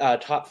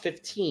top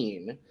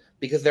 15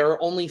 because there are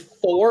only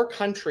 4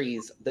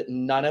 countries that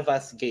none of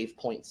us gave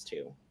points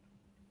to.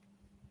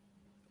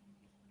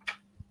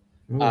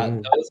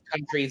 Those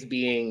countries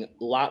being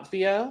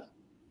Latvia,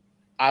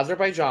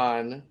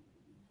 Azerbaijan,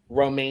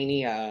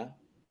 Romania,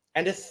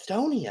 and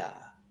Estonia.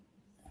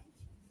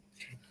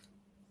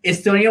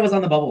 Estonia was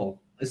on the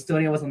bubble.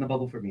 Estonia was on the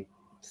bubble for me.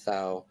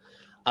 So,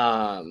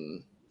 I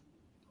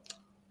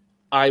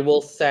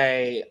will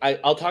say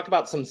I'll talk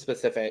about some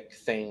specific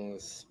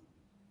things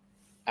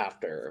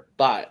after.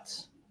 But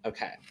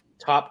okay,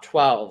 top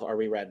 12. Are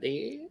we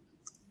ready?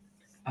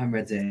 I'm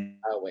ready.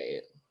 Oh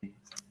wait.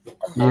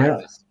 Yeah.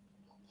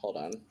 Hold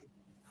on.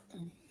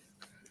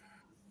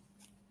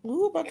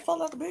 Ooh, about to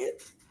fall out of bed.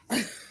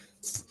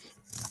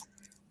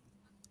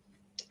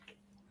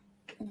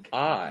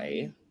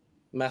 I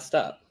messed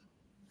up.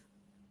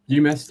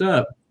 You messed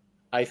up.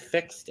 I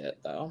fixed it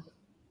though.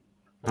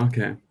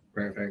 Okay.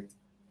 Perfect.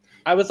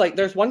 I was like,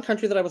 there's one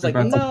country that I was like,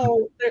 About-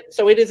 no.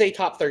 So it is a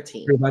top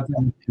 13. We're about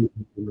to-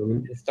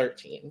 It's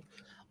 13.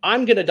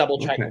 I'm going to double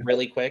check Okay.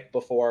 really quick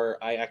before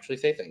I actually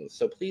say things.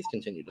 So please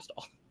continue to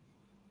stall.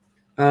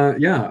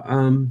 Yeah.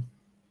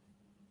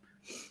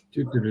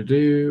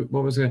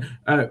 What was it?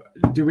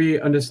 Do we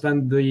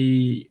understand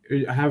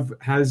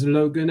has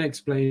Logan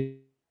explained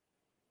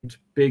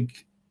Big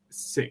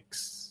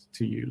Six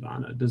to you,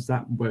 Lana? Does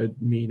that word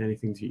mean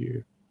anything to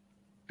you?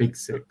 Big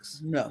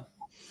Six. No,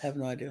 have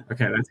no idea.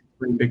 Okay, let's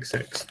explain Big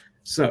Six.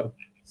 So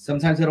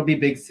Sometimes it'll be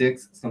Big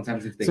Six.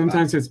 Sometimes it's Big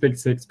sometimes Five. it's Big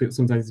Six, but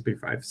sometimes it's Big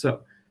Five.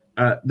 So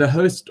the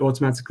host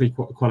automatically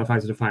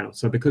qualifies to the final.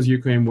 So because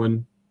Ukraine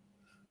won,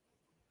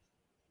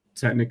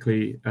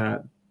 technically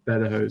they're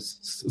the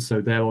hosts,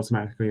 so they're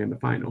automatically in the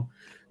final.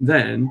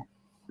 Then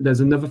there's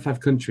another 5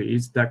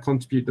 countries that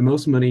contribute the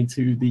most money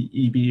to the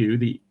EBU,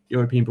 the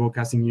European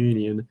Broadcasting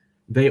Union.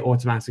 They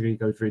automatically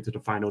go through to the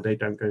final. They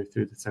don't go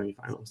through the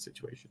semi-final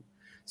situation.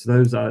 So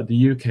those are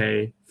the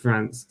UK,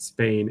 France,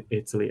 Spain,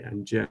 Italy,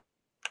 and Germany.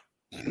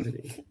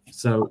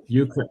 So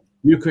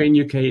Ukraine,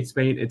 UK,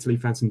 Spain, Italy,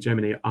 France, and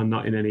Germany are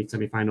not in any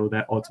semi-final.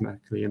 They're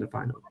automatically in the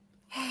final.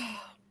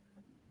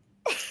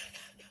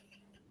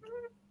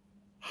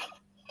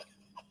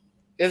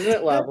 Isn't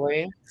it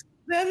lovely?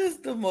 That is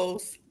the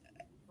most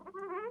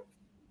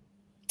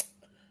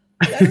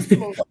first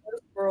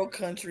world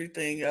country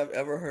thing I've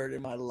ever heard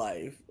in my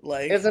life.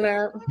 Like, Isn't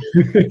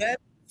it?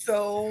 that's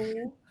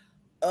so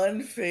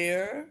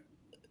unfair.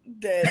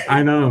 That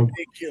I know.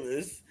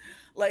 ridiculous.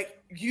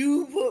 Like,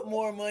 you put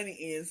more money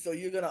in, so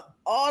you're gonna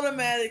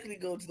automatically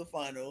go to the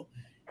final.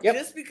 Yep.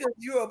 Just because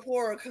you're a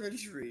poorer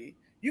country,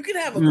 you can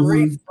have a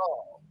great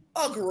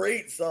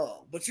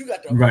song, but you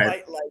got to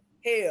fight like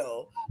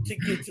hell to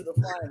get to the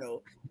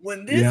final.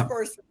 When this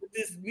person with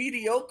this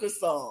mediocre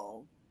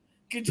song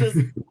can just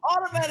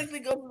automatically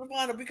go to the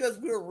final because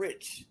we're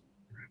rich.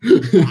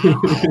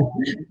 Wow.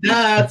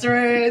 That's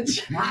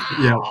rich.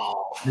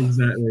 Wow. Yeah,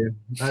 exactly.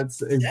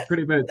 That's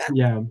pretty much,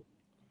 yeah.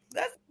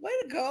 That's way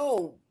to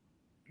go,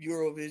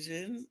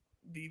 Eurovision,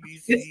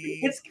 BBC.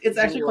 It's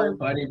actually quite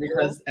funny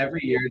because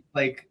every year,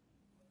 like,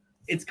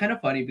 it's kind of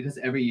funny because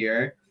every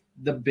year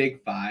the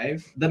big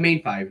 5, the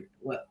main 5,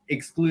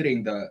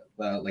 excluding the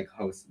like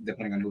hosts,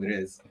 depending on who it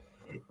is,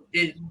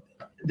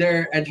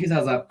 their entries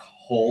as a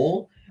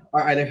whole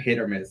are either hit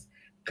or miss.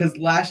 Because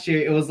last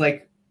year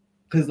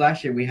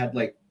we had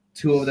like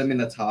 2 of them in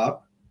the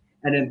top,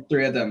 and then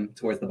 3 of them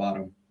towards the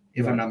bottom,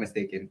 if I'm not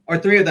mistaken, or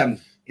 3 of them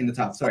in the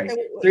top. Sorry,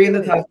 Okay, 3 in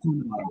the top, 2 in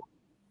the bottom.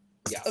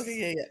 Yes.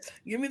 Okay, yeah.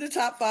 Give me the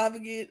top 5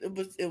 again.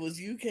 It was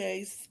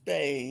UK,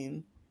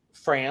 Spain,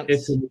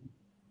 France,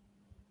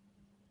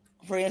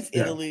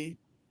 Italy,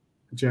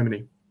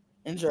 Germany,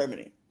 and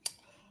Germany.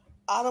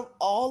 Out of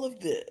all of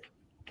this,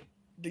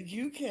 the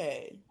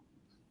UK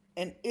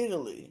and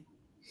Italy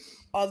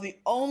are the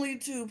only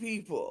 2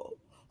 people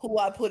who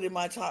I put in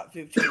my top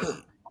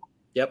 15.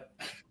 Yep.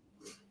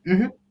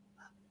 Mm-hmm.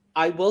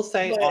 I will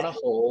say, on a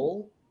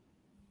whole,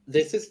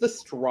 this is the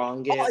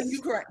strongest.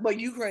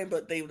 Ukraine,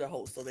 but they were the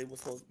host, so they were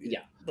supposed to be.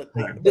 Yeah. But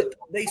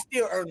they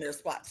still earn their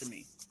spot to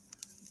me.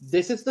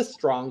 This is the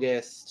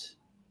strongest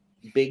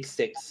Big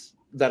 6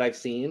 that I've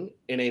seen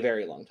in a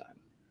very long time.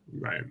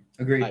 right?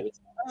 Agreed. I would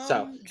say.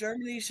 So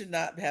Germany should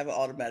not have an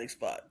automatic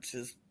spot.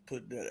 Just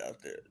put that out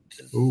there.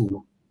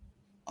 Ooh,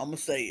 I'm gonna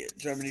say it.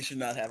 Germany should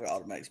not have an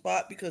automatic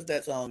spot because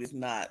that song is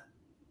not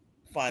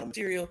final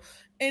material.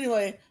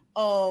 Anyway,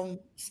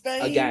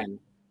 Spain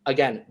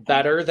again,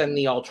 better than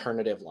the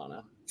alternative,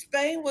 Lana.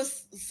 Spain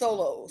was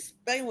solo.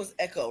 Spain was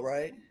Echo,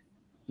 right?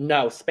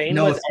 No, Spain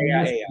was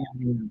Aya.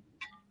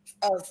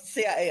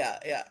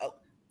 Yeah.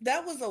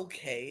 That was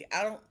okay.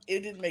 It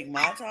didn't make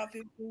my top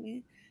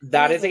 15.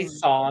 That is a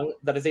song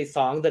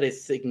that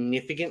is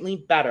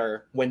significantly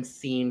better when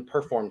seen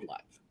performed live.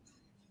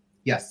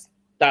 Yes.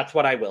 That's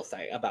what I will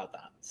say about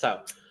that.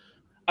 So,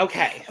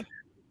 okay.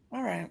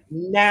 All right.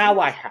 Now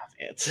I have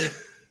it.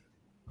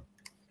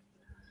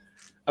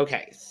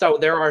 Okay, so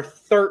there are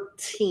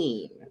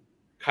 13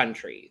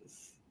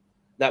 countries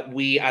that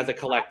we as a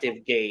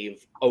collective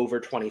gave over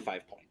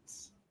 25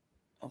 points.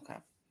 Okay.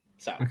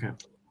 So, okay.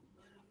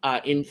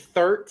 In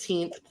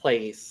 13th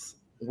place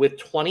with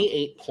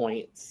 28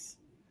 points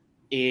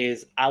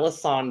is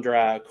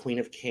Alessandra, Queen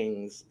of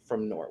Kings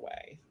from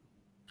Norway.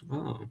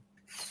 Oh,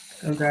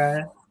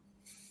 Congrats.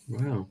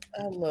 wow.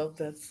 I love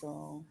that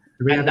song.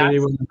 Do we And have that's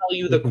anyone? to tell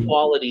you the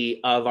quality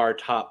of our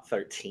top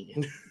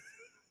 13.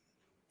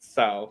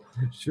 So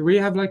Should we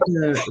have like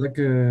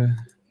a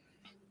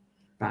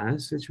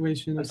bad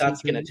situation? Or that's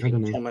something? going to I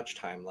don't take know. too much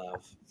time,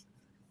 love.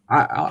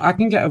 I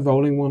can get a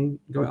rolling one.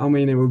 I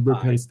mean, it would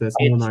replace this.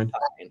 It's Never mind.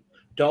 fine.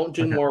 Don't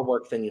do more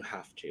work than you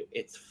have to.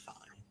 It's fine.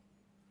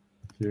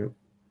 Yeah.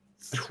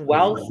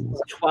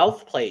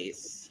 12th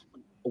place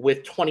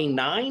with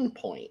 29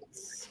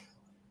 points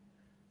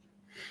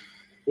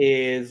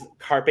is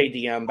Carpe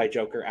Diem by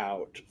Joker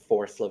Out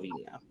for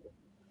Slovenia.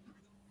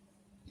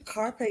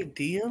 Carpe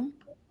Diem?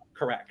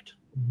 Correct.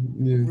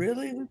 Yeah.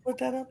 Really? We put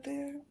that up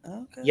there?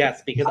 Okay.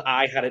 Yes, because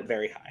I had it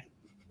very high.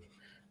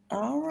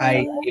 All I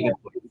right. gave it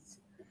points.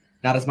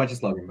 Not as much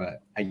as Logan,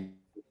 but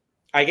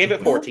I gave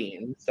it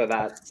 14, so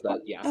that's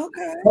yeah.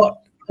 Okay.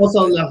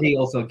 Also, Lovey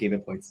also gave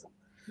it points.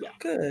 Yeah.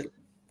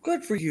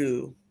 Good for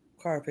you.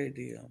 Carpe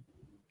diem.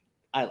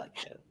 I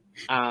like it.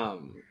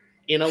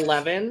 In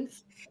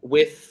 11th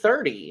with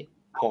 30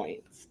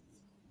 points.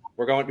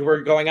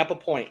 We're going up a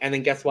point, and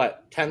then guess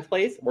what? 10th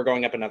place, we're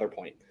going up another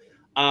point.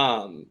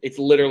 It's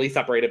literally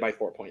separated by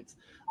 4 points.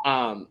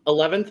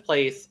 11th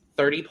place,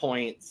 30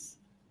 points.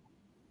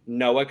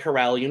 Noah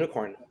Carell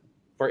Unicorn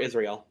for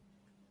Israel.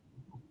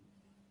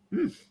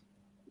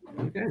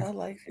 Okay. I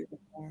like it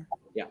more.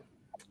 Yeah.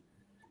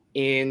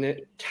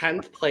 In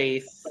 10th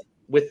place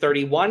with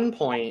 31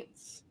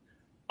 points,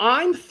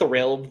 I'm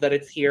thrilled that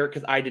it's here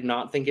because I did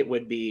not think it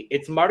would be.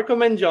 It's Marco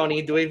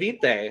Mangione Due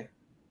Vite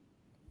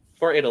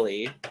for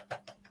Italy.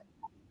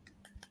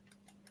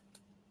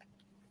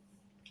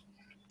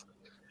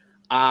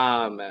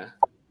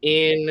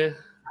 In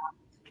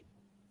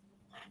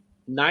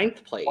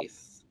 9th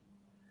place,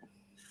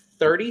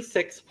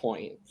 36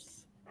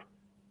 points.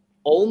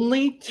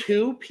 Only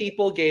 2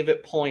 people gave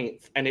it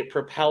points, and it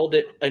propelled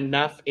it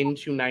enough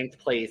into 9th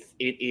place.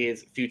 It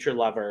is Future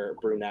Lover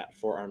Brunette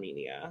for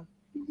Armenia.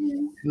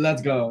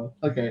 Let's go.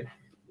 Okay.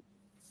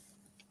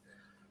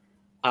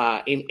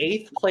 In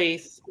 8th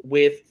place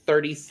with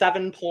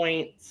 37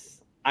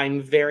 points,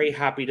 I'm very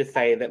happy to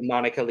say that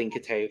Monica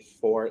Linkite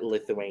for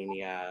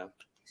Lithuania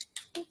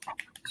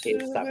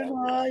Should is have been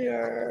 7th.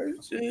 higher.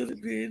 Should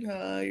have been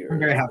higher. I'm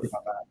very happy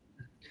about that.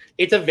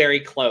 It's a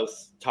very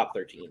close top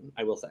 13,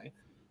 I will say.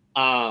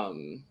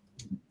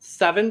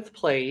 7th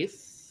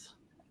place,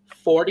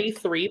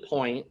 43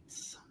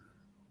 points.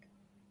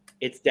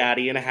 It's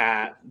Daddy in a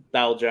Hat,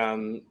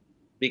 Belgium,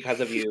 Because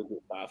of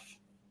You stuff.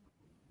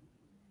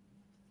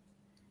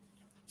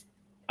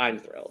 I'm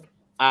thrilled.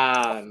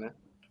 Our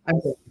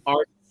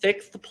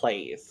 6th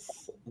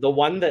place, the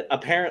one that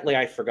apparently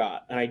I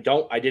forgot, and I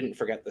didn't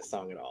forget this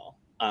song at all.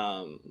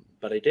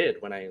 But I did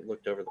when I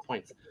looked over the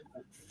points.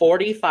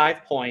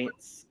 45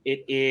 points.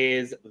 It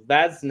is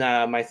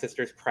Vesna, My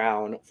Sister's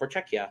Crown for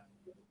Czechia.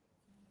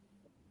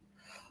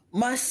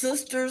 My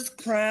Sister's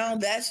Crown.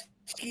 That's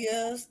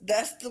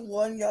the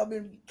one y'all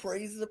been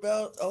praising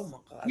about. Oh my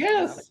god.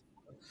 Yes.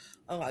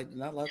 I did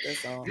not like that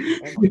song.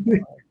 Oh my god.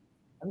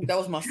 I think that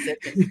was my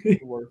second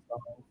worst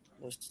song.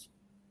 Was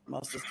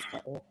My Sister's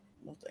Crown.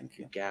 No, thank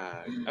you.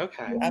 Yeah.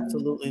 Okay.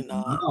 Absolutely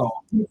not.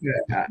 No.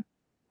 Yeah.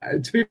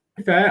 To be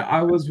fair,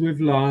 I was with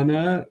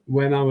Lana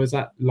when I was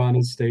at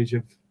Lana's stage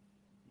of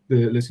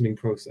the listening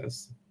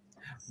process.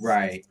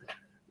 Right.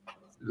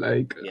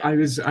 Like Yeah. I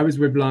was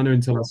with Lana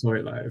until I saw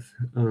it live.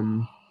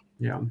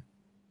 Yeah.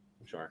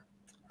 Sure.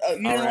 You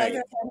didn't All like right.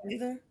 that song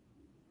either?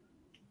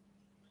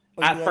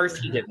 Or At you first,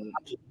 liked he it? didn't.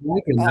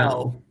 Like it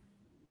now.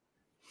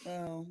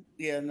 Oh,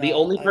 yeah, no. The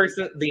only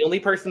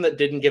person that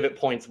didn't give it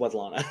points was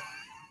Lana.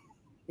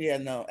 Yeah,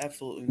 no,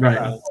 absolutely Right.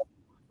 not.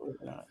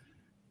 Absolutely not.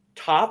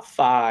 Top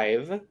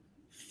 5,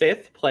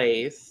 5th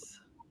place,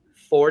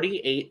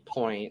 48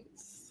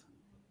 points.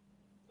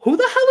 Who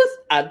the hell is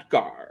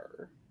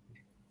Edgar?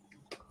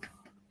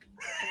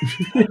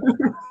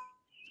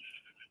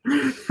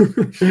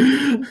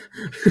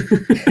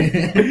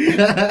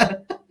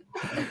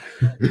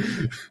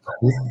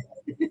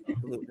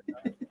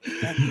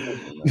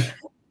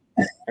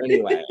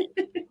 Anyway,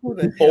 Who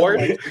the hell Fourth.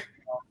 likes that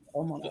song?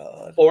 Oh my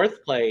god.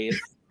 4th place.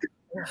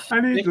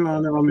 I need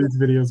Lana on these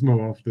videos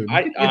more often.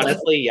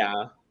 Honestly,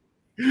 yeah.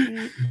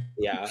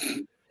 Yeah.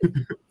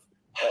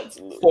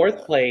 Absolutely 4th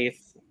not.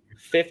 place,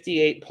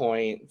 58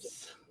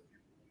 points.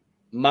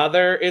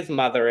 Mother is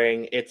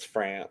mothering. It's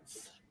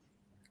France.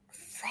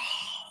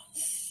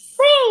 France.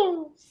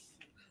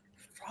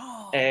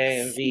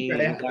 France.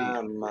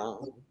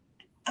 Évidemment.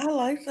 I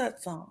like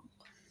that song.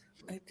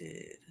 I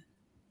did.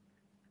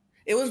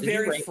 It was Did you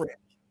very rank- French.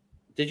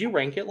 Did you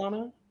rank it,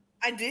 Lana?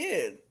 I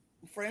did.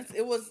 France.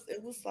 It was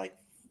like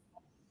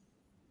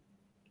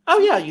Oh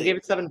yeah, you gave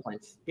it 7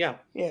 points. Yeah.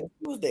 yeah.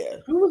 Who was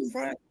there? Who was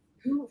France?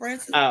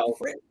 France. Oh,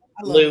 France.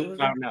 I love Luke.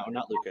 it. Oh no,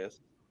 not Lucas.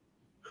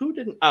 Who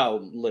didn't?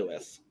 Oh,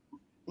 Lewis.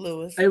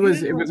 Lewis. It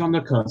was on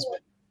the cusp.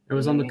 It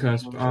was on the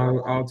cusp.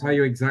 I'll tell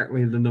you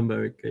exactly the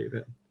number it gave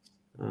it.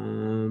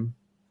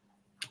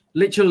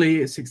 Literally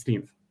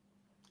 16th.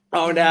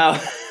 Oh no.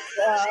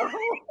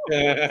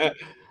 Wow.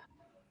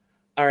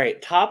 All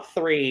right, top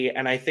 3,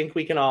 and I think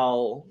we can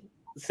all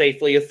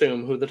safely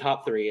assume who the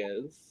top 3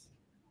 is.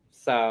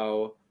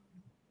 So,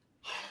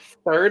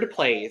 3rd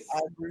place. I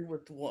agree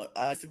with one.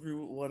 I disagree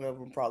with one of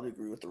them. Probably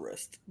agree with the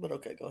rest. But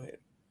okay, go ahead.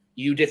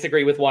 You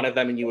disagree with one of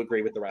them, and you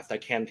agree with the rest. I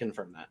can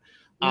confirm that.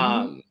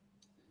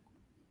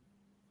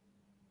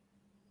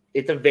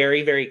 It's a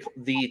very, very.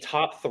 The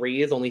top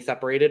 3 is only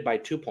separated by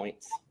 2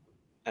 points.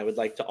 I would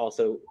like to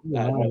also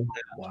note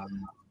that. Wow.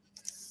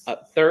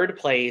 3rd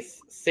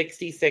place,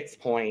 66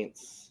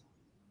 points.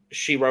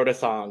 She wrote a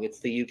song. It's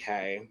the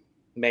UK.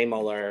 May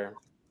Muller.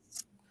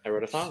 I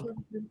wrote a song.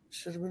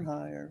 Should have been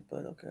higher,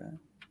 but okay.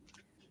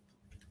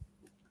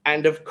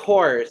 And of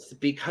course,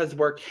 because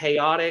we're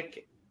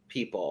chaotic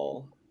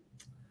people,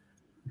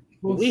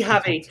 we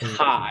have a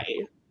tie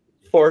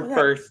for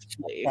first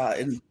place.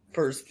 In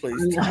first place.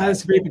 It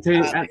has to be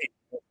between.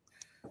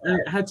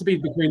 It had to be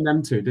between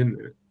them two, didn't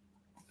it?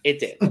 It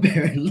did.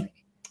 Apparently.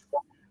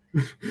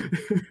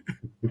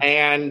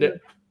 And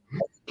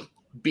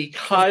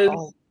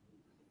because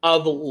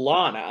of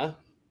Lana,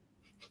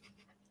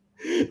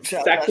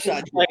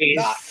 second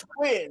place.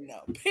 Win.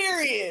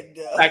 Period.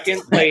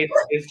 Second place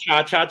is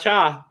Cha Cha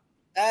Cha.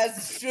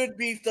 That should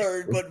be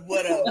third, but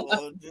whatever.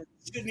 It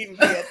shouldn't even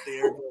be up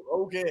there. But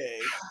okay.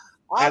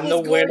 I And was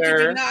the going winner-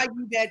 to deny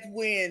you that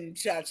win,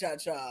 Cha Cha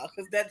Cha,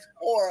 because that's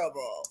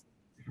horrible.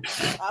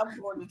 I'm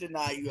going to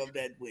deny you of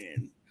that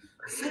win.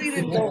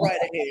 Sweden, go right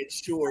ahead.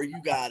 Sure, you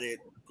got it,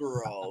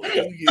 girl.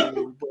 Do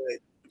you?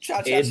 But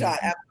Cha Cha Cha,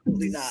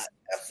 absolutely not.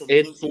 Absolutely.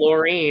 It's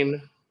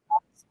Laureen.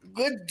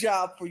 Good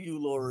job for you,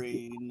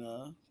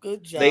 Laureen.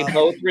 Good job. They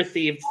both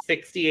received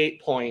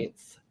 68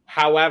 points.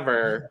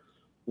 However,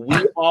 we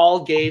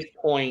all gave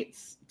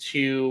points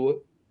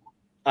to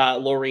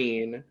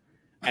Laureen,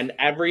 and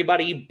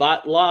everybody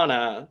but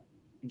Lana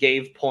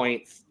gave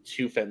points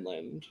to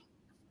Finland.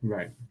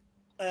 Right.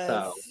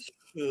 So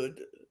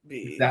should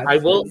be. I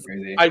will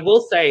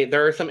say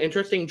there are some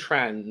interesting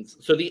trends.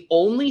 So the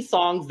only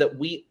songs that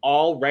we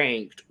all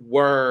ranked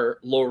were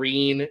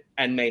Laureen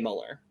and Mae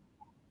Muller.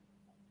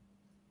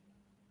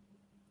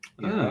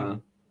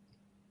 Wow.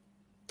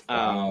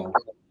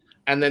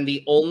 And then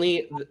the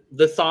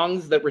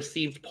songs that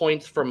received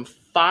points from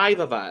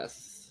 5 of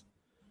us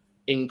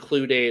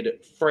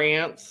included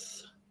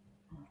France,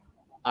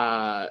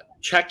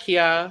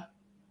 Czechia,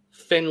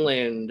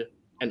 Finland,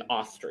 and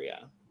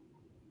Austria.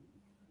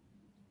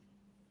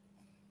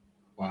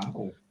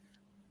 Wow.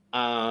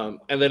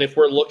 And then if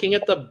we're looking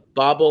at the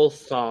bubble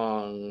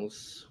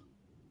songs,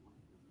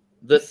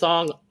 the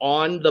song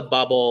on the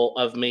bubble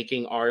of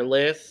making our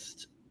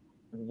list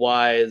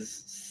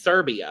was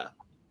Serbia.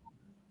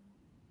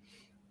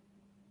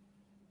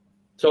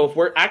 So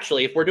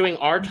if we're doing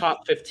our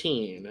top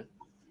 15,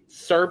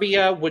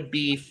 Serbia would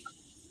be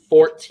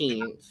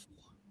 14th.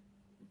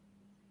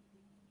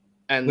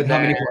 And With how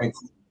many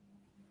points?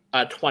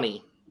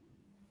 20.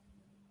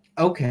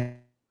 Okay.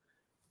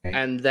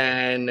 And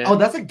then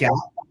that's a gap,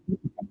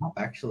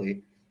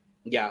 actually.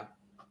 Yeah.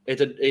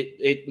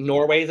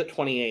 Norway's at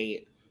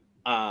 28.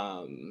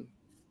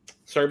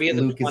 Serbia's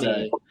at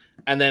 20.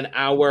 And then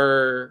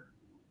our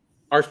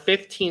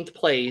 15th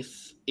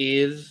place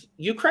is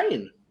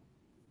Ukraine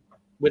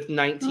with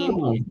 19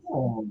 points.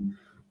 Oh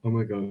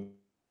my god.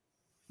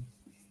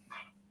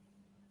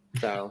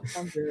 So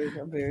I'm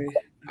very.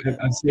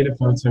 I've seen a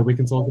photo. We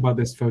can talk about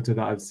this photo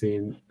that I've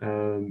seen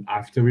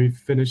after we've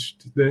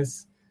finished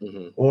this.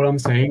 mm-hmm. All I'm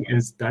saying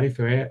is Daddy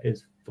Ferreira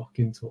is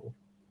fucking tall.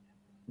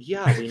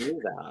 Yeah, we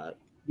knew that.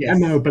 Yes. I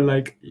know, but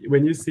like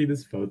when you see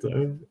this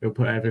photo, it'll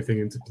put everything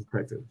into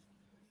perspective.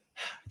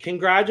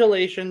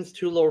 Congratulations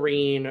to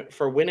Laureen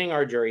for winning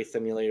our jury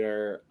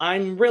simulator.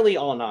 I'm really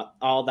not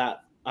all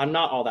that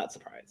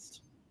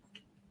surprised.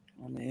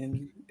 I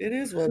mean, it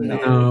is what it is.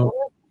 No,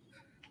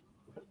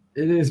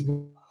 it is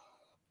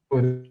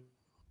what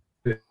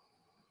it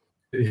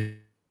is.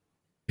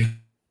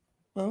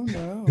 Oh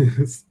no.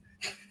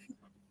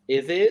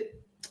 Is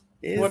it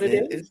what it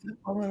is? It's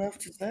not enough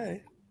to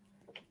say.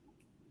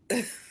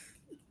 It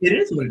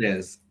is what it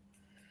is.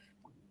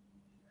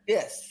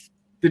 Yes.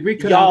 Did we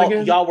cut out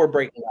again? Y'all were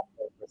breaking up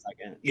for a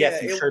second.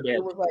 Yes, you sure did.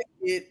 It was like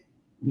it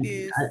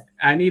is.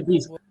 I need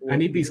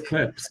these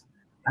clips.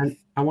 And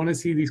I want to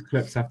see these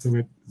clips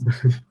afterward.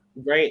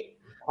 Great.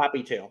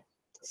 Happy to.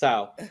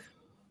 So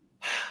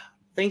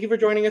thank you for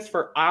joining us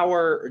for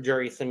our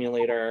jury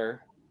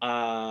simulator.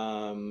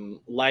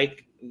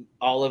 Like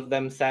all of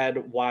them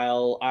said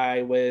while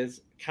I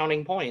was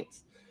counting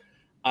points.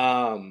 We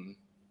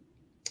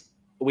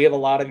have a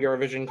lot of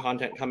Eurovision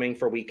content coming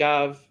for week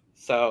of,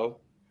 so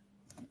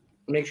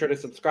make sure to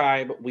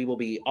subscribe. We will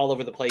be all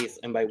over the place,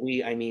 and by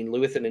we, I mean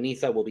Lewis and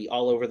Anissa will be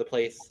all over the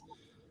place.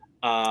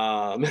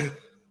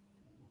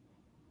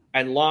 And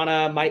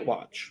Lana might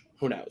watch.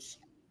 Who knows?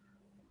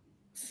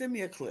 Send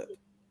me a clip.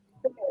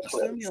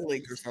 Send me a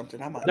link or something.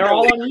 They're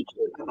all on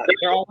YouTube.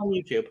 They're all on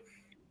YouTube.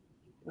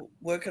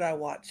 Where could I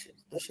watch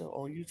the show?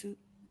 On YouTube?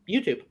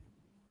 YouTube.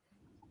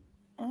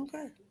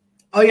 Okay.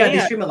 Oh yeah,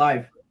 they stream it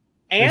live.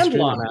 And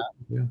Lana,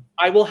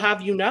 I will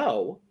have you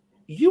know,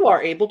 you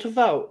are able to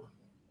vote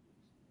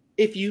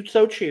if you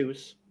so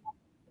choose.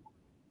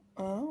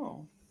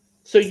 Oh.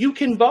 So you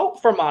can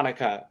vote for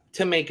Monica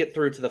to make it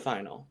through to the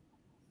final.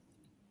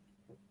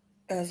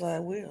 As I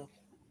will.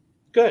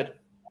 Good.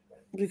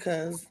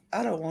 Because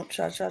I don't want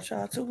Cha Cha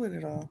Cha to win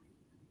it all.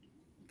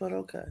 But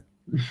okay.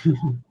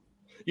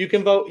 You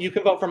can vote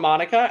for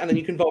Monica, and then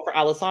you can vote for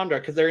Alessandra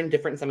because they're in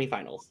different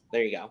semifinals.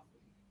 There you go.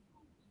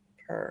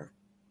 Her.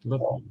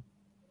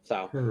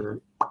 So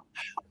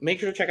make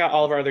sure to check out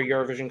all of our other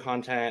Eurovision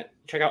content.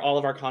 Check out all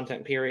of our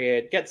content,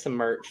 period. Get some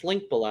merch.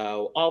 Link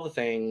below. All the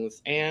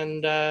things.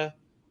 And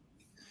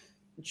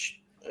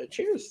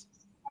cheers.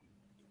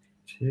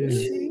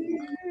 Cheers.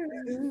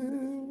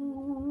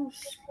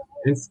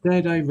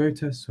 Instead, I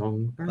wrote a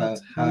song about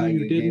how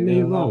you did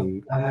me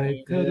wrong.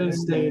 I could have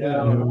stayed at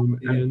home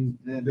and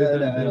lived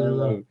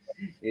alone.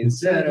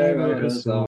 Instead, I wrote a song.